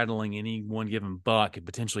you're rattling any one given buck and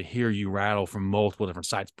potentially hear you rattle from multiple different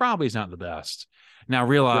sites probably is not the best. Now, I Right.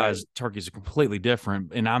 realize turkeys are completely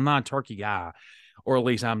different, and I'm not a turkey guy, or at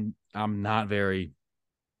least I'm not very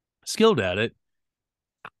skilled at it.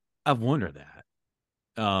 I've wondered that.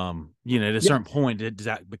 At a Yeah. certain point, does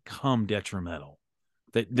that become detrimental?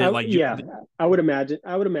 That like you, Yeah, I would imagine.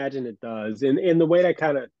 I would imagine it does. And the way I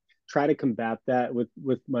kind of try to combat that with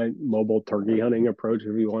my mobile turkey hunting approach,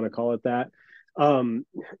 if you want to call it that. Um,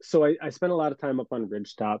 so I spend a lot of time up on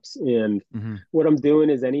ridge tops, and mhm, what I'm doing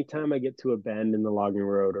is anytime I get to a bend in the logging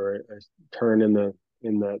road or a turn in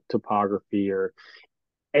the topography, or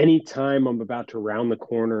anytime I'm about to round the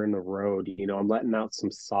corner in the road, I'm letting out some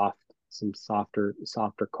softer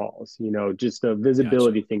calls, just a gotcha.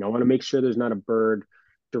 visibility thing. I want to make sure there's not a bird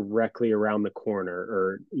directly around the corner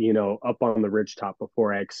or, up on the ridge top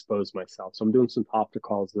before I expose myself. So I'm doing some softer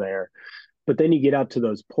calls there. But then you get out to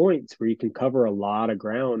those points where you can cover a lot of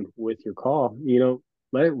ground with your call,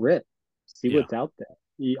 let it rip, see Yeah. what's out there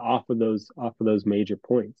off of those major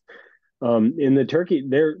points. In the turkey,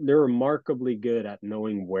 they're remarkably good at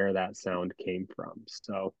knowing where that sound came from.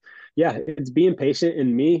 So, yeah, it's being patient.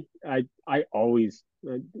 And me, I always,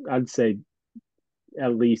 I'd say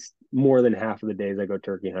at least more than half of the days I go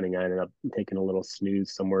turkey hunting, I ended up taking a little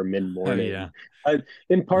snooze somewhere mid Oh morning. yeah.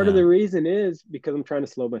 And part of Yeah. the reason is because I'm trying to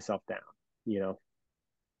slow myself down. You know.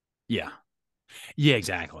 Yeah. Yeah.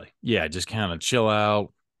 Exactly. Yeah. Just kind of chill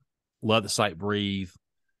out, let the site breathe.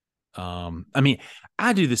 I mean,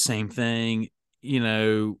 I do the same thing. You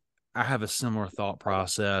know, I have a similar thought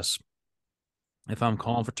process. If I'm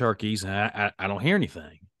calling for turkeys and I don't hear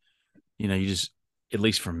anything, you just, at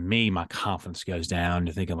least for me, my confidence goes down.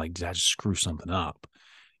 You're thinking like, did I just screw something up?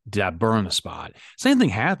 Did I burn the spot? Same thing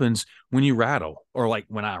happens when you rattle, or like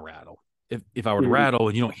when I rattle. If I were to Mhm. rattle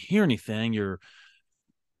and you don't hear anything, you're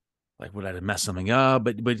like, would I mess something up?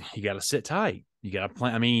 But you got to sit tight. You got to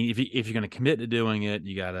plan. I mean, if you're going to commit to doing it,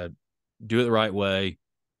 you got to do it the right way.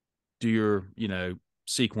 Do your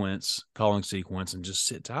calling sequence, and just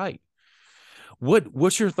sit tight.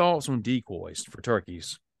 What's your thoughts on decoys for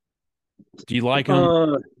turkeys? Do you like them?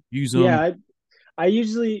 Uh, Use yeah, them? I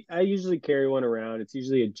usually carry one around. It's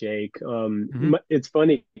usually a Jake. Mm-hmm. It's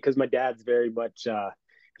funny because my dad's very much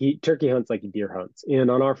he turkey hunts like he deer hunts, and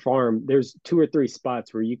on our farm there's two or three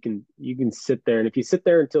spots where you can sit there, and if you sit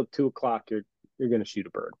there until 2 o'clock, you're gonna shoot a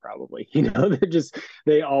bird probably.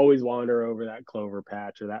 They always wander over that clover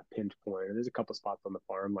patch or that pinch point. There's a couple spots on the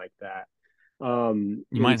farm like that. You And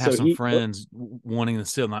might have so some friends wanting to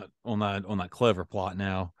sit on that clever plot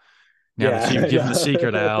now. Now that yeah, you've I given the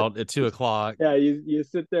secret know. out at 2 o'clock. Yeah, you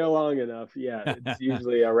sit there long enough. Yeah, it's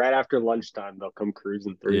usually right after lunchtime they'll come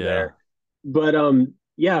cruising through Yeah. there. But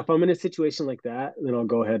yeah, if I'm in a situation like that, then I'll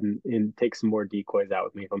go ahead and take some more decoys out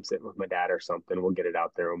with me. If I'm sitting with my dad or something, we'll get it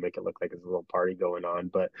out there. We'll make it look like there's a little party going on.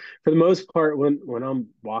 But for the most part, when I'm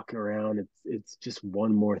walking around, it's just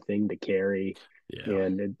one more thing to carry, Yeah.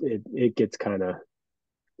 and it gets kind of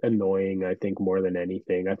annoying, I think, more than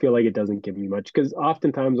anything. I feel like it doesn't give me much because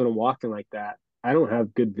oftentimes when I'm walking like that, I don't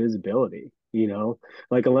have good visibility,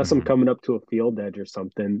 like unless I'm Mm-hmm. coming up to a field edge or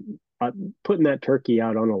something, putting that turkey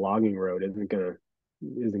out on a logging road isn't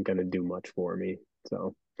gonna do much for me.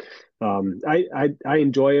 So I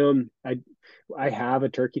enjoy them. I have a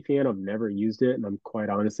turkey fan. I've never used it, and I'm quite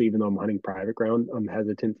honestly, even though I'm hunting private ground, I'm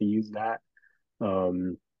hesitant to use that.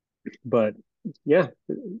 Um, but yeah,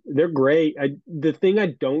 they're great. The thing I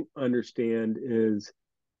don't understand is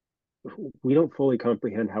we don't fully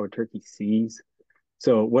comprehend how a turkey sees.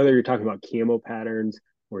 So whether you're talking about camo patterns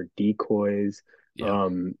or decoys, Yeah.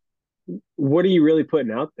 um, what are you really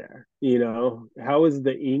putting out there? How is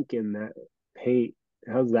the ink in that paint?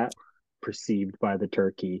 How's that? perceived by the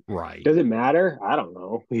turkey. Right. Does it matter? I don't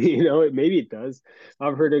know. Maybe it does.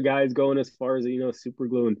 I've heard of guys going as far as super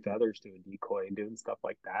gluing feathers to a decoy and doing stuff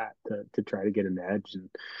like that to try to get an edge. And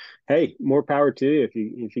hey, more power to you if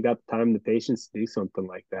you got the time and the patience to do something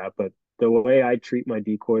like that. But the way I treat my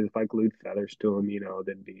decoys, if I glued feathers to them,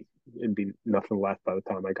 it'd be nothing left by the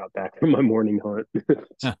time I got back from my morning hunt.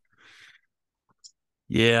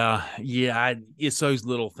 Yeah, yeah. It's those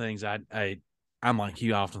little things I'm like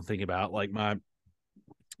you, often think about. Like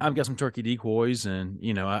I've got some turkey decoys, and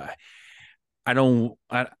I don't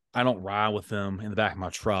I don't ride with them in the back of my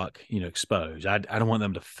truck, exposed. I don't want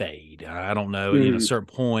them to fade. I don't know. At a certain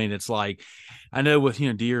point, it's like I know with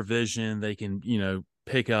deer vision, they can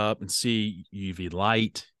pick up and see UV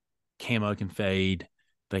light, camo can fade.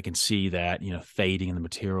 They can see that fading in the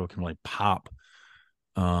material can really pop.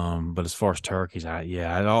 But as far as turkeys,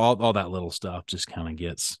 all that little stuff just kind of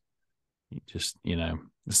gets this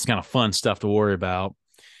is kind of fun stuff to worry about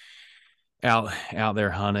out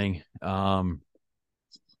there hunting.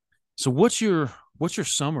 So what's your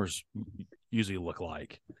summers usually look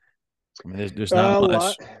like? I mean, there's not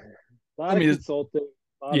much. A lot of consulting,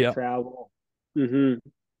 a lot of travel.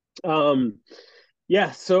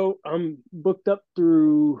 Yeah, so I'm booked up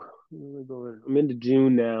through. I'm into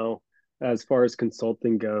June now, as far as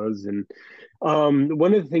consulting goes, and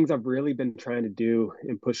one of the things I've really been trying to do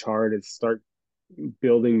and push hard is start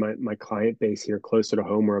building my client base here closer to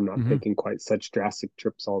home, where I'm not taking quite such drastic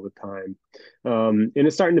trips all the time. And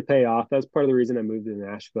it's starting to pay off. That's part of the reason I moved to the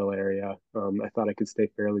Nashville area. I thought I could stay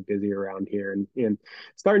fairly busy around here, and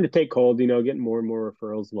starting to take hold, getting more and more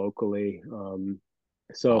referrals locally.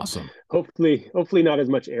 So awesome. Hopefully not as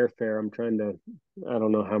much airfare. I'm trying to, I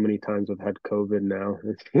don't know how many times I've had COVID now.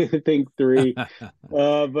 I think 3,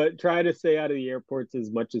 but try to stay out of the airports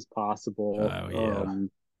as much as possible. Oh, yeah.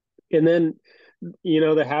 And then,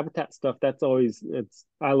 the habitat stuff,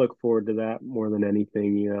 I look forward to that more than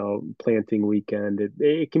anything. Planting weekend,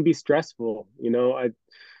 it can be stressful.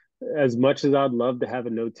 As much as I'd love to have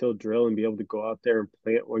a no-till drill and be able to go out there and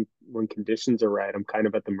plant when conditions are right, I'm kind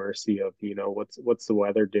of at the mercy of, what's the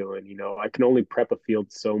weather doing? I can only prep a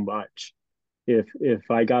field so much.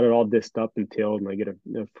 If I got it all dished up and tilled and I get a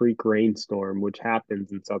freak rainstorm, which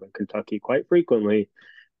happens in Southern Kentucky quite frequently,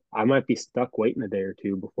 I might be stuck waiting a day or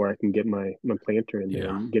two before I can get my planter in there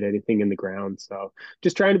and get anything in the ground. So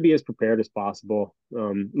just trying to be as prepared as possible.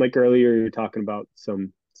 Like earlier, you were talking about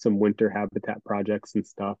some winter habitat projects and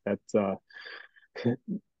stuff. That's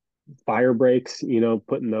fire breaks,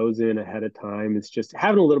 putting those in ahead of time. It's just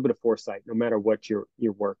having a little bit of foresight, no matter what you're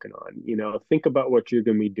working on. Think about what you're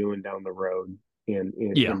going to be doing down the road and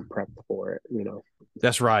prep for it.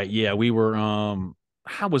 That's right. Yeah, we were.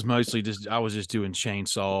 I was just doing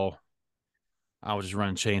chainsaw. I was just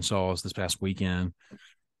running chainsaws this past weekend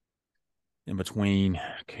in between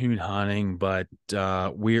coon hunting, but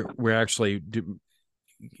we're actually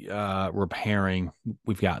repairing.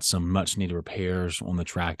 We've got some much needed repairs on the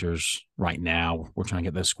tractors right now. We're trying to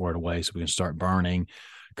get those squared away so we can start burning,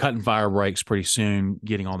 cutting fire breaks pretty soon,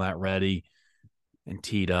 getting all that ready and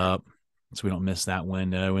teed up so we don't miss that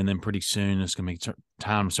window. And then pretty soon it's going to be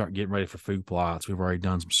time to start getting ready for food plots. We've already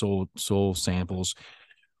done some soil samples.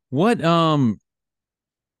 What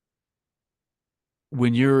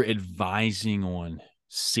when you're advising on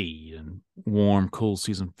seed and warm, cool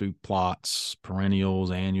season food plots, perennials,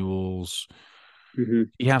 annuals, you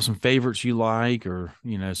have some favorites you like, or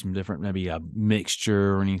some different, maybe a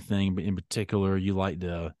mixture or anything, but in particular you like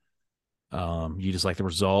to you just like the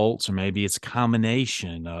results, or maybe it's a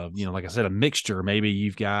combination of, like I said, a mixture. Maybe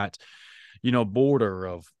you've got, border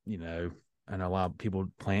of, I know a lot of people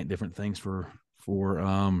plant different things for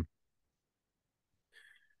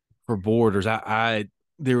borders.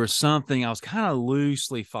 There was something I was kind of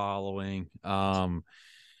loosely following, and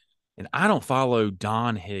I don't follow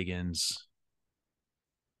Don Higgins,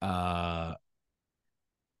 but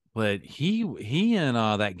he and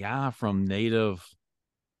that guy from Native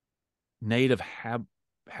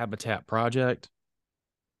Habitat Project.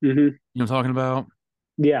 You know what I'm talking about?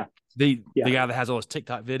 Yeah. The guy that has all his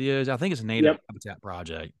TikTok videos. I think it's Native Habitat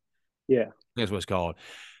Project. Yeah. That's what it's called.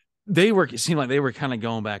 It seemed like they were kind of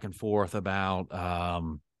going back and forth about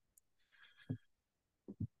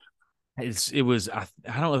it was I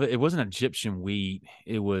don't know if it wasn't Egyptian wheat.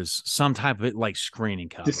 It was some type of like screening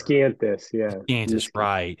cover. Descanthus, yeah. Descanthus,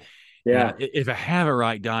 right. Yeah. If I have it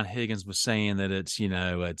right, Don Higgins was saying that it's,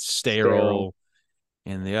 it's sterile.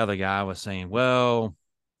 And the other guy was saying, well,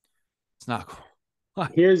 it's not cool.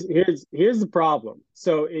 Here's the problem.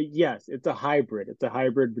 So yes, it's a hybrid. It's a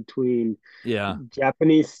hybrid between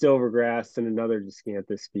Japanese silvergrass and another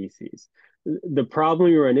Descanthus species. the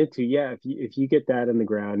problem you run into, yeah, if you get that in the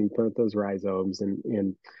ground, you plant those rhizomes,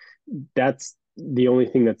 and that's the only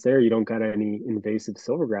thing that's there. You don't got any invasive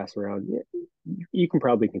silvergrass around. You can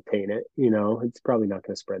probably contain it. It's probably not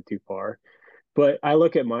going to spread too far. But I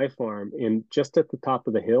look at my farm, and just at the top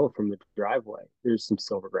of the hill from the driveway, there's some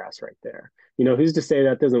silvergrass right there. Who's to say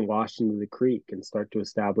that doesn't wash into the creek and start to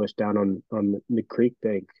establish down on the creek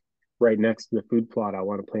bank right next to the food plot? I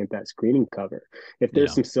want to plant that screening cover. If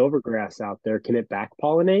there's Yeah. some silvergrass out there, can it back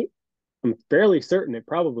pollinate? I'm fairly certain it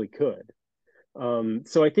probably could.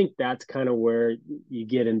 So I think that's kind of where you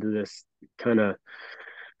get into this kind of,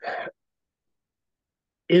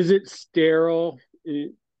 is it sterile?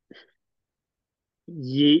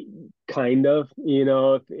 Ye kind of,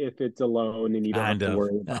 if it's alone and you don't have Kind to of.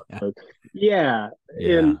 worry about those. Yeah.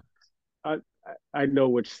 Yeah. And I I know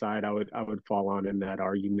which side I would fall on in that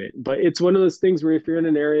argument. But it's one of those things where if you're in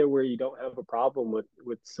an area where you don't have a problem with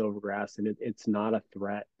silvergrass, and it's not a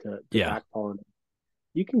threat to Yeah. back pollinate,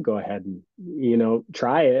 you can go ahead and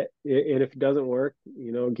try it. And if it doesn't work,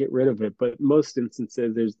 get rid of it. But most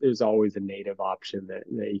instances, there's always a native option that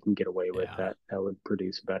you can get away with, Yeah. that would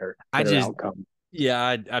produce better I better just, outcome.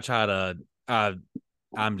 yeah, I try to,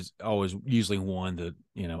 I'm just always usually one to,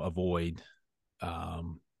 avoid,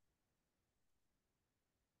 um,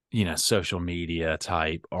 social media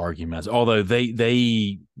type arguments. Although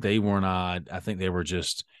they were not, I think they were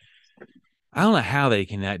just, I don't know how they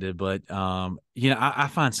connected, but I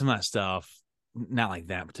find some of that stuff, not like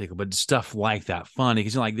that particular, but stuff like that funny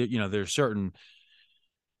because there's certain,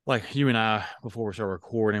 like you and I before we started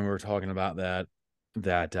recording, we were talking about that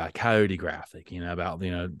coyote graphic, about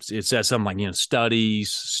it says something like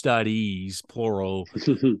studies plural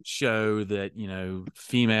show that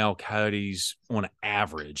female coyotes on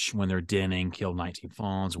average when they're denning kill 19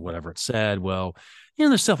 fawns or whatever it said. Well,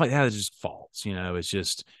 there's stuff like that that's just false. It's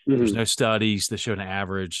just there's no studies that show an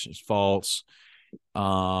average. It's false.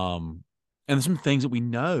 And there's some things that we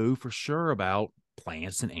know for sure about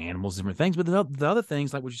plants and animals, different things. But the other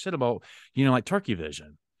things, like what you said about like turkey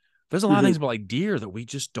vision, there's a lot of things about like deer that we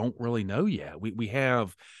just don't really know yet. We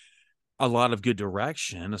have a lot of good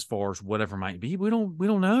direction as far as whatever might be. We don't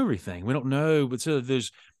know everything. We don't know, but so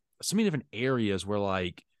there's so many different areas where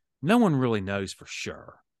like no one really knows for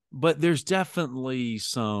sure. But there's definitely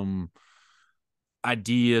some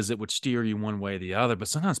ideas that would steer you one way or the other. But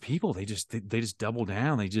sometimes people they just double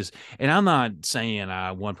down. And I'm not saying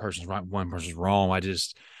one person's right, one person's wrong.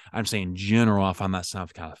 I'm saying in general, I find that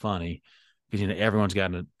stuff kind of funny because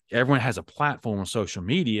everyone has a platform on social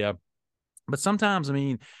media. But sometimes, I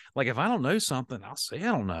mean, like if I don't know something, I'll say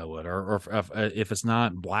I don't know it, or if it's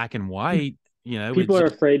not black and white, People it's are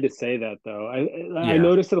just, afraid to say that, though. I yeah,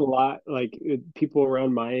 notice it a lot, like people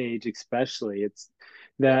around my age, especially. It's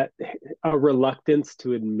that a reluctance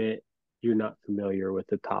to admit you're not familiar with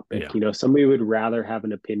the topic. yeah, Somebody would rather have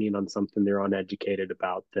an opinion on something they're uneducated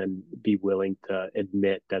about than be willing to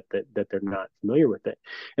admit that they're not familiar with it.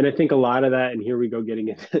 And I think a lot of that, and here we go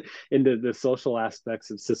getting into the social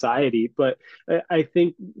aspects of society, but I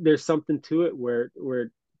think there's something to it where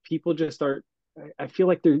people just aren't. I feel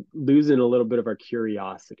like they're losing a little bit of our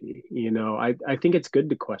curiosity. I think it's good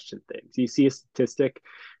to question things. You see a statistic,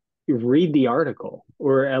 read the article,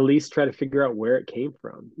 or at least try to figure out where it came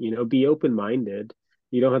from. Be open minded.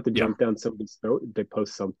 You don't have to yeah, jump down somebody's throat if they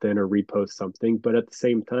post something or repost something. But at the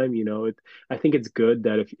same time, I think it's good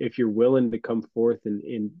that if you're willing to come forth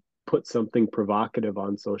and put something provocative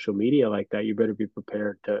on social media like that, you better be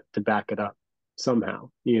prepared to back it up somehow.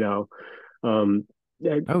 Um,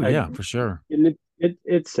 oh I yeah, for sure, and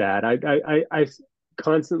it's sad. I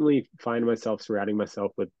constantly find myself surrounding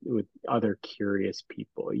myself with other curious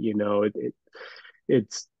people.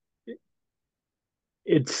 It's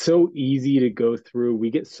it's so easy to go through. We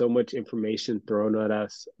get so much information thrown at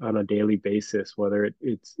us on a daily basis, whether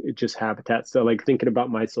it's just habitat. So like thinking about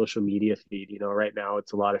my social media feed, right now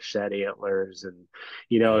it's a lot of shed antlers and a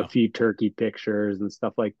yeah, few turkey pictures and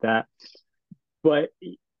stuff like that. But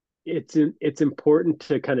it's important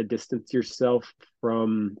to kind of distance yourself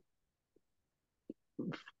from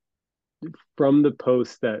the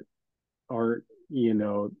posts that aren't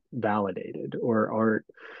validated or aren't.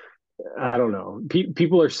 I don't know.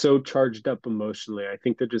 People are so charged up emotionally. I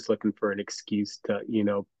think they're just looking for an excuse to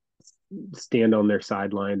stand on their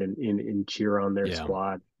sideline and cheer on their yeah,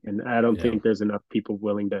 squad. And I don't yeah, think there's enough people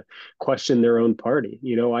willing to question their own party.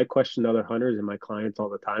 I question other hunters and my clients all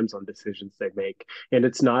the times on decisions they make. And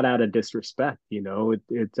it's not out of disrespect,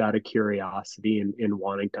 it's out of curiosity and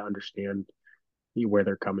wanting to understand where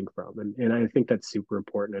they're coming from. And I think that's super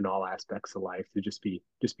important in all aspects of life to just be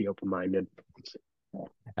open minded.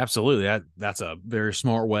 Absolutely. That's a very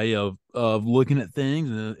smart way of looking at things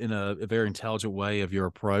in a very intelligent way of your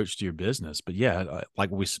approach to your business. But yeah,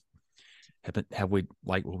 like have we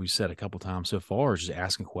like what we said a couple times so far is just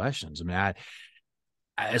asking questions. I mean,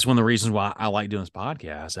 it's one of the reasons why I like doing this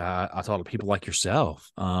podcast. I talk to people like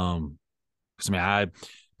yourself. 'Cause I mean,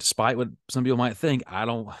 despite what some people might think, I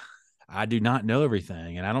do not know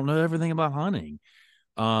everything, and I don't know everything about hunting.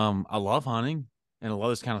 I love hunting and I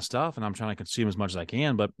love this kind of stuff, and I'm trying to consume as much as I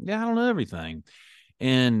can. But yeah, I don't know everything,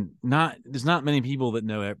 and there's not many people that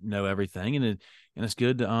know everything, and it's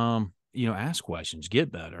good to ask questions,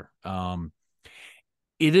 get better.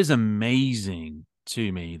 It is amazing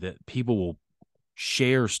to me that people will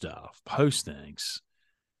share stuff, post things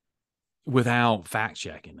without fact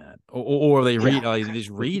checking it, or they read, they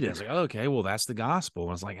just read it. It's like, okay, well, that's the gospel.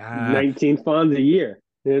 And it's like, 19 fawns a year.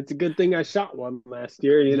 It's a good thing I shot one last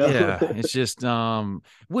year, yeah, it's just,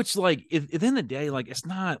 which like, at the end of the day, like, it's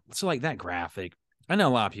not so like that graphic. I know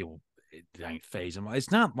a lot of people, it ain't phase them.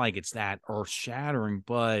 It's not like it's that earth shattering,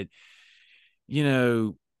 but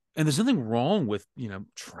and there's nothing wrong with,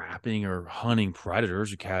 trapping or hunting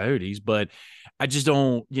predators or coyotes, but I just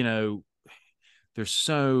don't, there's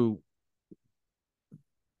so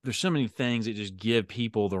many things that just give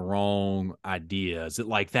people the wrong ideas that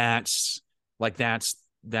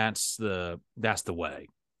that's the way.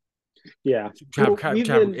 Yeah.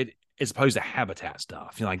 As opposed to habitat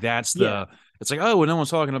stuff. That's it's like, oh, well, no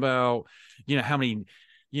one's talking about, how many,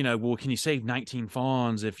 well, can you save 19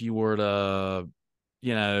 fawns if you were to,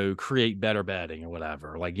 create better bedding or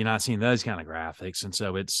whatever? Like, you're not seeing those kind of graphics. And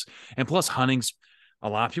so and plus hunting's, a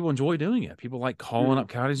lot of people enjoy doing it. People like calling up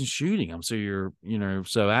coyotes and shooting them.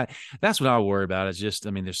 So that's what I worry about. Is just,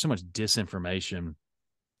 I mean, there's so much disinformation.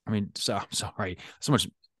 I mean, so I'm sorry, so much,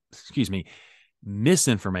 excuse me,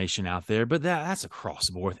 misinformation out there, but that's across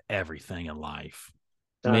the board with everything in life.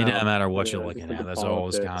 I mean, it doesn't matter what you're looking at. There's all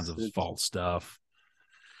those kinds of false stuff.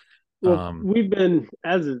 Well, we've been,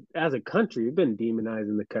 as a country, we've been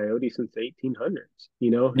demonizing the coyote since the 1800s.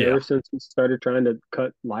 Ever since we started trying to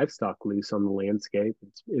cut livestock loose on the landscape.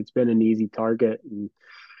 It's been an easy target, and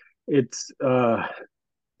it's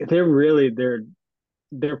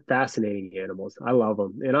they're fascinating animals. I love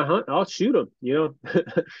them, and I'll shoot them.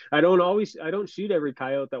 I don't shoot every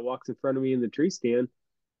coyote that walks in front of me in the tree stand,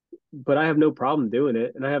 but I have no problem doing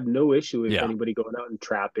it, and I have no issue with anybody going out and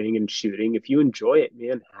trapping and shooting. If you enjoy it,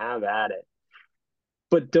 man, have at it.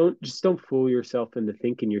 But don't fool yourself into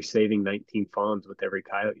thinking you're saving 19 fawns with every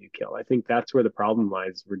coyote you kill. I think that's where the problem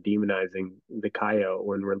lies. We're demonizing the coyote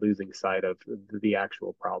when we're losing sight of the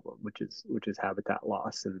actual problem, which is habitat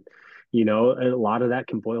loss. And a lot of that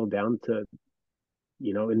can boil down to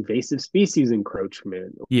invasive species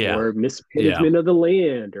encroachment or mismanagement of the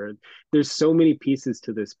land, or there's so many pieces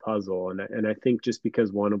to this puzzle. And I think just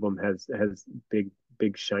because one of them has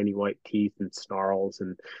big shiny white teeth and snarls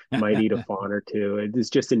and might eat a fawn or two, it's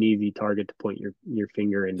just an easy target to point your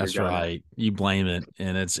finger in. That's right. You blame it.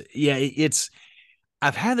 And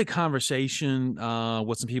I've had the conversation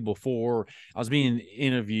with some people before. I was being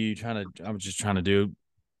interviewed, I was just trying to do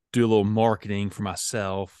a little marketing for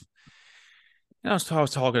myself. And I was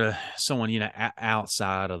talking to someone,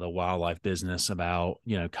 outside of the wildlife business about,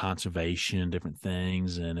 conservation, different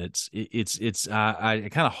things. And I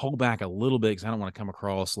kind of hold back a little bit because I don't want to come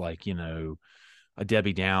across like, a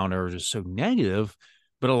Debbie Downer or just so negative.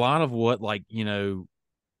 But a lot of what, like, I'm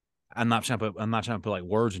not trying to put like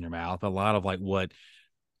words in your mouth, but a lot of like what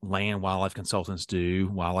wildlife consultants do,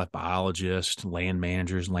 wildlife biologists, land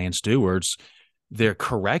managers, land stewards, they're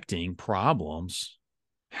correcting problems,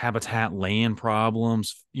 habitat land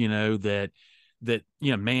problems, that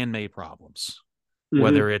man-made problems,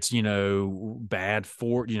 whether it's, bad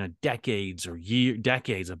decades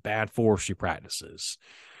of bad forestry practices,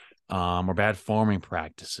 or bad farming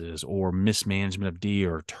practices, or mismanagement of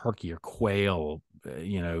deer or turkey or quail,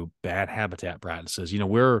 bad habitat practices.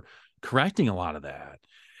 We're correcting a lot of that.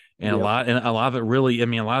 And a lot of it really, I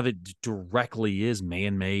mean, a lot of it directly is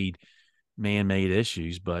man-made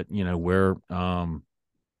issues, but we're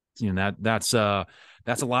that's a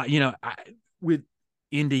lot. With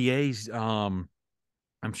NDAs,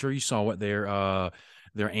 I'm sure you saw what their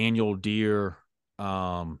annual deer.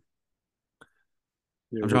 I'm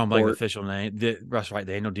drawing blank the official name. That's right.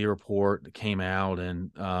 The annual deer report that came out,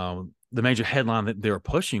 and the major headline that they were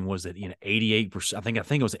pushing was that 88%. I think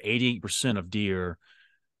it was 88% of deer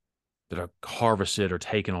that are harvested or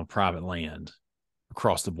taken on private land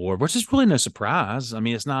across the board, which is really no surprise. I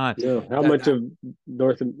mean, it's not. How much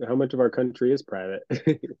of our country is private?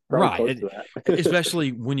 Right.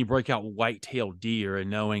 Especially when you break out white-tailed deer and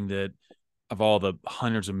knowing that of all the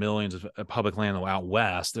hundreds of millions of public land out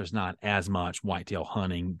west, there's not as much whitetail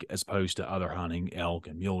hunting as opposed to other hunting, elk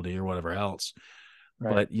and mule deer, whatever else.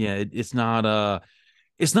 Right. But yeah, it's not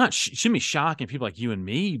shouldn't be shocking people like you and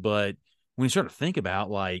me, but when you start to think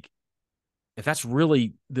about, like, if that's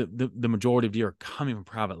really the majority of deer are coming from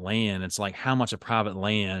private land, it's like, how much of private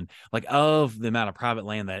land, like of the amount of private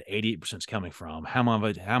land that 88% is coming from, how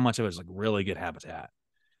much of it is like really good habitat?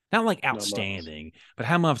 Not like Not much. outstanding, but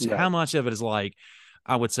how much of it is, like,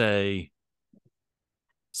 I would say,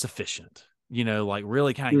 sufficient, like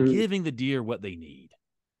really kind of giving the deer what they need.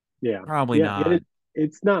 Yeah. Probably Yeah. not.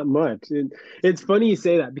 It's not much. And it's funny you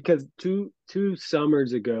say that, because two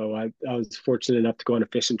summers ago, I was fortunate enough to go on a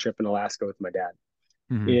fishing trip in Alaska with my dad.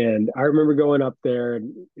 Mm-hmm. And I remember going up there,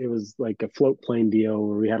 and it was like a float plane deal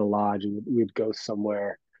where we had a lodge and we'd go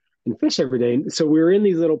somewhere and fish every day. And so we were in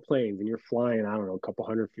these little planes, and you're flying, I don't know, a couple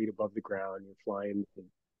hundred feet above the ground. You're flying the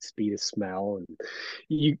speed of smell, and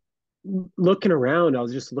you looking around. I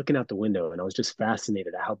was just looking out the window, and I was just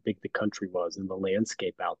fascinated at how big the country was and the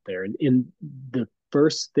landscape out there. And the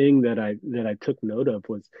first thing that I took note of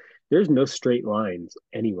was there's no straight lines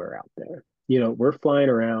anywhere out there. We're flying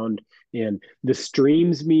around, and the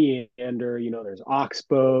streams meander. There's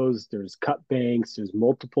oxbows, there's cut banks, there's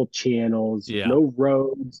multiple channels, there's Yeah. no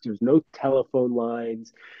roads, there's no telephone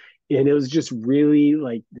lines. And it was just really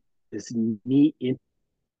like this neat,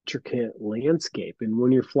 intricate landscape. And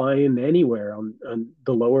when you're flying anywhere on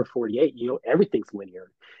the lower 48, everything's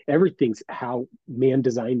linear. Everything's how man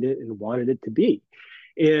designed it and wanted it to be.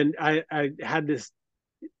 And I had this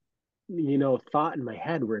thought in my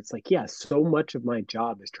head where it's like, yeah, so much of my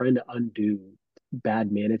job is trying to undo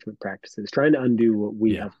bad management practices, trying to undo what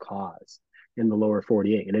we have caused in the lower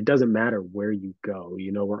 48. And it doesn't matter where you go,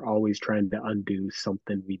 we're always trying to undo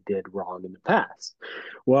something we did wrong in the past.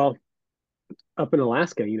 Well, up in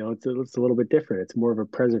Alaska, it's a little bit different. It's more of a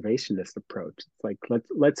preservationist approach. It's like,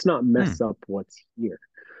 let's not mess up what's here.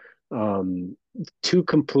 Two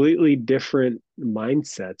completely different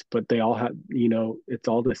mindsets, but they all have, it's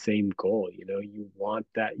all the same goal. You want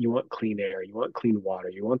clean air, you want clean water,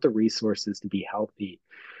 you want the resources to be healthy.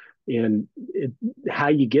 And how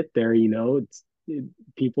you get there,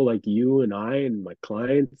 people like you and I and my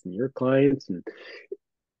clients and your clients, and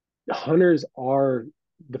hunters are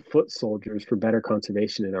the foot soldiers for better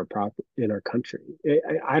conservation in our country.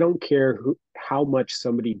 I don't care how much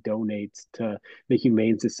somebody donates to the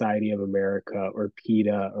Humane Society of America or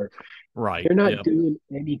PETA, or Right. they're not doing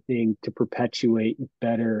anything to perpetuate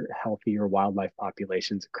better, healthier wildlife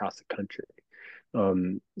populations across the country.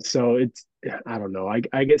 So I don't know.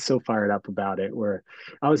 I get so fired up about it, where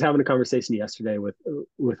I was having a conversation yesterday with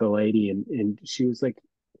a lady, and she was like,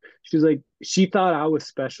 she thought I was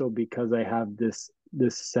special because I have this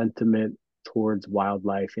sentiment towards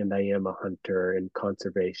wildlife, and I am a hunter and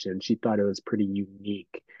conservation. She thought it was pretty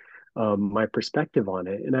unique, my perspective on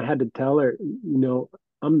it. And I had to tell her,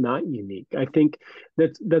 I'm not unique. I think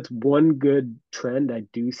that's one good trend I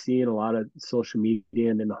do see in a lot of social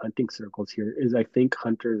media and in the hunting circles here, is I think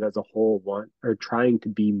hunters as a whole are trying to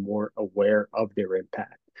be more aware of their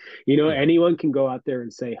impact. Anyone can go out there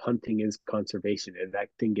and say hunting is conservation, and that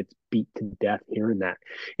thing gets beat to death hearing that.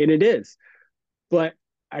 And it is. But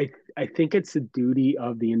I think it's the duty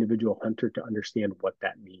of the individual hunter to understand what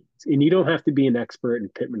that means. And you don't have to be an expert in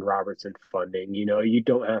Pittman Robertson funding. You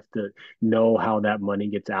don't have to know how that money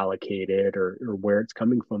gets allocated or where it's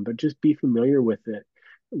coming from, but just be familiar with it,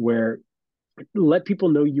 where let people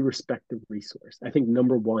know you respect the resource. I think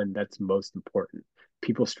number one, that's most important.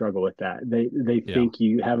 People struggle with that. They think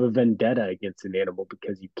you have a vendetta against an animal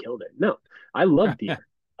because you killed it. No, I love deer.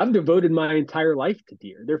 I've devoted my entire life to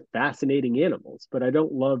deer. They're fascinating animals, but I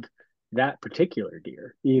don't love that particular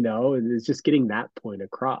deer. It's just getting that point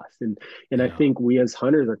across. And I think we as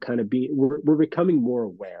hunters are kind of we're becoming more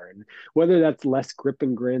aware, and whether that's less grip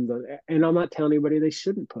and grins. And I'm not telling anybody they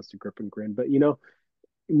shouldn't post a grip and grin, but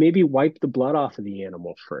maybe wipe the blood off of the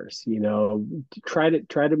animal first. Try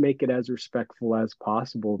to make it as respectful as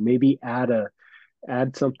possible. Maybe add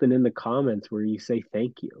something in the comments where you say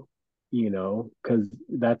thank you. Because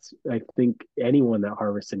I think anyone that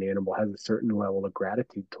harvests an animal has a certain level of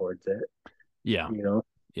gratitude towards it. Yeah.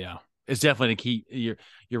 Yeah. It's definitely to keep,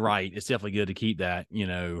 you're right. It's definitely good to keep that,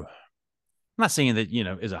 I'm not saying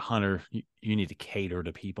that, as a hunter, you need to cater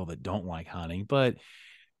to people that don't like hunting, but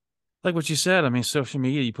like what you said, I mean, social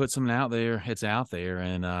media, you put something out there, it's out there.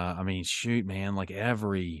 And, I mean, shoot, man, like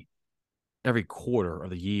every quarter of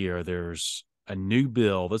the year, there's a new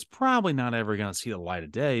bill that's probably not ever going to see the light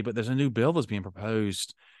of day, but there's a new bill that's being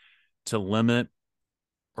proposed to limit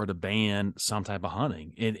or to ban some type of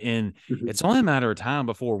hunting. And Mhm. it's only a matter of time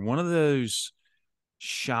before one of those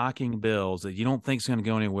shocking bills that you don't think is going to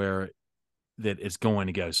go anywhere, that it's going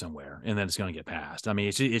to go somewhere, and then it's going to get passed. I mean,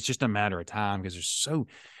 it's just a matter of time, because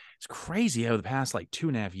it's crazy over the past like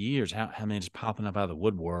 2.5 years how many just popping up out of the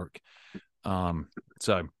woodwork.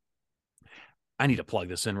 So I need to plug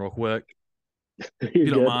this in real quick. If You're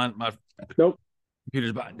you don't good. mind, my Nope.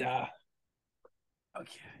 computer's about to die.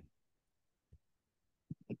 Okay.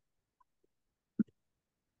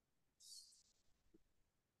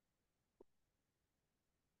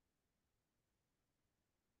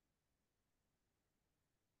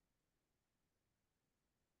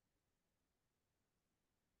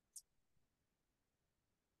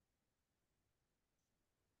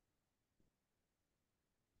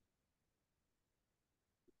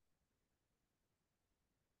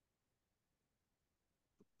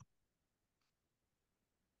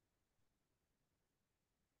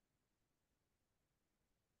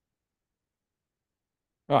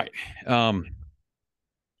 All right.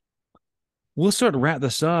 We'll start to wrap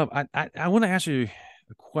this up. I want to ask you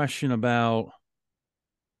a question about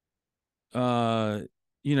uh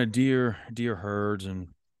deer herds and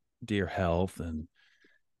deer health. And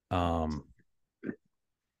um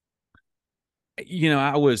I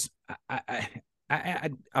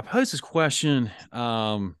posed this question.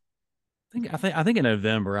 I think in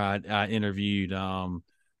November I interviewed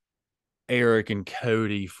Eric and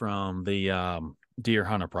Cody from the Deer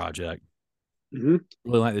Hunter Project. Mm-hmm.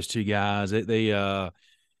 Really like those two guys. They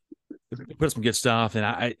put some good stuff,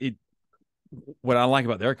 and what I like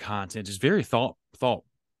about their content is very thought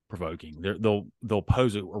provoking. They'll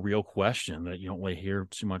pose a real question that you don't really hear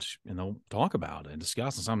too much, and they'll talk about it and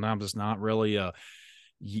discuss. And sometimes it's not really a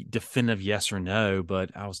definitive yes or no.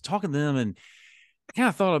 But I was talking to them, and I kind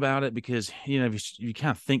of thought about it, because if you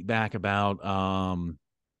kind of think back about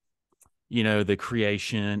the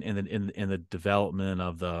creation and the development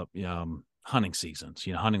of the hunting seasons,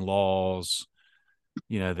 hunting laws,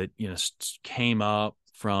 that came up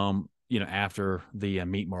from after the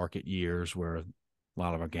meat market years, where a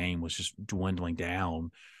lot of our game was just dwindling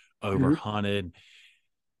down, over Mm-hmm. hunted.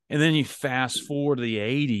 And then you fast forward to the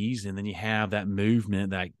 80s, and then you have that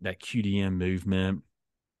movement, that QDM movement.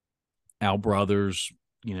 Al Brothers,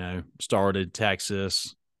 started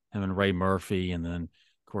Texas, him and Ray Murphy, and then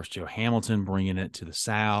of course Joe Hamilton bringing it to the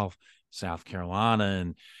South Carolina,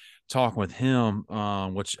 and talking with him,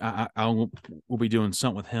 which we'll be doing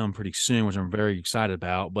something with him pretty soon, which I'm very excited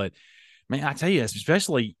about. But man, I tell you,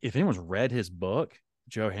 especially if anyone's read his book,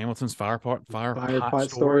 Joe Hamilton's Fire Pot Firepot Stories,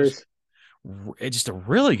 stories. it's just a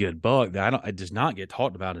really good book that it does not get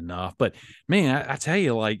talked about enough. But man, I tell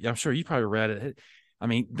you, like, I'm sure you probably read it. I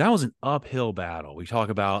mean, that was an uphill battle. We talk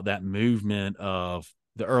about that movement of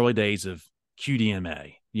the early days of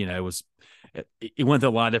QDMA. It went through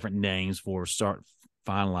a lot of different names for start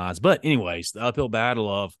finalized. But anyways, the uphill battle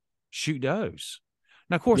of shoot does.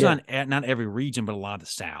 Now, of course, Yeah. not every region, but a lot of the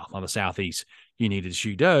South, a lot of the Southeast, you needed to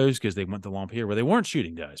shoot does, because they went the long period where they weren't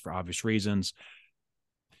shooting does for obvious reasons.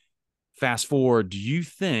 Fast forward, do you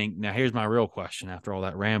think, now here's my real question after all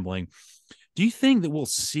that rambling, do you think that we'll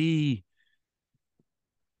see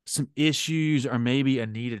some issues or maybe a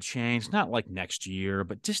needed change, not like next year,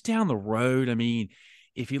 but just down the road? I mean,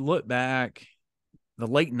 if you look back, the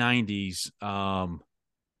late 90s, I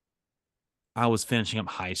was finishing up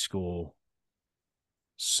high school.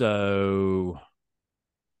 So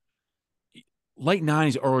late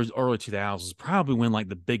 90s, early 2000s is probably when like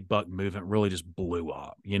the big buck movement really just blew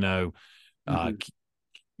up, Mm-hmm.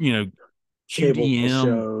 you know, Cable QDM.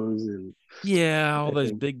 shows and Yeah, all those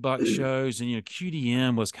everything. big buck shows, and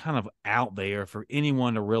QDM was kind of out there for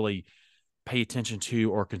anyone to really pay attention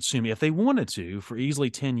to or consume if they wanted to for easily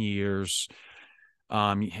 10 years.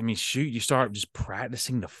 I mean, shoot, you start just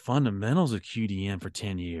practicing the fundamentals of QDM for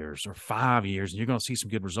 10 years or 5 years, and you're going to see some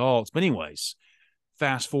good results. But anyways,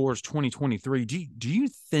 fast forward to 2023. Do you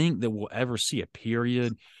think that we'll ever see a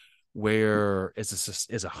period where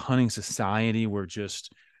as a hunting society, we're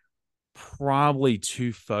just probably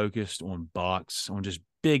too focused on bucks, on just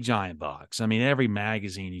big giant bucks? I mean, every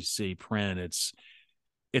magazine you see print, it's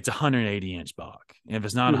a 180-inch buck. And if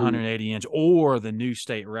it's not Mm-hmm. 180-inch or the new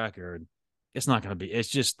state record, it's not going to be. It's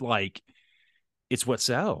just like, it's what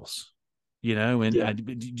sells, And Yeah.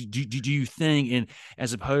 do you think, and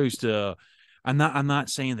as opposed to, I'm not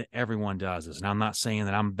saying that everyone does this, and I'm not saying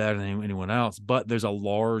that I'm better than anyone else, but there's a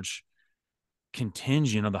large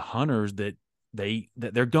contingent of the hunters that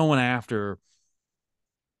they're going after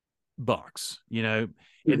bucks, and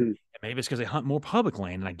Mm-hmm. maybe it's because they hunt more public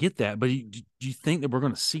land, and I get that. But do you think that we're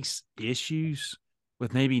going to see issues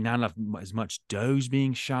with maybe not enough as much does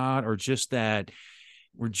being shot, or just that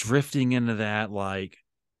we're drifting into that, like,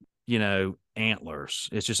 antlers.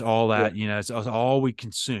 It's just all Yeah. that, it's all we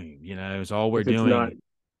consume, it's all we're If it's not doing.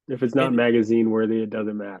 if it's not And magazine worthy, it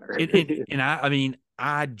doesn't matter. I mean,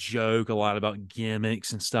 I joke a lot about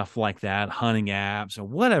gimmicks and stuff like that, hunting apps or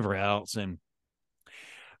whatever else. And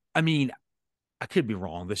I mean, I could be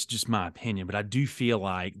wrong. This is just my opinion, but I do feel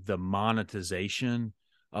like the monetization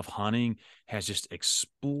of hunting has just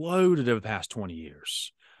exploded over the past 20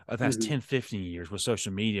 years, the past Mhm. 10, 15 years with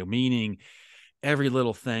social media, meaning every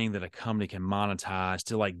little thing that a company can monetize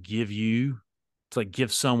to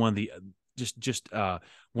give someone the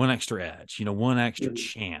one extra edge, one extra Mhm.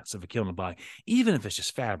 chance of a killing a bug, even if it's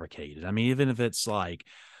just fabricated. I mean, even if it's like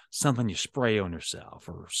something you spray on yourself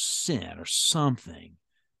or scent or something, Yeah.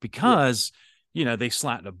 because they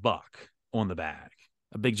slapped a buck on the back,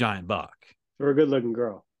 a big giant buck, For a good looking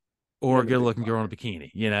girl. or a And a good big looking buck. girl in a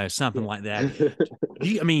bikini, something Yeah. like that.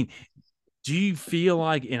 Do you feel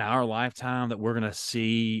like in our lifetime that we're going to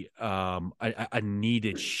see a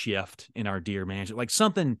needed shift in our deer management, like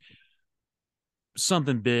something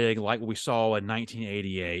big, like what we saw in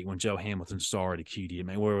 1988 when Joe Hamilton started QD,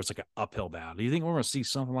 where it was like an uphill battle? Do you think we're going to see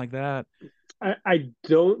something like that? I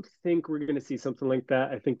don't think we're going to see something like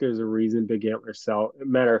that. I think there's a reason big antlers sell.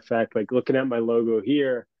 Matter of fact, like looking at my logo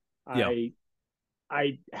here, Yeah.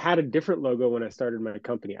 I had a different logo when I started my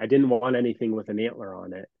company. I didn't want anything with an antler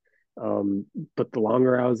on it. Um, but the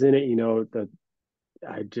longer I was in it,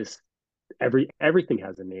 I just everything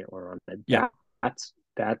has an antler on it. Yeah.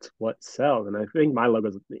 That's what sells. And I think my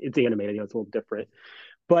logo, it's animated, it's a little different.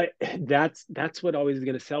 But that's what always is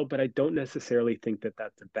going to sell. But I don't necessarily think that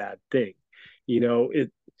that's a bad thing.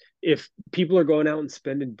 It if people are going out and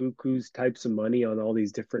spending buku's types of money on all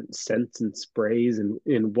these different scents and sprays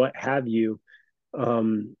and what have you,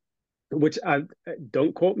 um, which I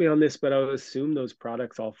don't quote me on this, but I would assume those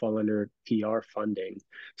products all fall under PR funding.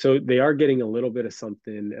 So they are getting a little bit of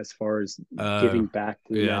something as far as Oh, giving back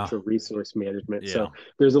to the yeah. natural resource management. Yeah. So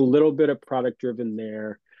there's a little bit of product driven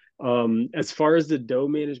there. As far as the doe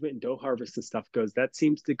management and doe harvest and stuff goes, that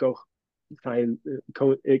seems to go fine.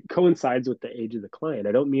 It coincides with the age of the client.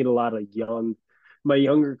 I don't meet a lot of my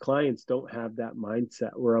younger clients don't have that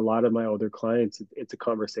mindset, where a lot of my older clients, it's a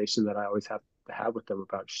conversation that I always have to have with them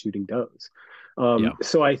about shooting does. Yeah.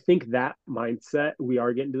 So I think that mindset, we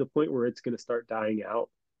are getting to the point where it's going to start dying out.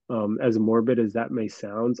 As morbid as that may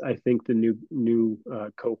sound, I think the new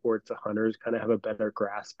cohorts of hunters kind of have a better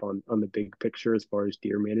grasp on the big picture as far as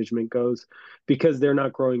deer management goes, because they're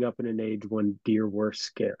not growing up in an age when deer were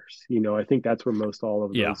scarce. I think that's where most all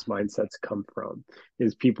of Yeah. those mindsets come from,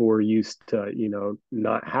 is people were used to,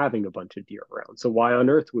 not having a bunch of deer around. So why on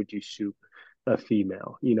earth would you shoot a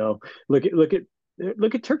female? Look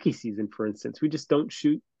at turkey season, for instance. We just don't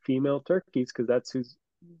shoot female turkeys because that's who's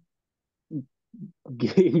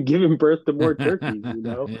giving birth to more turkeys.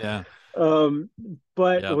 Yeah. Um,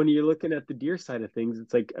 but Yeah. when you're looking at the deer side of things,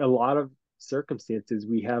 it's like a lot of circumstances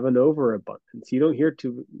we have an overabundance. You don't hear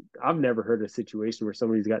too. I've never heard a situation where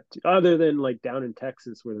somebody's got, other than like down in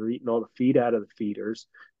Texas where they're eating all the feed out of the feeders,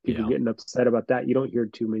 people Yeah. getting upset about that. You don't hear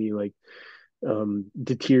too many like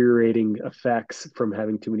deteriorating effects from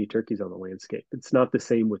having too many turkeys on the landscape. It's not the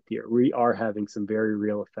same with deer. We are having some very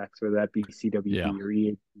real effects, whether that be Yeah. CWD or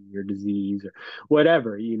EHD or disease or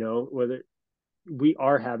whatever, whether we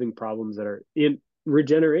are having problems that are in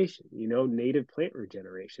regeneration, native plant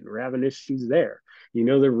regeneration. We're having issues there.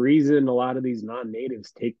 The reason a lot of these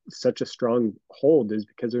non-natives take such a strong hold is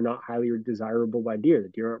because they're not highly desirable by deer. The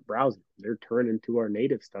deer aren't browsing. They're turning to our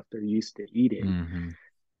native stuff they're used to eating.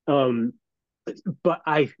 Hmm. Um, but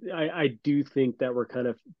I do think that we're kind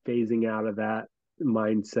of phasing out of that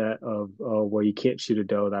mindset of, oh well, you can't shoot a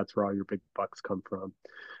doe, that's where all your big bucks come from.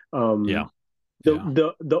 Yeah. um the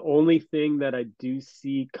Yeah. the only thing that I do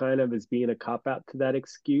see kind of as being a cop out to that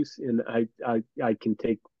excuse, and I can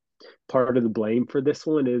take part of the blame for this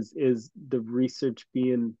one, is the research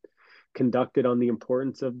being conducted on the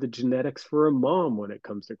importance of the genetics for a mom when it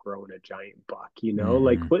comes to growing a giant buck,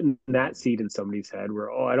 like Hmm. putting that seed in somebody's head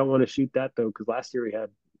where, oh, I don't want to shoot that though, because last year we had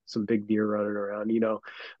some big deer running around.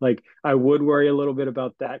 Like I would worry a little bit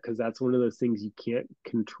about that, because that's one of those things you can't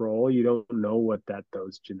control. You don't know what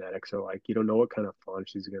those genetics are like. You don't know what kind of fawn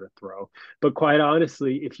she's going to throw. But quite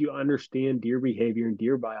honestly, if you understand deer behavior and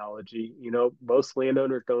deer biology, most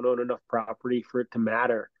landowners don't own enough property for it to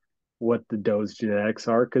matter what the doe's genetics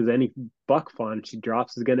are, because any buck fawn she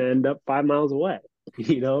drops is going to end up 5 miles away.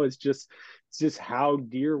 It's just how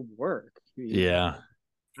deer work. Yeah.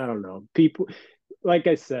 I don't know. People, like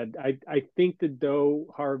I said, I think the doe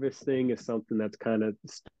harvest thing is something that's kind of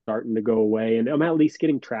starting to go away, and I'm at least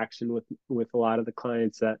getting traction with a lot of the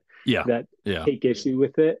clients Yeah. that Yeah. take issue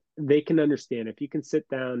with it. They can understand if you can sit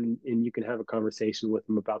down and you can have a conversation with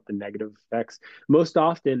them about the negative effects. Most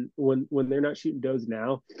often, when they're not shooting does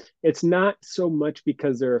now, it's not so much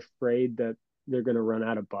because they're afraid that they're going to run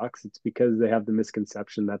out of bucks. It's because they have the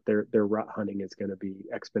misconception that their rut hunting is going to be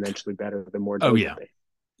exponentially better the more Oh does yeah. they.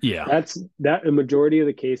 Yeah. That's that a majority of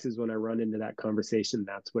the cases when I run into that conversation,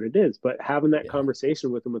 that's what it is. But having that Yeah.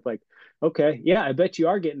 conversation with them with like, okay, yeah, I bet you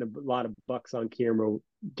are getting a lot of bucks on camera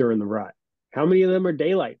during the rut. How many of them are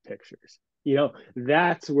daylight pictures?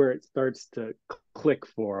 That's where it starts to click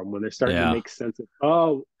for them when they're starting to Yeah. make sense of,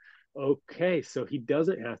 oh, okay, so he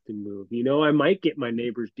doesn't have to move. I might get my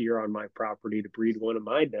neighbor's deer on my property to breed one of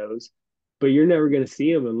my does, but you're never going to see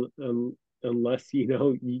him unless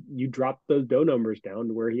you drop those doe numbers down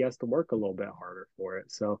to where he has to work a little bit harder for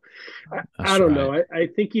it. So I That's don't right. know. I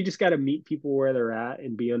think you just got to meet people where they're at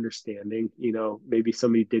and be understanding. Maybe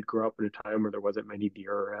somebody did grow up in a time where there wasn't many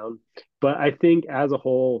deer around, but I think as a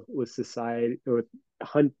whole with society, with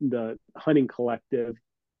the hunting collective,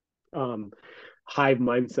 um, hive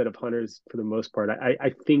mindset of hunters for the most part,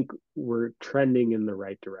 I think we're trending in the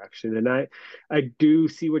right direction. And I do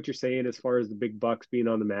see what you're saying as far as the big bucks being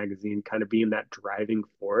on the magazine, kind of being that driving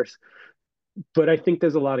force. But I think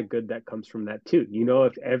there's a lot of good that comes from that too.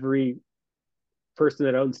 If every person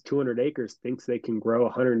that owns 200 acres thinks they can grow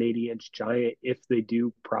a 180-inch giant if they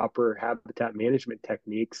do proper habitat management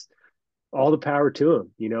techniques, all the power to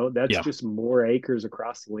them. That's Yeah. just more acres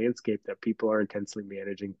across the landscape that people are intensely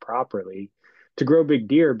managing properly to grow big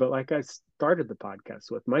deer. But like I started the podcast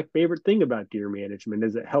with, my favorite thing about deer management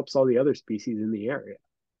is it helps all the other species in the area.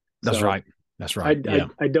 That's So right. That's right. Yeah.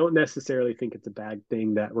 I don't necessarily think it's a bad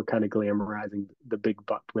thing that we're kind of glamorizing the big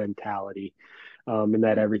buck mentality, and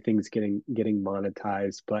that everything's getting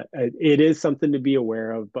monetized. But it is something to be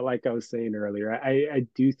aware of. But like I was saying earlier, I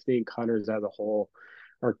do think hunters as a whole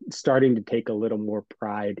are starting to take a little more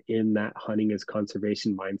pride in that hunting as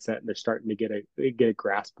conservation mindset, and they're starting to get a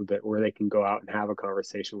grasp of it where they can go out and have a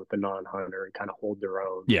conversation with the non-hunter and kind of hold their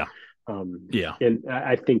own. Yeah. Yeah. And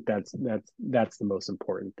I think that's the most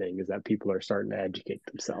important thing, is that people are starting to educate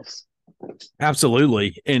themselves.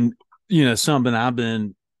 Absolutely. And something I've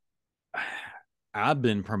been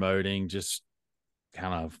promoting, just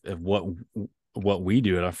kind of what we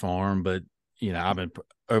do at our farm, but I've been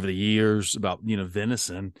over the years about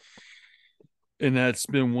venison, and that's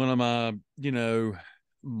been one of my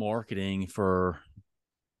marketing for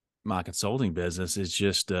my consulting business. Is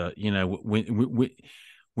just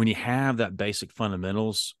when you have that basic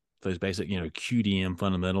fundamentals, those basic QDM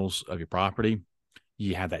fundamentals of your property,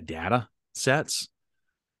 you have that data sets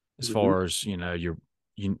as far as you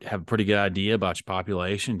have a pretty good idea about your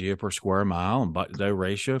population, deer per square mile, and buck to doe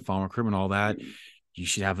ratio, farm recruitment, all that. You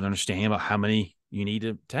should have an understanding about how many you need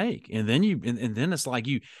to take, and then and then it's like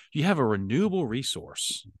you have a renewable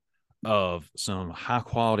resource of some high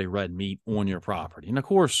quality red meat on your property. And of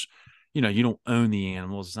course, you don't own the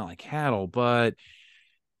animals; it's not like cattle, but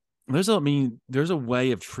there's a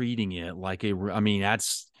way of treating it like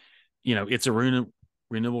that's it's a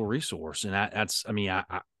renewable resource, and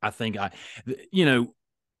I think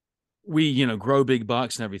we grow big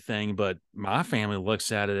bucks and everything, but my family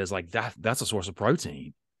looks at it as like that's a source of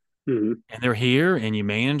protein. Mm-hmm. And they're here, and you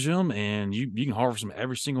manage them, and you can harvest them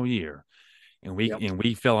every single year. And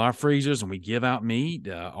we fill our freezers, and we give out meat,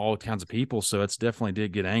 all kinds of people. So it's definitely a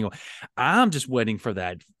good angle. I'm just waiting for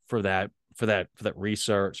that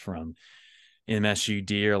research from MSU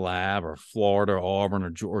Deer Lab or Florida or Auburn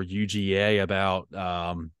or UGA about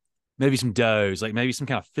maybe some does, like maybe some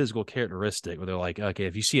kind of physical characteristic where they're like, okay,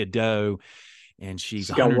 if you see a doe and she's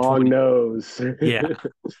got a long 120, nose, yeah,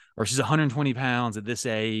 or she's 120 pounds at this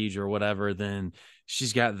age or whatever, then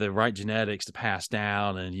she's got the right genetics to pass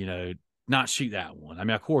down and not shoot that one. I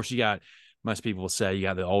mean, of course, most people will say you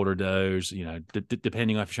got the older does,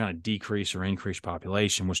 depending on if you're trying to decrease or increase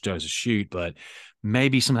population, which does to shoot, but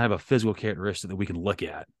maybe some type of physical characteristic that we can look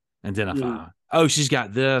at, identify. Oh, she's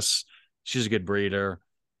got this. She's a good breeder.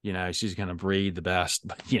 She's going to breed the best.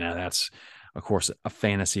 But, that's, of course, a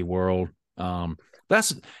fantasy world.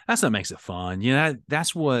 That's what makes it fun.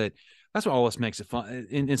 That's what all this makes it fun.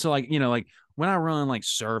 And so like when I run like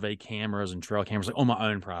survey cameras and trail cameras, like on my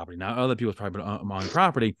own property, now other people's probably on my own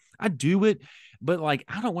property, I do it, but like,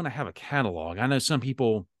 I don't want to have a catalog. I know some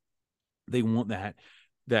people, they want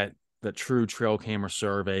that true trail camera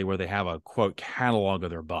survey where they have a quote catalog of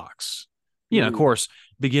their bucks. Of course,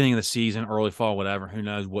 beginning of the season, early fall, whatever, who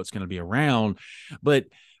knows what's going to be around, but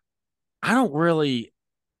I don't really,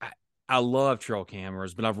 I love trail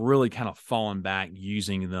cameras, but I've really kind of fallen back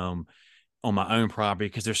using them on my own property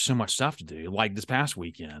because there's so much stuff to do. Like this past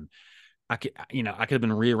weekend, I could have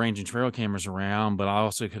been rearranging trail cameras around, but I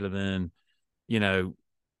also could have been, you know,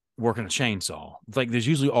 working a chainsaw. It's like there's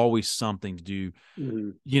usually always something to do,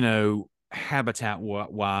 habitat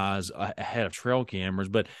wise ahead of trail cameras.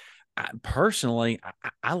 But personally,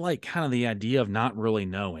 I like kind of the idea of not really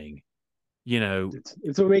knowing,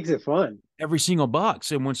 it's what makes it fun. Every single buck.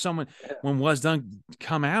 So when Whetstone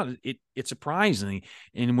come out, it's surprising.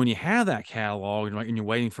 And when you have that catalog and you're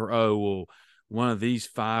waiting for, one of these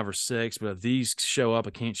 5 or 6, but if these show up,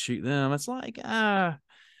 I can't shoot them. It's like, I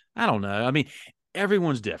don't know. I mean,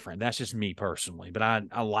 everyone's different. That's just me personally, but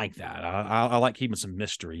I like that. I like keeping some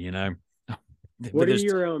mystery, What are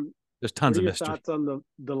your there's tons of your mystery. thoughts on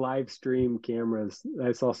the live stream cameras?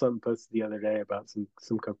 I saw something posted the other day about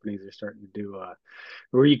some companies are starting to do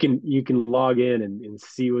where you can log in and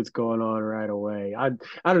see what's going on right away. I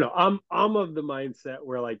don't know. I'm of the mindset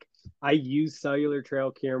where like I use cellular trail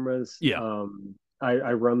cameras. Yeah.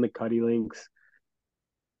 I run the Cuddy links.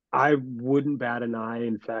 I wouldn't bat an eye.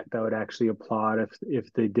 In fact, I would actually applaud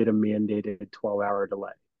if they did a mandated 12-hour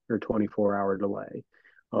delay or 24-hour delay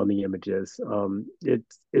on the images.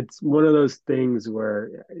 It's one of those things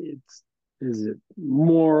where is it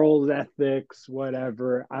morals, ethics,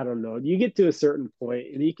 whatever? I don't know. You get to a certain point,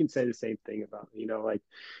 and you can say the same thing about like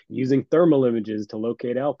using thermal images to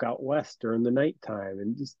locate elk out west during the nighttime,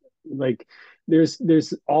 and just like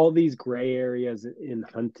there's all these gray areas in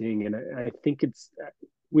hunting, and I think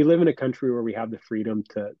we live in a country where we have the freedom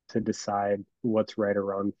to decide what's right or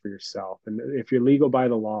wrong for yourself, and if you're legal by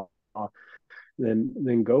the law,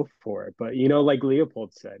 then go for it. But like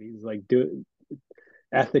Leopold said, he's like,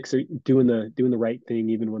 ethics are doing the right thing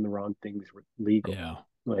even when the wrong thing's legal. Yeah.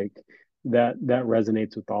 Like that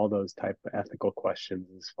resonates with all those type of ethical questions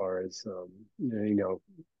as far as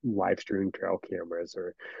live streaming trail cameras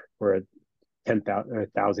or a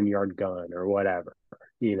 1,000-yard gun or whatever.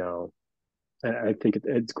 I think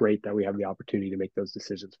it's great that we have the opportunity to make those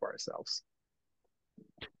decisions for ourselves.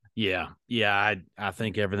 Yeah. I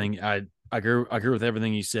think everything. I agree with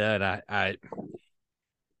everything you said.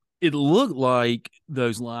 It looked like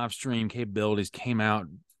those live stream capabilities came out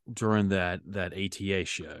during that ATA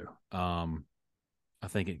show. I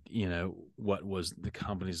think what was the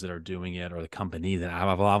companies that are doing it, or the company that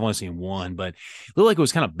I've only seen one, but it looked like it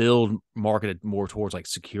was kind of marketed more towards like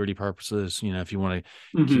security purposes. If you want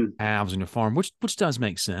to keep tabs on your farm, which does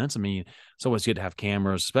make sense. I mean, it's always good to have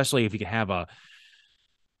cameras, especially if you can have a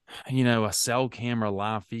cell camera,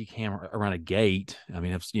 live feed camera around a gate. I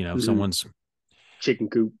mean, if someone's chicken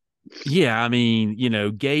coop. Yeah, I mean,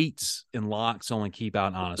 gates and locks only keep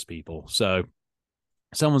out honest people. So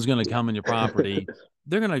someone's going to come in your property,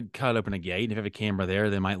 they're going to cut open a gate. And if you have a camera there,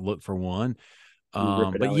 they might look for one.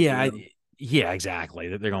 But yeah, exactly.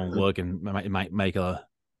 They're going to look, and it might make a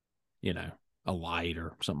light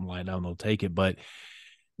or something like that, and they'll take it. But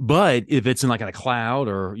if it's in like in a cloud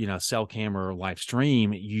or, cell camera or live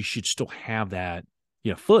stream, you should still have that,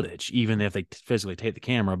 footage, even if they physically take the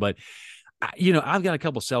camera. But I've got a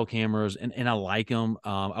couple cell cameras and I like them.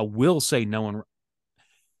 I will say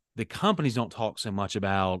the companies don't talk so much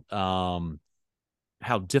about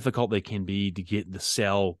how difficult they can be to get the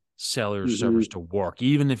cellular service to work.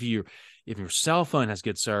 Even if your cell phone has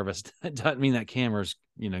good service, that doesn't mean that camera's,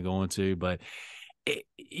 going to, but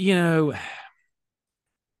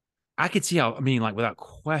I could see how, like without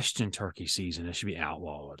question, turkey season, it should be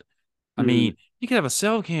outlawed. I mean, you could have a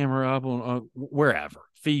cell camera up on wherever,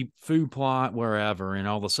 food plot, wherever, and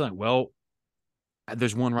all of a sudden, well,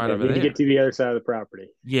 there's one right over there. You get to the other side of the property.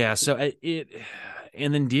 Yeah, so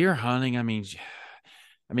and then deer hunting. I mean,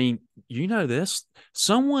 this.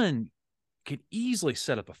 Someone could easily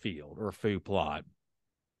set up a field or a food plot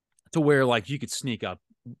to where like you could sneak up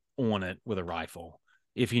on it with a rifle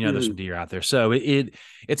if there's some deer out there. So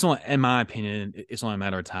it's only, in my opinion, it's only a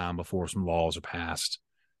matter of time before some laws are passed.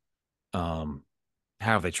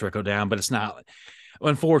 How they trickle down, but it's not.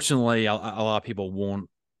 Unfortunately, a lot of people won't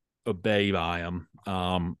obey by them.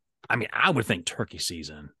 I would think turkey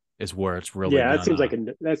season is where it's really. Yeah, that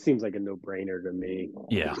seems like a no-brainer to me.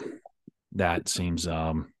 Yeah, that seems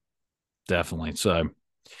definitely so.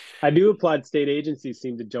 I do applaud state agencies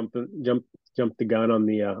seem to jump the gun on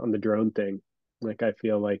the drone thing. Like I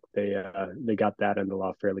feel like they got that into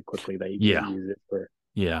law fairly quickly that you can use it for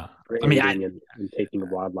aiding and taking of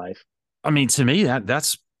wildlife. To me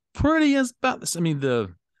that's pretty as about this. The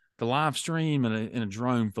live stream and a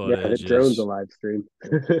drone footage. Yeah, the drone's a live stream.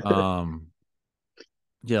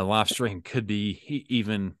 Live stream could be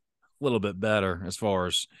even a little bit better as far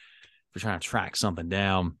as if you're trying to track something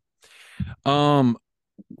down.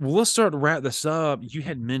 Well, let's start to wrap this up. You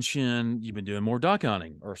had mentioned you've been doing more duck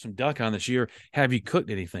hunting or some duck hunting this year. Have you cooked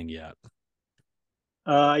anything yet?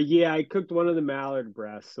 Yeah, I cooked one of the mallard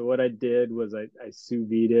breasts. So what I did was I sous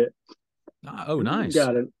vide it. Oh, nice.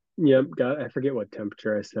 Got it. Yep, I forget what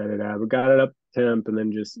temperature I set it at, but got it up temp and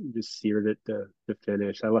then just seared it to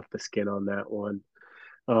finish. I left the skin on that one.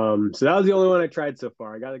 So that was the only one I tried so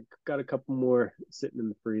far. I got a couple more sitting in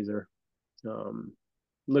the freezer. Um,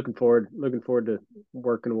 looking forward to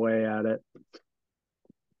working away at it.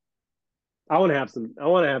 I want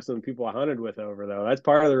to have some people I hunted with over though. That's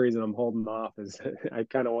part of the reason I'm holding off is I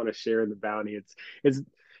kind of want to share the bounty. It's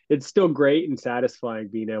it's still great and satisfying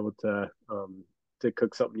being able to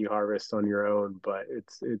cook something you harvest on your own, but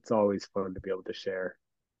it's always fun to be able to share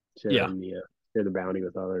Yeah. in the share the bounty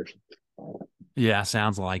with others. Yeah,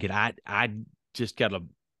 sounds like it. I just got a,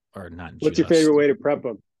 or not What's your just favorite way to prep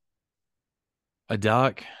them? a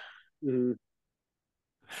duck. Mm-hmm.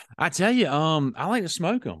 I tell you, I like to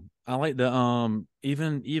smoke them. I like the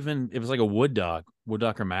even if it's like a wood duck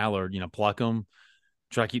or mallard, pluck them,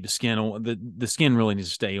 try to keep the skin on. The skin really needs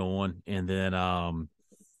to stay on, and then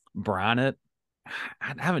brine it.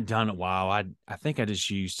 I haven't done it in a while. I think I just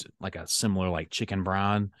used like a similar like chicken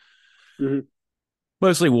brine, Mm-hmm.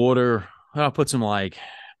 mostly water. I'll put some like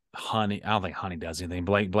honey. I don't think honey does anything.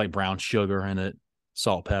 Blake brown sugar in it,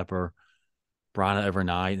 salt, pepper, brine it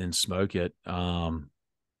overnight, and then smoke it.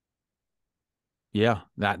 Yeah,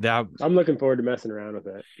 that I'm looking forward to messing around with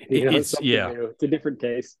it. It's it's something yeah, new. It's a different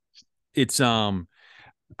taste. it's I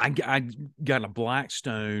got a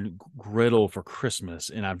Blackstone griddle for Christmas,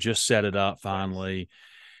 and I've just set it up finally.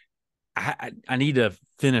 I need to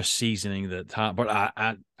finish seasoning the top, but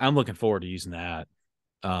I'm looking forward to using that.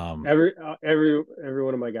 Um, Every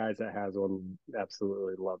one of my guys that has one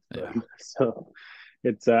absolutely loves yeah. them. So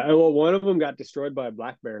it's well, one of them got destroyed by a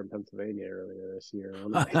black bear in Pennsylvania earlier this year.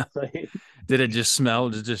 Did it just smell?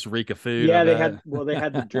 Did it just reek of food? I Yeah, bet. they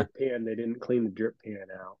had the drip pan. They didn't clean the drip pan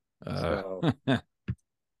out. Uh,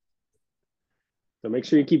 So make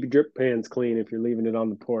sure you keep your drip pans clean if you're leaving it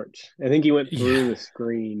on the porch. I think he went yeah. through the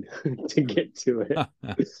screen to get to it.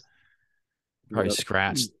 Yep.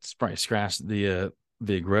 Probably scratched the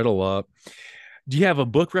griddle up. Do you have a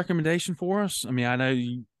book recommendation for us? I mean, I know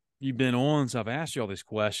you've been on, so I've asked you all these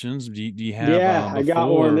questions. Do you have Yeah, I got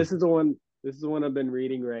one. before? This is the one. This is the one I've been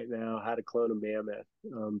reading right now. How to Clone a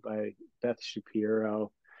Mammoth, by Beth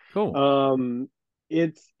Shapiro. Cool. Um,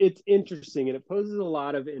 it's interesting and it poses a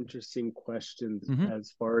lot of interesting questions Mm-hmm.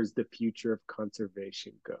 as far as the future of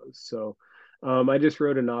conservation goes. So, I just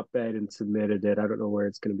wrote an op-ed and submitted it. I don't know where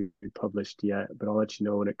it's going to be published yet, but I'll let you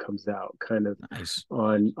know when it comes out. Kind of Nice.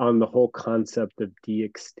 on the whole concept of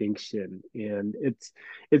de-extinction, and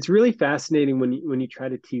it's really fascinating when you try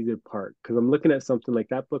to tease it apart. Because I'm looking at something like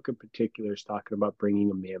that book in particular is talking about bringing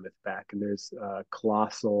a mammoth back, and there's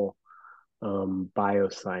Colossal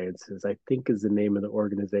Biosciences, I think is the name of the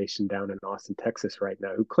organization down in Austin, Texas right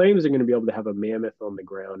now, who claims they're going to be able to have a mammoth on the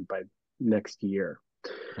ground by next year.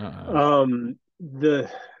 Uh-oh. The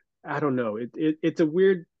I don't know. It's a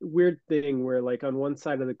weird thing where like on one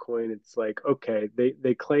side of the coin, it's like, okay,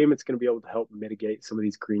 they claim it's going to be able to help mitigate some of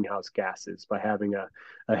these greenhouse gases by having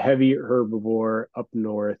a heavy herbivore up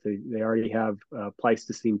north. They already have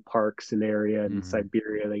Pleistocene parks, an area in Mm-hmm.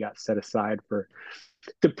 Siberia they got set aside for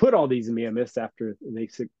to put all these mammoths after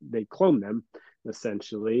they clone them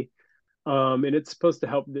essentially. And it's supposed to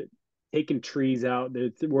help taking trees out. They're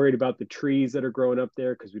worried about the trees that are growing up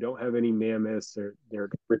there because we don't have any mammoths. They're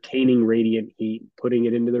retaining radiant heat, putting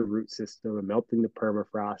it into the root system and melting the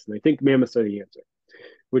permafrost. And they think mammoths are the answer,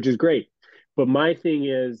 which is great. But my thing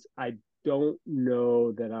is, I don't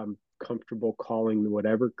know that I'm comfortable calling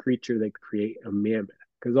whatever creature they create a mammoth,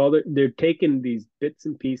 because they're taking these bits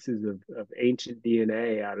and pieces of ancient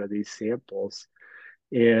DNA out of these samples,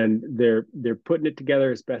 and they're putting it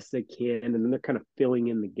together as best they can, and then they're kind of filling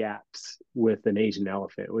in the gaps with an Asian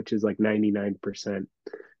elephant, which is like 99%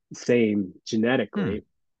 same Hmm. genetically.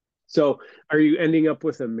 So are you ending up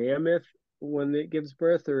with a mammoth when it gives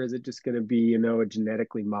birth, or is it just going to be, a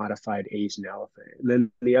genetically modified Asian elephant? And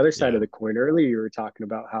then the other side of Yeah. the coin, earlier you were talking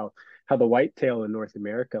about how the whitetail in North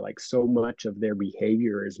America, like so much of their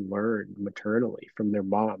behavior is learned maternally from their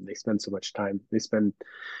mom. They spend so much time. They spend,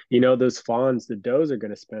 those fawns, the does are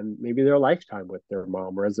going to spend maybe their lifetime with their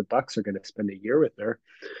mom, whereas the bucks are going to spend a year with her.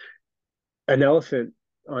 An elephant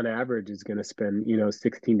on average is going to spend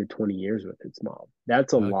 16 to 20 years with its mom.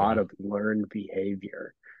 That's a lot Okay. of learned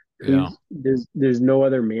behavior. Yeah. There's no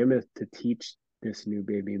other mammoth to teach this new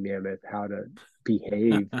baby mammoth how to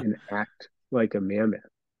behave and act like a mammoth.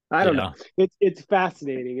 I don't know. Yeah. It's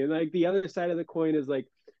fascinating. And like the other side of the coin is like,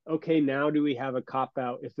 okay, now do we have a cop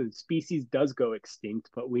out if the species does go extinct,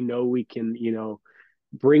 but we know we can,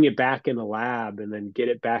 bring it back in the lab and then get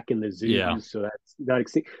it back in the Yeah. zoo so that's not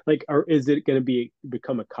extinct. Like, or is it going to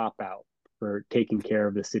become a cop out for taking care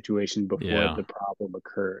of the situation before Yeah. the problem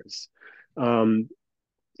occurs? Um,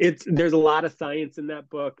 there's a lot of science in that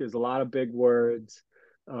book. There's a lot of big words.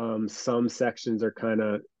 Some sections are kind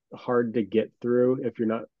of hard to get through if you're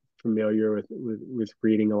not familiar with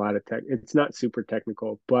reading a lot of tech. It's not super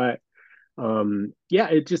technical, but yeah,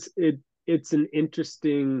 it's an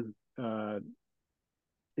interesting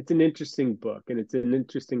it's an interesting book, and it's an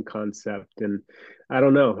interesting concept. And I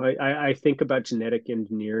don't know, I think about genetic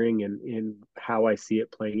engineering and how I see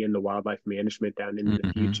it playing into wildlife management down in the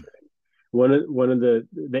Mm-hmm. future. One of the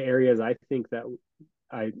areas I think that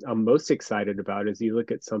I'm most excited about is you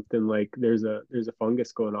look at something like there's a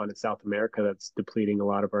fungus going on in South America that's depleting a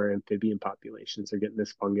lot of our amphibian populations. They're getting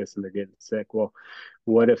this fungus and they're getting sick. Well,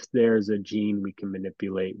 what if there's a gene we can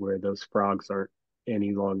manipulate where those frogs aren't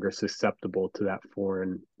any longer susceptible to that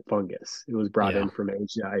foreign fungus? It was brought Yeah. in from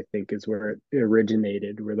Asia, I think, is where it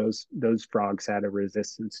originated, where those frogs had a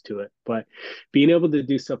resistance to it. But being able to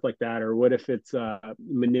do stuff like that, or what if it's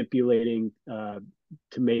manipulating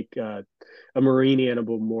to make a marine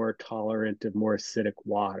animal more tolerant of more acidic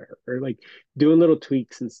water, or like doing little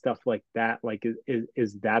tweaks and stuff like that? Like,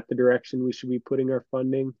 is that the direction we should be putting our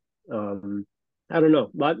funding? I don't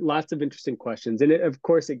know. Lots of interesting questions, and of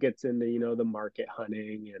course, it gets into the market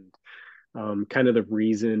hunting and kind of the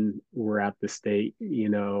reason we're at the state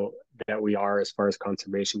that we are as far as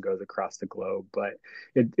conservation goes across the globe. But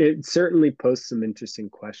it certainly poses some interesting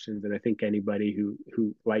questions, and I think anybody who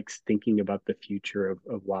likes thinking about the future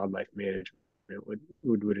of wildlife management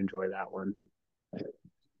would enjoy that one.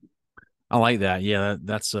 I like that. Yeah,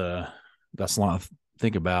 that's a lot to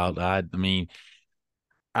think about. I mean,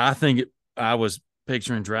 I think I was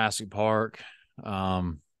picturing Jurassic Park.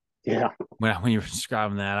 Yeah. When you were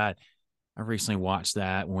describing that, I recently watched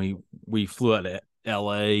that when we flew out to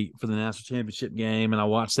LA for the national championship game, and I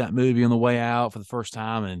watched that movie on the way out for the first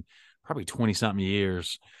time in probably 20 something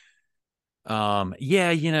years. Yeah,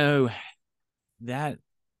 that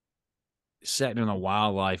sector in the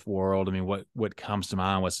wildlife world. I mean, what comes to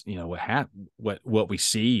mind was what we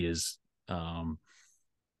see is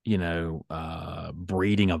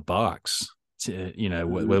breeding of bucks. To,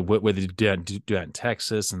 what they do in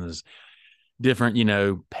Texas, and there's different,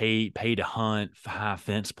 pay to hunt high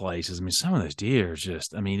fence places. I mean, some of those deer is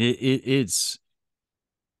just, I mean, it's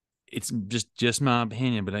just my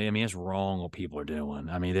opinion, but I mean, it's wrong what people are doing.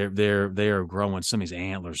 I mean, they're growing some of these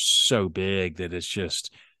antlers so big that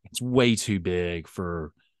it's way too big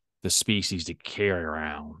for the species to carry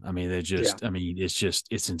around. I mean, Yeah. I mean, it's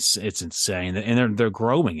insane, and they're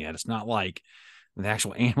growing it. It's not like the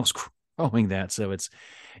actual animals growing that. So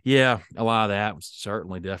yeah, a lot of that would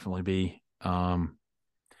certainly definitely be.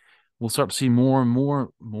 We'll start to see more and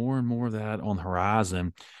more of that on the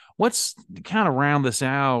horizon. What's kind of round this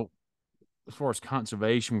out as far as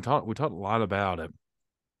conservation? We talked a lot about it.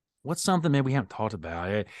 What's something maybe we haven't talked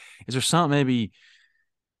about? Is there something maybe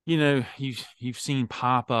you've seen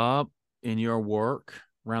pop up in your work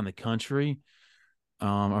around the country,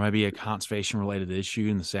 or maybe a conservation related issue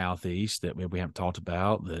in the Southeast that maybe we haven't talked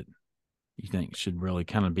about that you think should really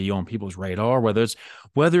kind of be on people's radar, whether it's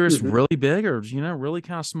Mhm. really big or really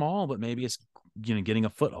kind of small, but maybe it's getting a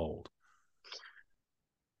foothold?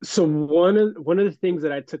 So one of the things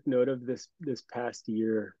that I took note of this past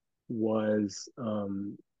year was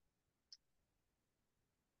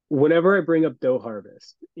whenever I bring up doe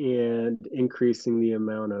harvest and increasing the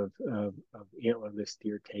amount of antlerless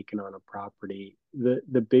deer taken on a property,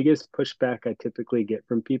 the biggest pushback I typically get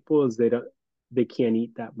from people is they can't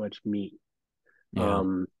eat that much meat. Yeah.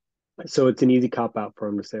 Um, so it's an easy cop out for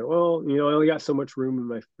them to say, well, I only got so much room in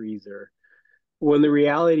my freezer. When the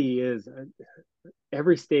reality is,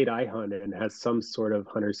 every state I hunt in has some sort of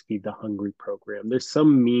Hunters Feed the Hungry program. There's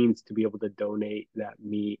some means to be able to donate that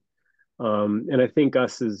meat. And I think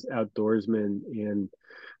us as outdoorsmen and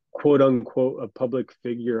quote unquote a public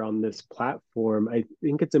figure on this platform, I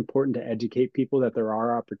think it's important to educate people that there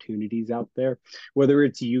are opportunities out there, whether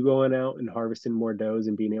it's you going out and harvesting more does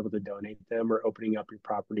and being able to donate them, or opening up your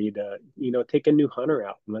property to, take a new hunter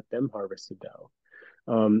out and let them harvest a doe.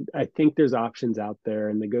 I think there's options out there,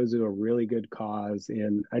 and it goes to a really good cause.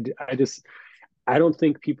 And I don't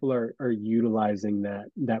think people are utilizing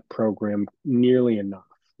that program nearly enough.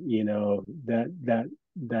 That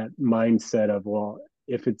mindset of, well,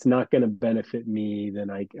 if it's not going to benefit me, then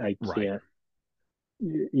I Right. can't,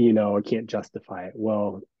 I can't justify it.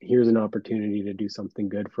 Well, here's an opportunity to do something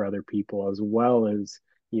good for other people, as well as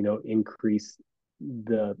increase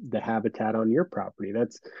the habitat on your property.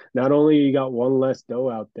 That's not only you got one less doe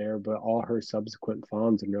out there, but all her subsequent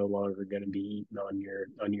fawns are no longer going to be eaten on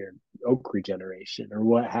your oak regeneration or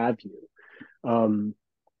what have you.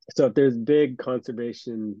 So if there's big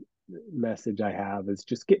conservation message I have is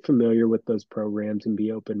just get familiar with those programs and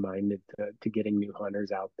be open-minded to getting new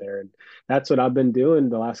hunters out there. And that's what I've been doing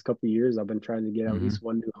the last couple of years. I've been trying to get at least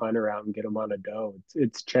one new hunter out and get them on a doe.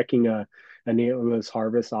 It's checking an antlerless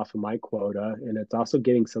harvest off of my quota, and it's also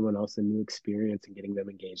getting someone else a new experience and getting them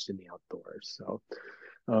engaged in the outdoors. So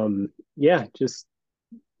yeah, just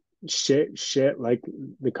shit like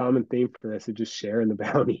the common theme for this is just sharing the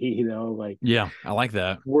bounty, like Yeah, I like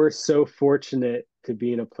that. we're so fortunate to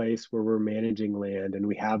be in a place where we're managing land and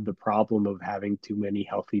we have the problem of having too many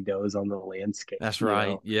healthy does on the landscape. That's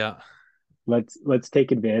right. Yeah. Let's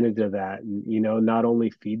take advantage of that and not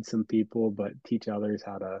only feed some people but teach others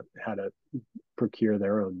how to procure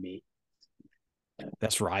their own meat.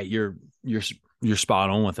 That's right. You're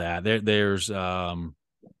spot on with that. There's a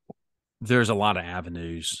lot of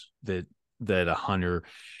avenues that a hunter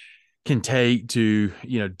can take to,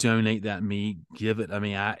 donate that meat, give it. I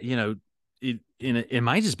mean, it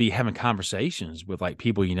might just be having conversations with like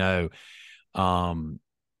people,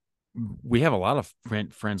 we have a lot of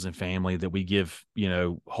friends and family that we give,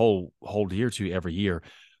 whole deer to every year.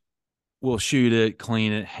 We'll shoot it,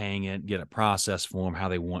 clean it, hang it, get it processed for them how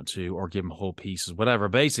they want to, or give them whole pieces, whatever.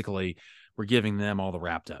 Basically, we're giving them all the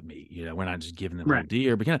wrapped up meat. We're not just giving them whole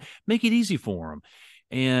deer, but kind of make it easy for them.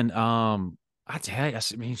 And I tell you, I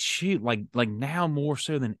mean, shoot, like now more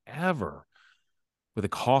so than ever, with the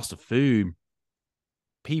cost of food,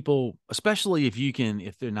 people, especially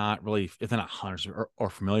if they're not hunters or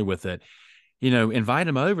familiar with it, invite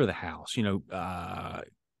them over the house.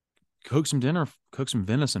 Cook some dinner, cook some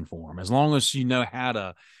venison for them. As long as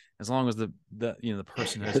as long as the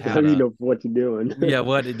person knows how to what you're doing. Yeah,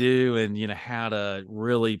 what to do, and how to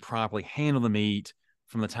really properly handle the meat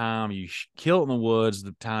from the time you kill it in the woods,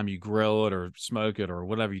 the time you grill it or smoke it or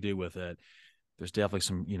whatever you do with it. There's definitely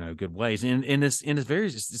some good ways, and it's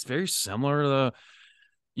very similar to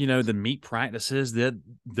the meat practices that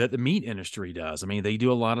the meat industry does. I mean, they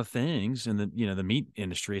do a lot of things, and the meat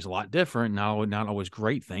industry is a lot different. Not always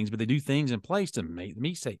great things, but they do things in place to make the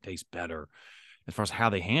meat taste better as far as how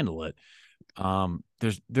they handle it.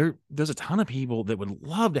 There's a ton of people that would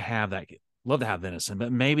love to have venison,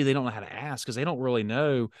 but maybe they don't know how to ask because they don't really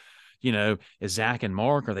know, is Zack and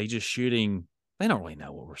Mark, are they just shooting? They don't really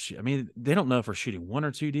know what we're shooting. I mean, they don't know if we're shooting 1 or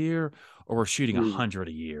 2 deer or we're shooting 100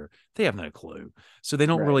 a year. They have no clue. So they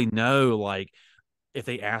don't really know, like, if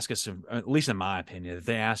they ask us, at least in my opinion, if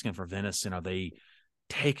they're asking for venison, are they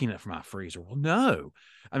taking it from my freezer? Well, no.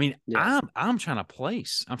 I mean, I'm trying to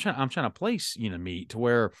place meat to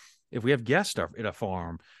where if we have guests at a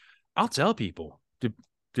farm, I'll tell people,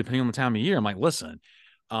 depending on the time of year, I'm like, listen,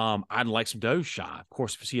 I'd like some doe shot. Of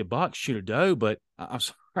course, if you see a buck, shoot a doe, but I'm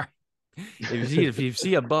sorry. If you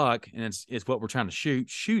see a buck and it's what we're trying to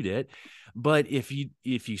shoot it. But if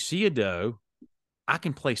you see a doe, I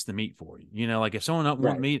can place the meat for you. Like if someone don't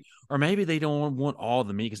want meat, or maybe they don't want all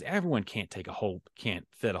the meat because everyone can't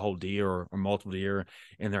fit a whole deer or multiple deer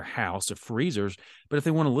in their house or freezers. But if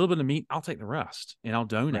they want a little bit of meat, I'll take the rest and I'll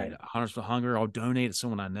donate it. Hunters for Hunger, I'll donate it to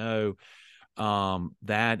someone I know.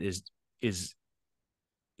 That is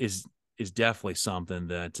definitely something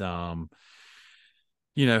that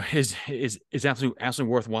is absolutely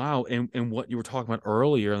worthwhile. And what you were talking about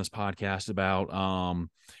earlier in this podcast about,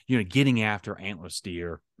 getting after antlerless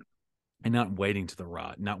deer and not waiting to the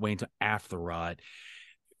rut, not waiting to after the rut.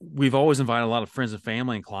 We've always invited a lot of friends and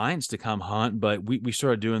family and clients to come hunt, but we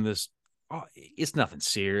started doing this. It's nothing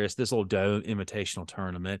serious. This little doe invitational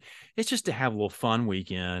tournament. It's just to have a little fun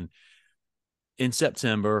weekend in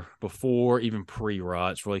September before even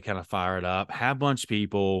pre-ruts, really kind of fire it up, have a bunch of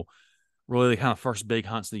people, really the kind of first big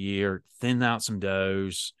hunts of the year, thin out some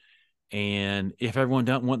does. And if everyone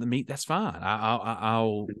doesn't want the meat, that's fine.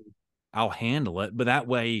 I'll handle it. But that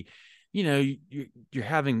way, you're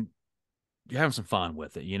having some fun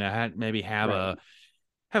with it. Maybe have a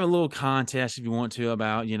little contest if you want to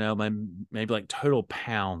about, maybe like total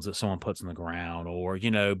pounds that someone puts on the ground, or,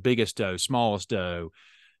 biggest doe, smallest doe,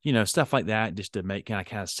 stuff like that, just to make kind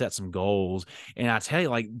of set some goals. And I tell you,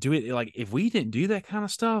 like, do it, like, if we didn't do that kind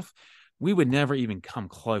of stuff, we would never even come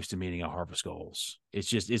close to meeting our harvest goals.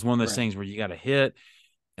 It's one of those things where you got to hit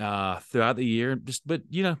throughout the year, but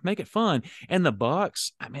make it fun. And the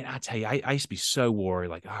bucks, I mean, I tell you, I used to be so worried,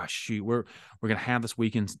 like, oh shoot, we're gonna have this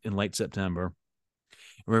weekend in late September.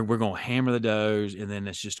 We're gonna hammer the does, and then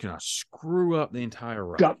it's just gonna screw up the entire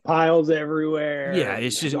rut. Gut piles everywhere. Yeah,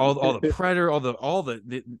 it's just all the predator, all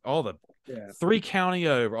the Yeah. 3 county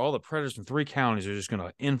over, all the predators from 3 counties are just going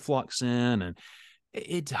to influx in, and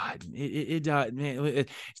it died. It died, man.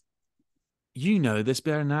 You know this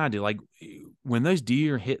better than I do. Like when those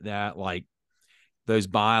deer hit that, like those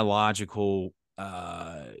biological,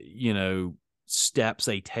 steps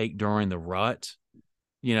they take during the rut,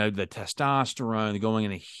 the testosterone, the going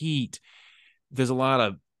into heat. There's a lot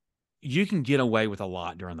of, you can get away with a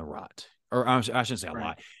lot during the rut, or I shouldn't say a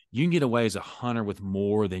lot. You can get away as a hunter with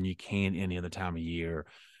more than you can any other time of year.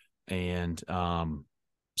 And,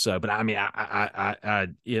 but I mean,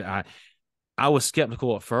 I was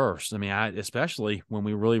skeptical at first. I mean, especially when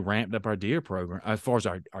we really ramped up our deer program as far as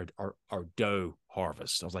our doe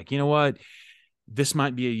harvest. I was like, you know what? This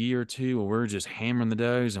might be a year or two where we're just hammering the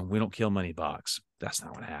does and we don't kill many bucks. That's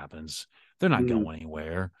not what happens. They're not going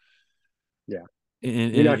anywhere. Yeah.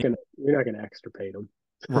 And you're not gonna extirpate them.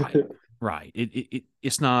 Right.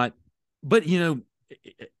 It's not, but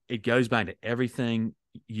it goes back to everything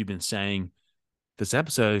you've been saying. This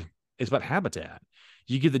episode is about habitat.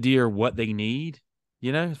 You give the deer what they need,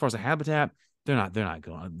 as far as the habitat, they're going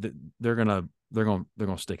to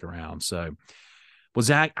stick around. So, well,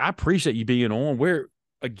 Zach, I appreciate you being on.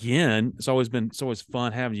 It's always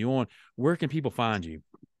fun having you on. Where can people find you?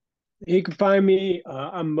 You can find me.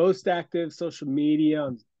 I'm most active social media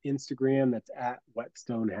on Instagram. That's at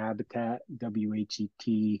Whetstone Habitat,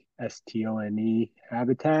 WHETSTONE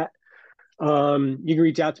Habitat. You can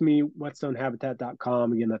reach out to me,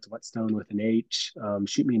 whetstonehabitat.com. Again, that's Whetstone with an H.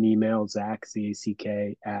 Shoot me an email, Zack,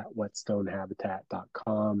 ZACK, at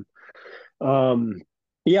whetstonehabitat.com.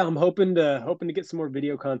 I'm hoping to get some more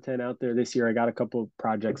video content out there this year. I got a couple of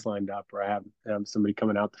projects lined up where I have somebody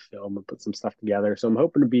coming out to film and put some stuff together. So I'm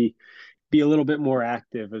hoping to be a little bit more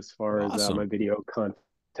active as far as my video content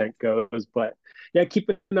goes. But yeah, keep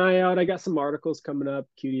an eye out. I got some articles coming up,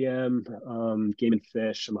 QDM, Game and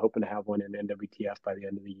Fish. I'm hoping to have one in NWTF by the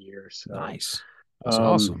end of the year. So nice. That's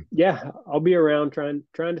awesome. Yeah, I'll be around trying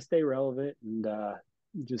to stay relevant, and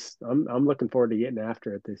I'm looking forward to getting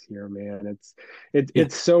after it this year, man.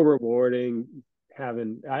 It's so rewarding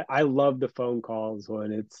having. I love the phone calls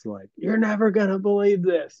when it's like, you're never gonna believe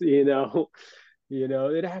this, it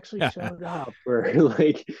actually showed up, or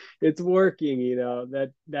like it's working,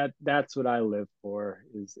 that's what I live for,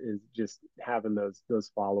 is just having those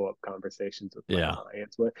follow-up conversations with my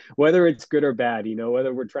clients, whether it's good or bad,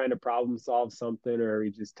 whether we're trying to problem solve something or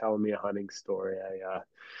you just telling me a hunting story.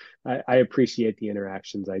 I appreciate the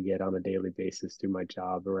interactions I get on a daily basis through my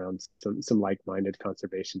job around some like-minded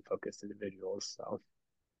conservation focused individuals. So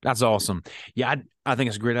that's awesome. Yeah, I think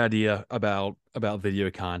it's a great idea about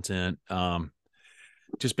video content.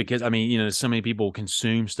 Just because, I mean, so many people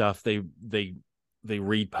consume stuff. They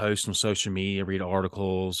read posts on social media, read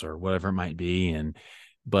articles or whatever it might be.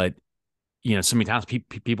 But so many times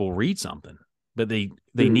people read something, but they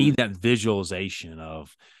need that visualization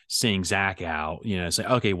of seeing Zack out, say,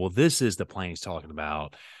 okay, well, this is the plane he's talking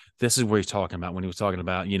about. This is where he's talking about when he was talking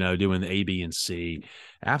about, doing the A, B, and C.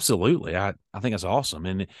 Absolutely. I think that's awesome.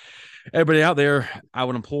 And everybody out there, I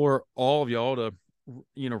would implore all of y'all to,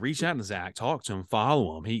 reach out to Zack, talk to him,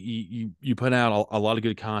 follow him. You put out a lot of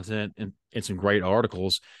good content and some great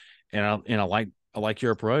articles, and I like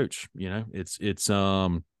your approach. It's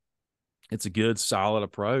a good, solid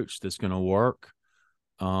approach that's going to work.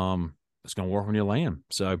 It's going to work on your land.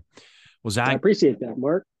 So, well, Zack, I appreciate that,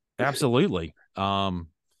 Mark. Absolutely.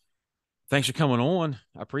 Thanks for coming on.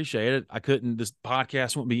 I appreciate it. This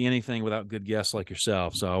podcast won't be anything without good guests like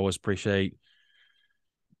yourself. So I always appreciate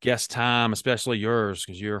guest time, especially yours,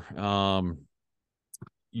 because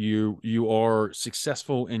you are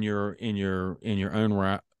successful in your own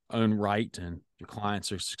right, and your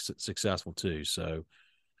clients are successful too. So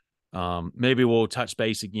maybe we'll touch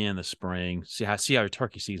base again this spring. See how your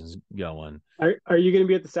turkey season's going. Are you going to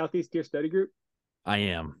be at the Southeast Deer Study Group? I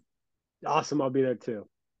am. Awesome. I'll be there too.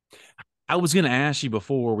 I was going to ask you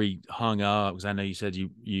before we hung up, because I know you said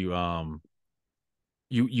you are,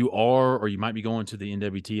 or you might be going to the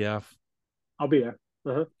NWTF. I'll be there.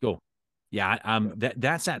 Uh-huh. Cool. Yeah,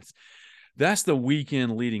 that's the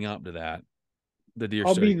weekend leading up to that. The deer.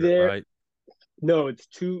 I'll be there. Right? No, it's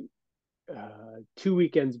two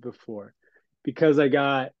weekends before, because I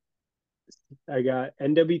got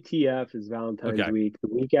NWTF is Valentine's week. The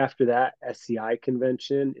week after that, SCI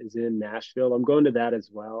convention is in Nashville. I'm going to that as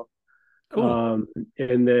well. Ooh.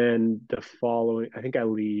 And then the following, I think I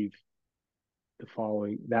leave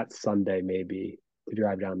that Sunday maybe to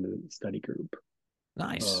drive down to the study group.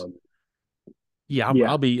 Nice.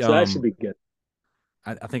 I'll be. So that should be good.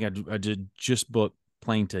 I think I did just book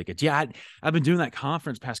plane tickets. Yeah, I've been doing that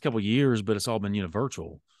conference past couple of years, but it's all been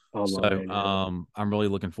virtual. So online. Yeah. I'm really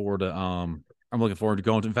looking forward to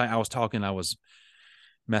going to. In fact, I was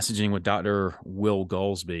messaging with Dr. Will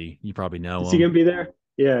Goldsby. You probably know Is he him. gonna be there?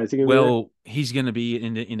 Yeah, is he gonna be there? Well, he's going to be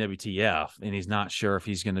in the WTF, and he's not sure if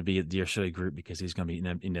he's going to be at Deer City Group because he's going to be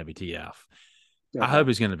in WTF. I Okay. hope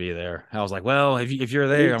he's going to be there. I was like, well, if you're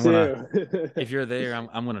there, if you're there,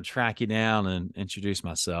 I'm gonna track you down and introduce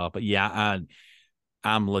myself. But yeah,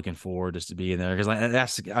 I'm looking forward just to being there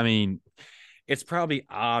because it's probably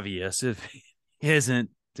obvious if it isn't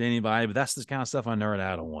to anybody, but that's the kind of stuff I nerd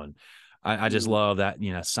out on. I just love that,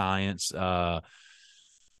 science,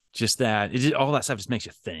 just that all that stuff just makes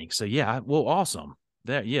you think. So yeah, well, awesome.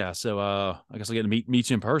 That yeah. So I guess I'll get to meet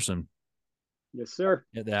you in person. Yes, sir.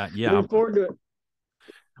 At that, yeah. Looking forward to it.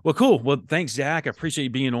 Well, cool. Well, thanks, Zach. I appreciate you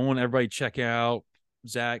being on. Everybody check out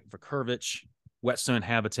Zack Vucurevich, Whetstone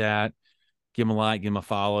Habitat. Give him a like, give him a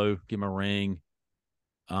follow, give him a ring.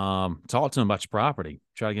 Talk to him about your property.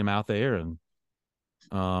 Try to get him out there.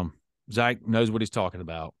 And Zack knows what he's talking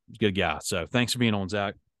about. He's a good guy. So thanks for being on,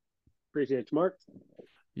 Zack. Appreciate you, Mark.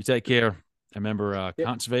 You take care. And remember,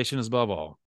 conservation is above all.